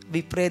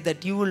 We pray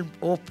that you will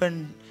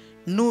open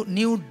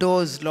new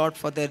doors, Lord,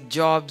 for their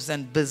jobs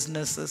and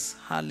businesses.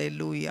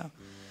 Hallelujah.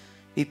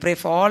 We pray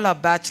for all our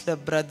bachelor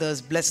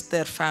brothers. Bless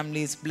their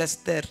families. Bless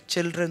their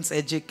children's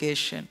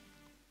education.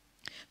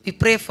 We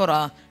pray for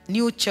our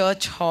new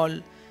church hall,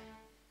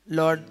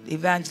 Lord,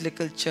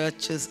 Evangelical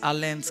Churches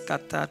Alliance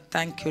Qatar.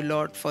 Thank you,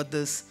 Lord, for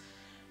this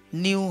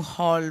new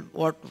hall,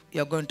 what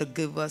you're going to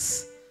give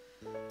us.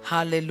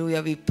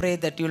 Hallelujah. We pray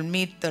that you'll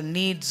meet the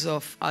needs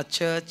of our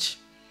church.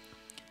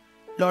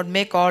 Lord,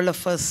 make all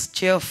of us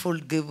cheerful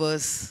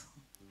givers.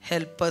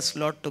 Help us,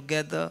 Lord,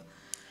 together,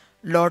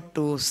 Lord,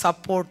 to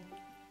support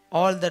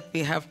all that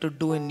we have to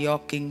do in your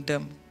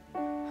kingdom.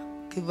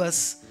 Give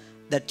us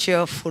the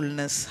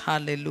cheerfulness.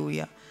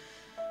 Hallelujah.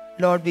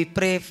 Lord, we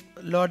pray,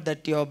 Lord,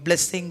 that your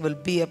blessing will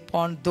be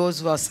upon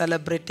those who are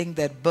celebrating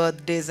their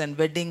birthdays and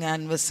wedding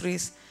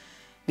anniversaries.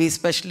 We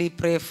especially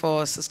pray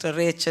for Sister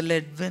Rachel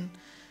Edwin.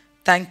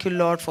 Thank you,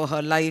 Lord, for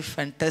her life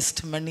and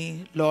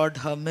testimony. Lord,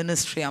 her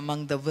ministry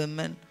among the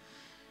women.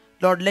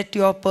 Lord, let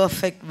your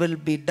perfect will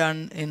be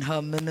done in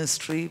her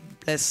ministry.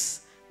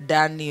 Bless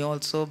Danny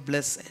also.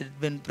 Bless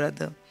Edwin,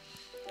 brother.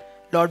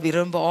 Lord, we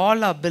remember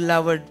all our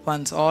beloved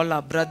ones, all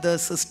our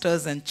brothers,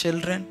 sisters, and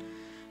children.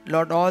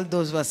 Lord, all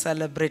those who are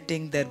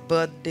celebrating their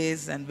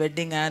birthdays and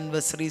wedding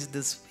anniversaries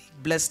this week.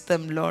 Bless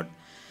them, Lord.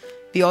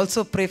 We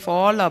also pray for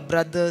all our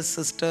brothers,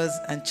 sisters,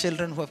 and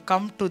children who have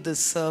come to this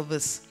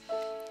service.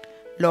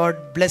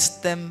 Lord, bless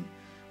them,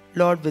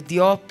 Lord, with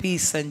your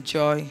peace and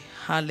joy.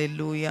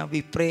 Hallelujah.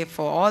 We pray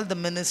for all the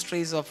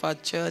ministries of our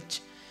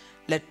church.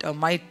 Let a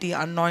mighty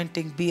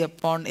anointing be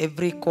upon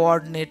every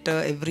coordinator,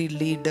 every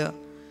leader.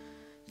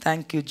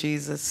 Thank you,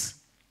 Jesus.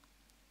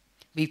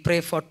 We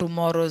pray for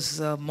tomorrow's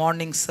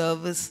morning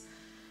service.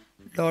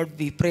 Lord,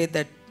 we pray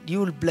that you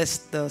will bless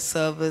the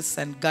service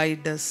and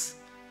guide us.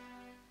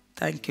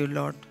 Thank you,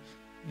 Lord.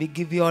 We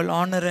give you all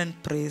honor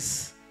and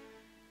praise.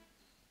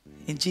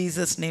 In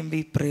Jesus' name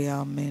we pray.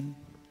 Amen.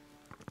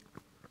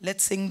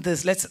 Let's sing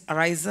this. Let's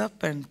rise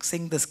up and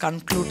sing this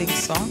concluding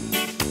song.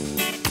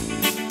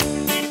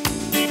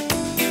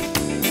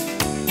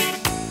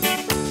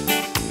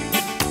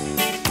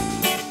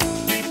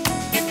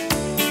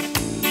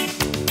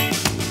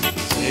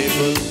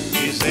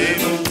 He's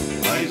able.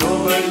 I know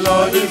my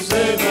Lord is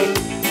able.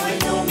 I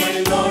know my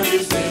Lord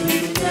is able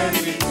to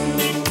carry me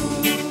through.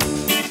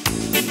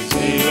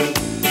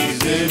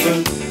 He's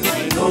able.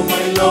 I know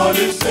my Lord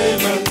is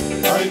able.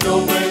 I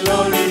know my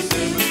Lord is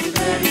able to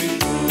carry me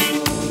through.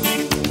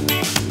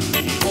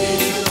 He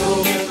takes the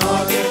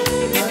broken-hearted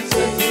and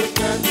sets the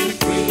captive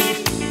free,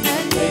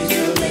 and makes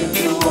the lame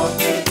to walk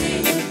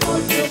again and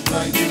cause the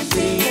blind to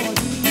see.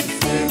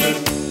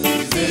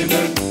 He's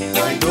able.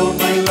 I know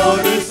my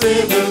Lord is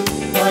able.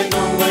 I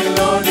know my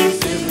Lord is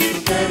able to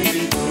carry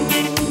me through.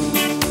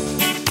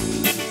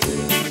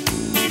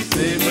 He's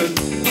able.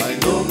 I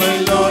know my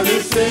Lord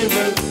is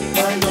able.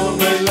 I know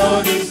my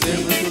Lord is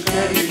able to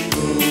carry me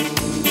through.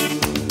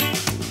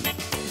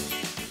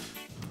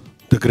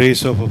 The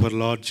grace of our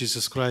Lord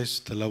Jesus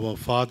Christ, the love of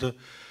Father,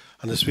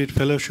 and the sweet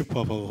fellowship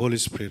of our Holy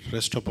Spirit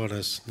rest upon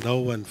us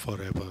now and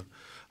forever.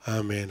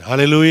 Amen.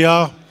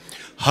 Hallelujah.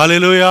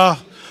 Hallelujah.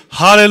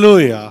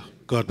 Hallelujah.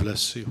 God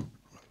bless you.